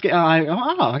 Now it's I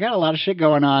got a lot of shit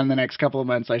going on the next couple of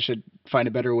months. I should find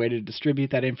a better way to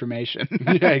distribute that information.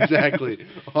 Yeah, exactly.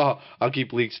 I'll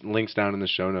keep links down in the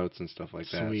show notes and stuff like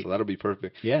that. Sweet. So that'll be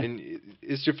perfect. Yeah. And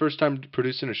is it your first time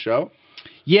producing a show?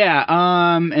 Yeah,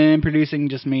 and producing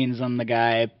just means I'm the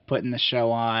guy putting the show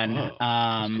on.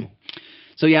 That's cool.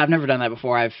 So yeah, I've never done that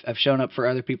before. I've shown up for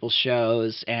other people's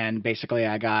shows, and basically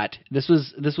I got this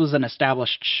was an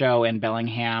established show in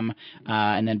Bellingham,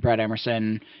 and then Brett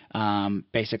Emerson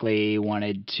basically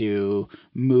wanted to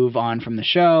move on from the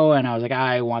show, and I was like,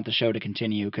 I want the show to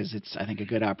continue because it's, I think, a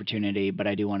good opportunity, but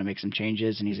I do want to make some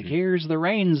changes. And he's like, here's the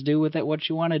reins, do with it what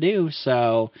you want to do.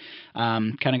 So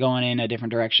kind of going in a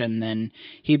different direction than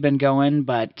he'd been going,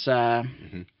 but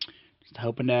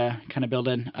hoping to kind of build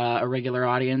in a regular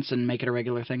audience and make it a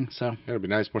regular thing. So it'll be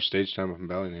nice, more stage time up in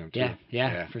Bellingham too.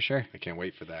 Yeah, for sure. I can't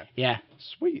wait for that. Yeah.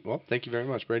 Sweet. Well, thank you very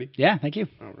much, Brady. Yeah, thank you.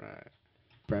 All right.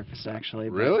 Breakfast, actually.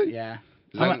 Really? Yeah.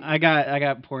 I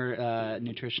got poor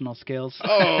nutritional skills.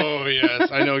 Oh yes,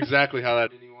 I know exactly how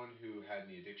that. Anyone who had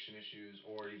any addiction issues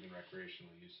or even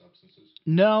recreational use substances?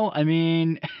 No, I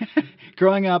mean,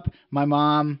 growing up, my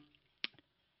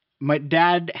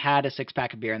dad had a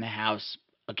 6-pack of beer in the house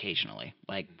occasionally,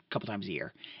 like a couple times a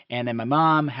year. And then my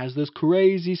mom has this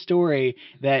crazy story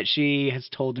that she has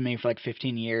told to me for like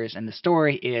 15 years. And the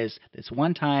story is this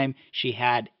one time she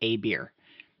had a beer.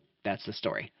 That's the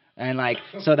story. And like,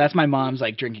 so that's my mom's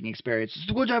like drinking experience.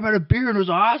 One time I had a beer and it was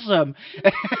awesome,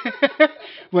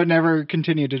 but never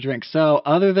continued to drink. So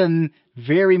other than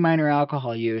very minor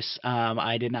alcohol use,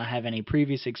 I did not have any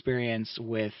previous experience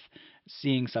with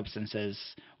seeing substances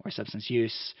or substance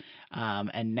use.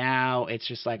 And now it's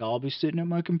just like I'll be sitting at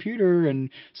my computer and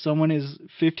someone is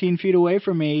 15 feet away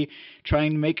from me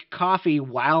trying to make coffee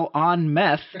while on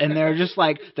meth. And they're just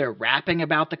like, they're rapping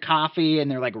about the coffee and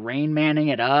they're like Rain Manning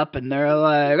it up. And they're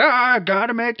like,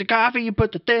 gotta make the coffee. You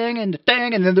put the thing in the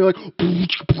thing. And then they're like,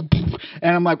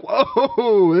 and I'm like,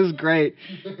 whoa, this is great.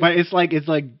 But it's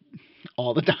like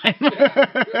all the time.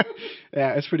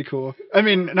 Yeah, it's pretty cool. I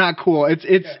mean, not cool.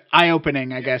 It's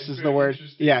eye-opening, I guess is the word.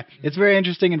 Yeah, it's very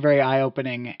interesting and very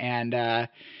eye-opening. And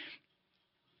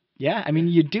yeah, I mean,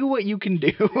 you do what you can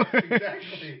do.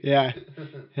 Exactly. Yeah,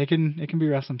 it can be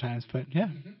rough sometimes, but yeah.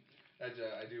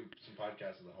 I do some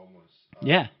podcasts with the homeless.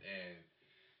 Yeah. And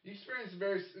you experience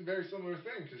a very similar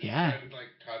thing because Yeah. you try to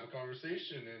like have a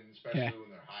conversation, and especially when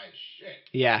they're high as shit.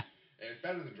 Yeah. And it's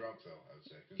better than drunk, though, I would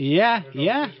say. Yeah, a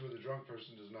conversation with a drunk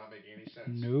person does not make any sense.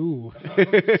 No.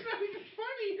 It's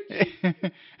not even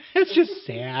funny. It's just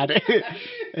sad.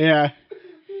 Yeah.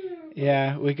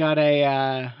 Yeah, we got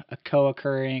a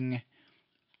co-occurring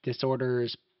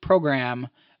disorders program,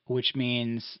 which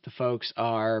means the folks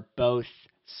are both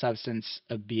substance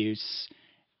abuse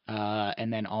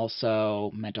and then also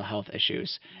mental health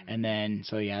issues. And then,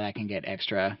 so yeah, that can get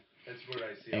extra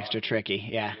tricky.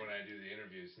 Yeah. When I do the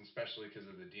interviews, especially because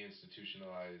of the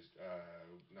deinstitutionalized,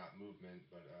 not movement,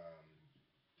 but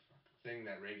thing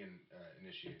that Reagan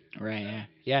initiated. Right. In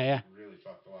the 70s. Yeah. Really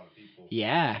fucked a lot of people.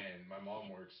 Yeah. And my mom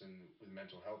works in the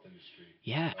mental health industry.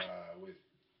 Yeah. With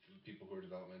people who are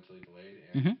developmentally delayed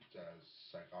and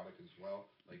psychotic as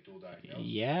well, like dual diagnosis.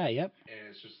 Yeah. Yep.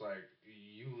 And it's just like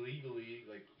you legally,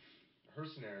 like her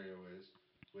scenario is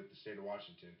with the state of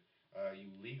Washington,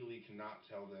 you legally cannot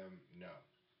tell them no.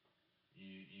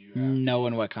 You have no,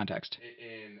 in what context?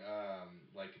 In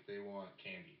like if they want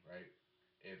candy, right?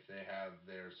 If they have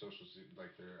their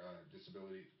their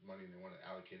disability money and they want to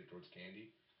allocate it towards candy.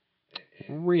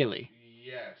 Really?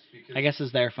 Yes, because I guess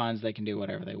as their funds, they can do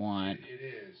whatever they want. It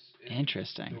is.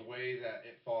 Interesting. The way that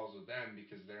it falls with them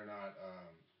because they're not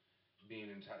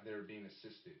they're being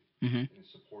assisted and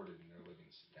supported in their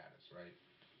living status, right?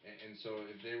 And so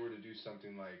if they were to do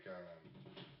something like,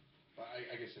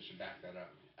 I guess I should back that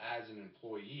up. As an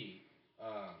employee,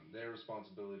 their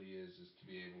responsibility is to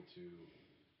be able to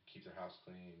keep their house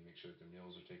clean, make sure that their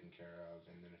meals are taken care of,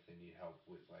 and then if they need help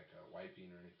with like wiping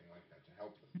or anything like that, to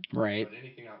help them. Right. But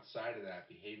anything outside of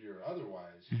that, behavior or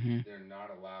otherwise, they're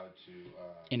not allowed to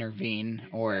intervene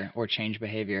or change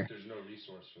behavior. There's no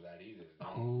resource for that either.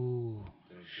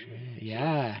 Shit.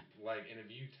 Yeah. Like, and if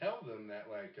you tell them that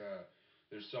like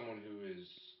there's someone who is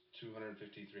 250,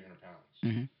 300 pounds,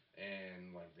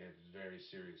 and like they have very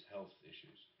serious health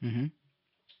issues,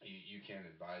 you can't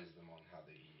advise them on how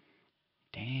they eat.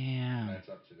 Damn. And that's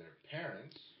up to their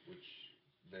parents, which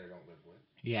they don't live with.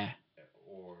 Yeah.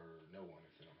 Or no one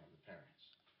if they don't have the parents.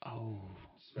 Oh,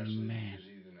 especially man. There's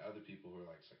even other people who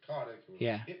are like psychotic, who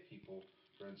like hit people,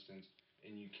 for instance,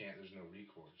 and there's no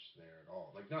recourse there at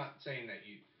all. Like, not saying that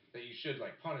you should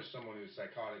like punish someone who's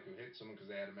psychotic who hit someone because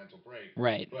they had a mental break.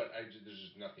 Right. But there's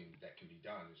just nothing that can be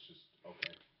done. It's just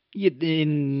okay.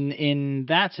 In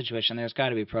that situation, there's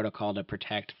got to be protocol to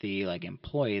protect the like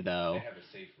employee, though. They have a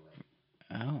safe room.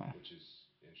 Oh. Which is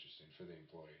interesting for the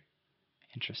employee.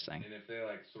 Interesting. And if they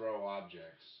like throw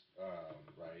objects,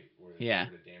 right, where they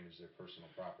try to damage their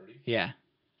personal property. Yeah.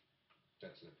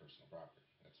 That's their personal property.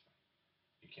 That's fine.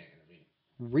 You can't intervene.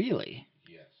 Really?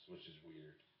 Yes, which is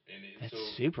weird. And that's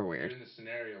super weird. In the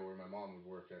scenario where my mom would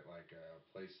work at like a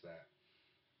place that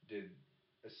did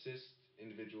assist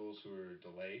individuals who were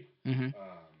delayed in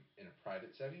a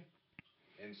private setting,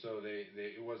 and so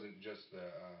it wasn't just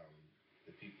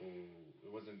the people. It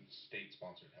wasn't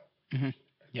state-sponsored help. Right?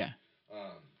 Yeah.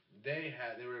 They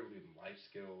were able to give them life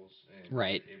skills and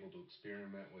right. able to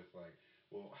experiment with like,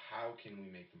 well, how can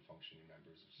we make them functioning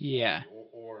members of society? Yeah.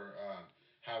 Or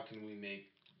how can we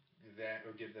make that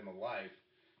or give them a life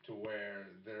to where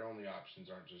their only options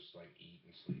aren't just like eat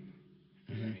and sleep.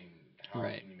 Because I mean, how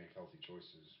can you make healthy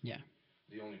choices? Yeah.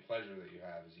 The only pleasure that you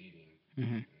have is eating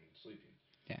and sleeping.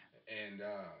 Yeah. And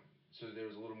so there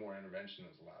was a little more intervention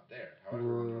that was allowed there.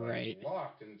 However, when it's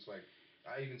locked, and it's like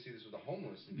I even see this with the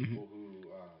homeless and people who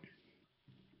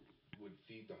would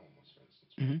feed the homeless, for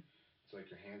instance. Right? It's like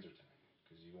your hands are tied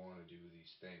because you want to do these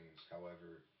things.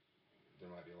 However, there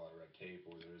might be a lot of red tape,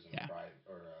 or there isn't a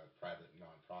private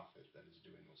nonprofit that is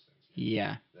doing those things.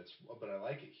 Yeah. But I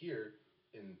like it here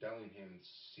in Bellingham,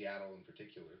 Seattle in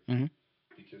particular,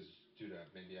 because due to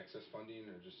maybe excess funding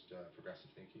or just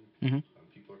progressive thinking,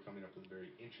 people are coming up with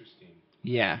very interesting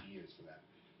ideas to that.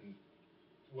 And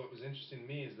what was interesting to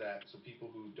me is that people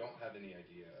who don't have any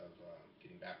idea of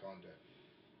getting back onto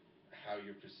how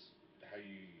your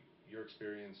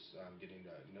experience getting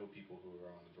to know people who are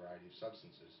on a variety of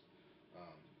substances,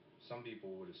 some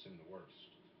people would assume the worst.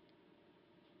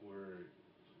 Were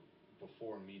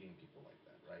before meeting people like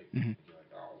that, right? You'd be like,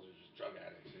 oh, they're just drug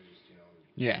addicts. They're just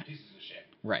pieces of shit.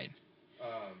 Right.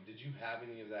 Did you have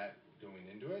any of that going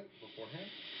into it beforehand?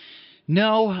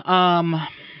 No.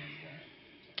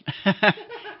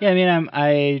 Yeah, I mean,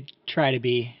 I try to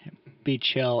be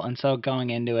chill, and so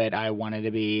going into it, I wanted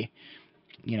to be,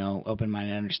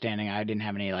 open-minded, understanding. I didn't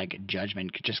have any like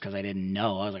judgment just because I didn't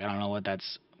know. I was like, I don't know what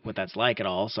that's like at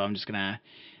all, so I'm just gonna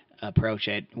approach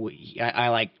it. I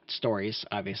like stories,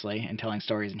 obviously, and telling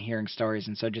stories and hearing stories,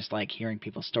 and so just like hearing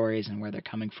people's stories and where they're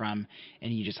coming from,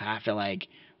 and you just have to like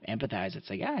empathize. It's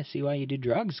like, yeah, I see why you do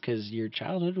drugs, because your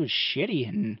childhood was shitty,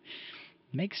 and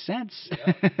makes sense.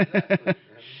 Yeah, exactly.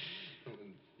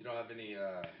 You don't have any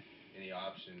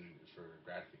option for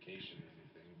gratification or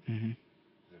anything.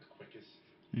 The quickest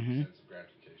sense of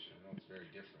gratification. I know it's very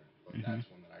different, but that's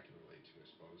one that I can relate to, I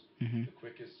suppose. The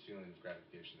quickest feeling of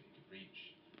gratification that you could reach.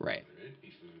 Right. Whether it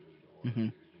be food or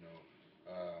it'd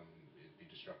be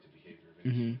destructive behavior of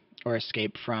any sort. Or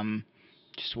escape from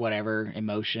just whatever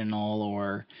emotional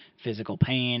or physical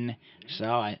pain.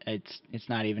 So it's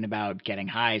not even about getting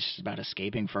high; it's just about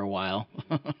escaping for a while.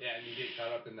 Yeah, and you get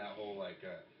caught up in that whole like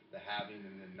the having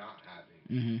and then not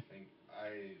having.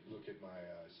 I look at my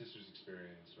sister's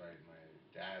experience, right? My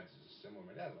dad's is similar.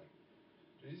 My dad,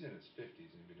 dude, he's in his 50s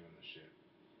and he's been doing this shit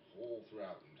whole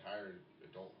throughout entire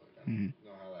adulthood. I don't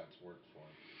know how that's worked for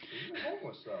him. He's been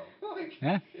homeless though.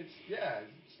 It's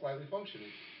slightly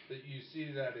functioning. But you see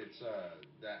that it's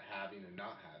that having and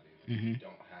not having. You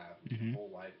don't have. Your whole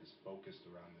life is focused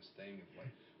around this thing of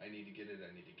I need to get it,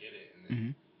 and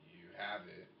then you have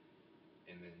it,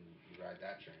 and then you ride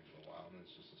that train for a while, and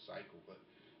it's just a cycle. But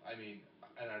I mean,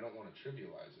 and I don't want to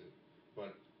trivialize it,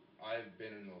 but I've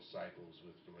been in those cycles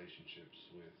with relationships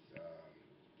with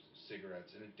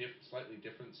cigarettes in a slightly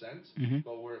different sense,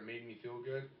 but where it made me feel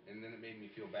good, and then it made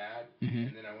me feel bad,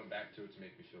 and then I went back to it to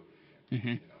make me feel good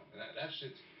again. And that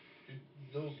shit's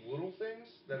those little things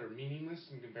that are meaningless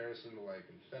in comparison to like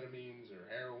amphetamines or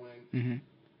heroin.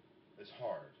 It's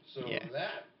hard. So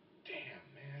that, damn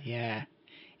man.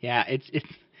 Yeah. It's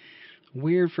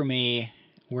weird for me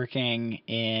working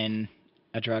in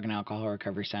a drug and alcohol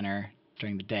recovery center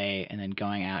during the day, and then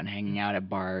going out and hanging out at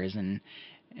bars and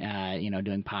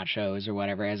doing pot shows or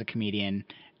whatever as a comedian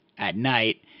at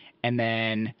night, and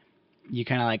then you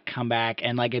kind of like come back,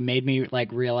 and like it made me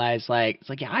like realize like it's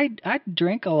like, yeah, I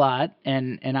drink a lot,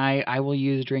 and I will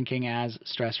use drinking as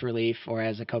stress relief or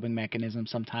as a coping mechanism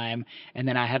sometime. And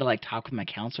then I had to like talk with my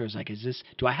counselors, like,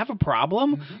 do I have a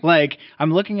problem? Like,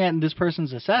 I'm looking at this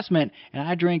person's assessment, and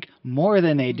I drink more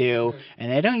than they do, and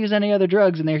they don't use any other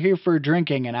drugs, and they're here for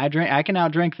drinking, and I can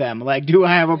outdrink them. Like, do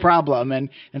I have a problem? And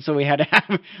so we had to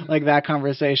have like that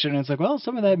conversation. And it's like, well,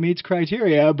 some of that meets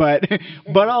criteria, but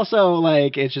also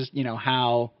like it's just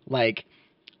how like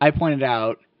I pointed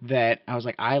out that I was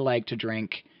like, I like to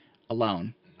drink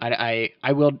alone. I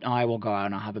will go out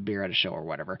and I'll have a beer at a show or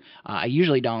whatever. I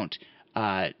usually don't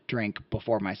drink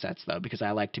before my sets though, because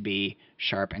I like to be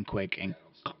sharp and quick and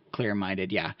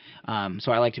clear-minded. Yeah.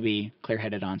 So I like to be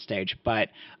clear-headed on stage, but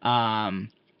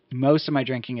most of my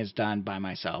drinking is done by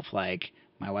myself. Like,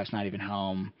 my wife's not even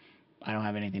home. I don't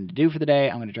have anything to do for the day.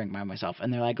 I'm going to drink by myself.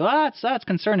 And they're like, well, that's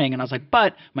concerning. And I was like,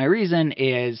 but my reason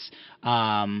is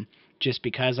just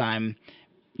because I'm,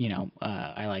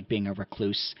 I like being a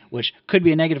recluse, which could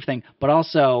be a negative thing. But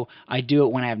also, I do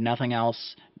it when I have nothing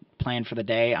else planned for the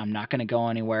day. I'm not going to go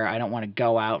anywhere. I don't want to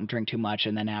go out and drink too much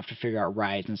and then have to figure out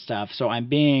rides and stuff. So I'm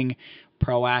being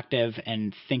proactive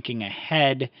and thinking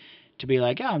ahead to be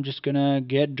like, yeah, I'm just going to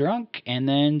get drunk and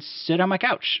then sit on my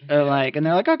couch. And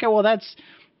they're like, okay, well, that's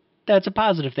a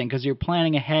positive thing because you're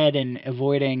planning ahead and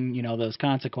avoiding, those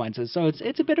consequences. So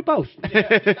it's a bit of both. Yeah.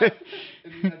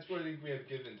 And that's where I think we have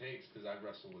give and takes, because I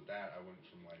wrestled with that. I went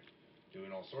from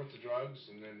doing all sorts of drugs,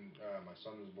 and then my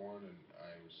son was born, and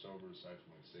I was sober aside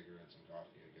from cigarettes and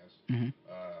coffee, I guess,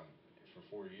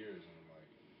 for 4 years. And I'm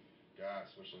like, God,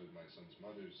 especially with my son's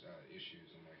mother's issues,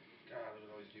 I'm like, God, look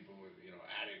at all these people with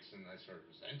addicts, and I started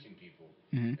resenting people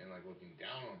and looking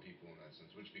down on people in that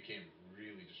sense, which became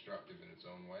really destructive in its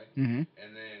own way.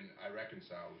 And then I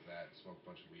reconciled with that, smoked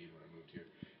a bunch of weed when I moved here,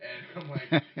 and I'm like,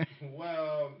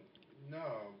 well,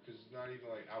 no, because not even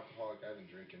alcoholic. I've been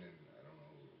drinking in, I don't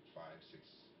know, 5, 6,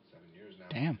 7 years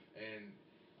now. Damn. And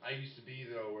I used to be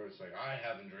though where it's like I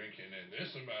haven't drinking in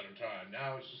this amount of time.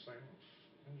 Now it's just like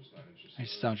I'm just not interested. I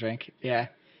just don't drink.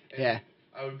 Yeah. And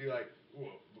I would be like,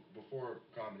 well, before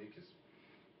comedy, because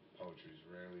poetry is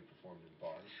rarely performed in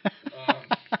bars.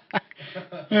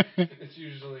 It's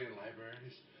usually in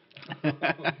libraries.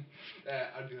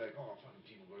 I'd be like, oh, fucking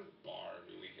people go to the bar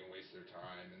every weekend, waste their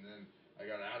time, and then I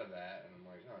got out of that, and I'm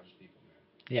like, no, just people, man.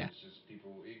 Yeah. It's just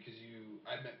people, because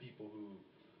I met people who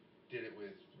did it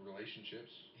with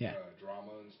relationships,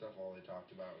 drama and stuff. All they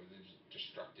talked about was just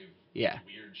destructive,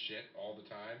 weird shit all the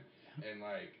time, and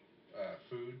like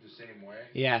food the same way.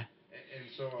 Yeah. And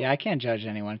so I can't judge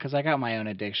anyone because I got my own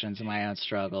addictions and my own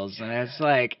struggles, and it's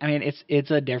like, I mean,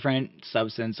 it's a different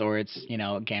substance, or it's, you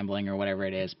know, gambling or whatever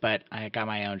it is, but I got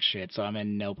my own shit, so I'm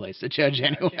in no place to judge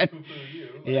anyone. I can't poo-poo you.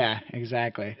 Yeah,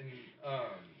 exactly. And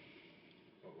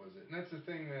what was it? And that's the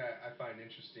thing that I find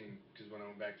interesting, because when I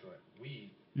went back to like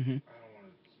weed, Mm-hmm. I don't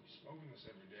want to be smoking this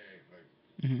every day. Like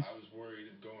Mm-hmm. I was worried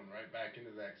of going right back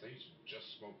into that, because I used to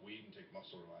just smoke weed and take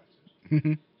muscle relaxers.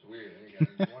 Mm-hmm. It's weird. You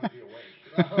want to be awake.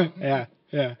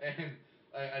 Yeah. And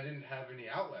I didn't have any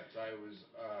outlets. I was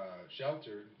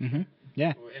sheltered. Mm-hmm.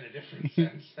 Yeah. In a different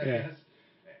sense, I Yeah. guess.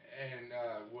 And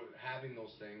having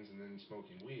those things and then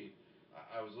smoking weed,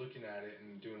 I was looking at it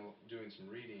and doing some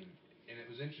reading, and it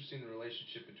was interesting, the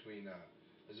relationship between,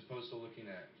 as opposed to looking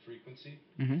at frequency.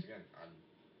 Mm-hmm. Again, I'm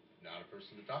not a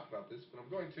person to talk about this, but I'm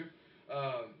going to.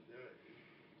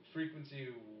 Frequency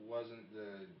wasn't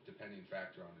the depending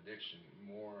factor on addiction.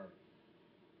 More,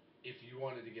 if you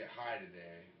wanted to get high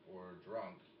today or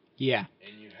drunk,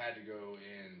 and you had to go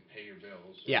and pay your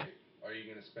bills, right? Are you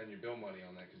going to spend your bill money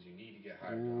on that because you need to get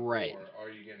high or drunk? Right. Or are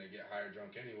you going to get high or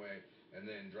drunk anyway and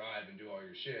then drive and do all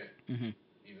your shit,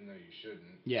 even though you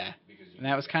shouldn't? Yeah. Because And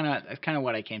that was kind of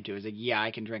what I came to. Is like, I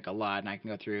can drink a lot and I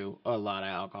can go through a lot of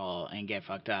alcohol and get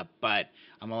fucked up, but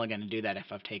I'm only going to do that if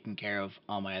I've taken care of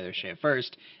all my other shit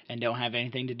first and don't have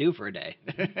anything to do for a day.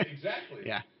 Exactly.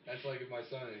 Yeah. That's like if my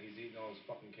son, and he's eating all his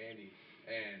fucking candy,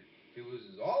 and he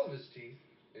loses all of his teeth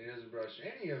and he doesn't brush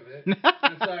any of it. It's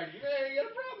like, man, you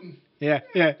got a problem. Yeah.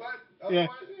 But otherwise,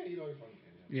 you know, you're fucking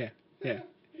candy.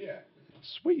 Yeah.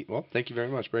 Sweet. Well, thank you very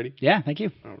much, Brady. Yeah, thank you.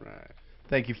 All right.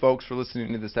 Thank you, folks, for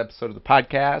listening to this episode of the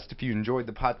podcast. If you enjoyed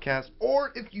the podcast,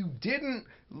 or if you didn't,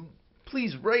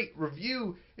 please rate,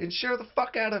 review, and share the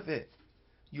fuck out of it.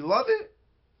 You love it?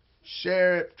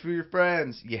 Share it to your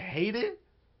friends. You hate it?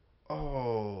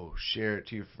 Oh, share it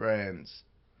to your friends.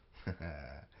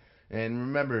 And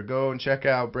remember, go and check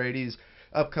out Brady's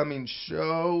upcoming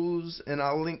shows, and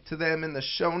I'll link to them in the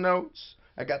show notes.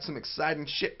 I got some exciting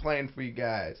shit planned for you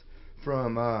guys.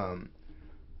 From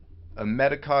a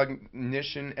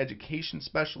metacognition education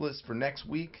specialist for next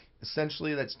week.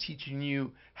 Essentially, that's teaching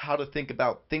you how to think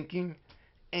about thinking.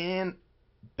 And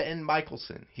Ben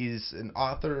Michelson. He's an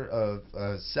author of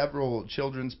several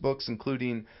children's books,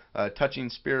 including Touching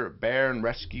Spirit Bear and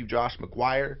Rescue Josh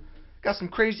McGuire. Got some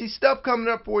crazy stuff coming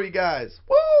up for you guys.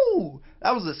 Woo!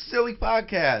 That was a silly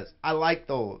podcast. I like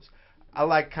those. I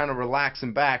like kind of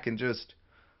relaxing back and just,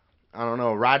 I don't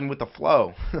know, riding with the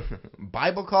flow.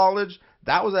 Bible college,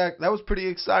 that was pretty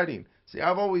exciting. See,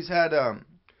 I've always had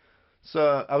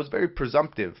so I was very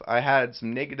presumptive. I had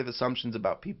some negative assumptions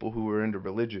about people who were into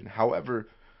religion. However,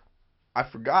 I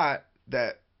forgot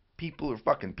that people are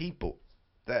fucking people.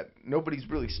 That nobody's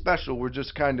really special. We're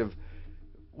just kind of,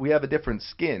 we have a different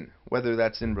skin, whether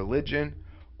that's in religion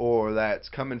or that's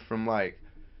coming from like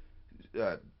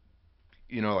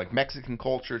like Mexican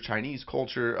culture, Chinese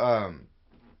culture,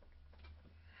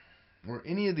 or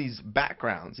any of these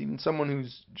backgrounds, even someone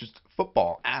who's just a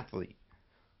football athlete.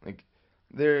 Like,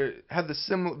 they have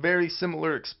the very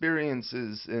similar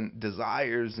experiences and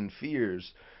desires and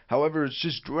fears. However, it's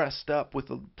just dressed up with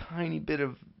a tiny bit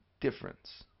of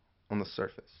difference on the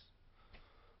surface.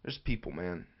 There's people,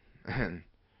 man. And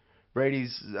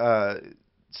Brady's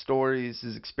stories,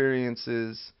 his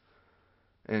experiences,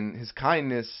 and his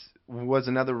kindness was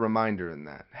another reminder in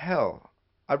that. Hell,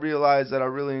 I realized that I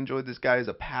really enjoyed this guy as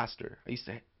a pastor.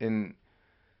 And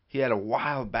he had a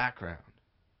wild background.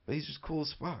 But he's just cool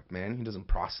as fuck, man. He doesn't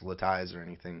proselytize or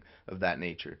anything of that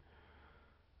nature.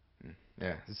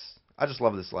 Yeah, I just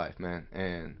love this life, man.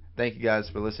 And thank you guys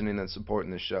for listening and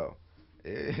supporting the show.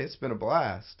 It's been a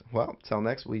blast. Well, till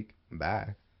next week.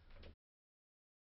 Bye.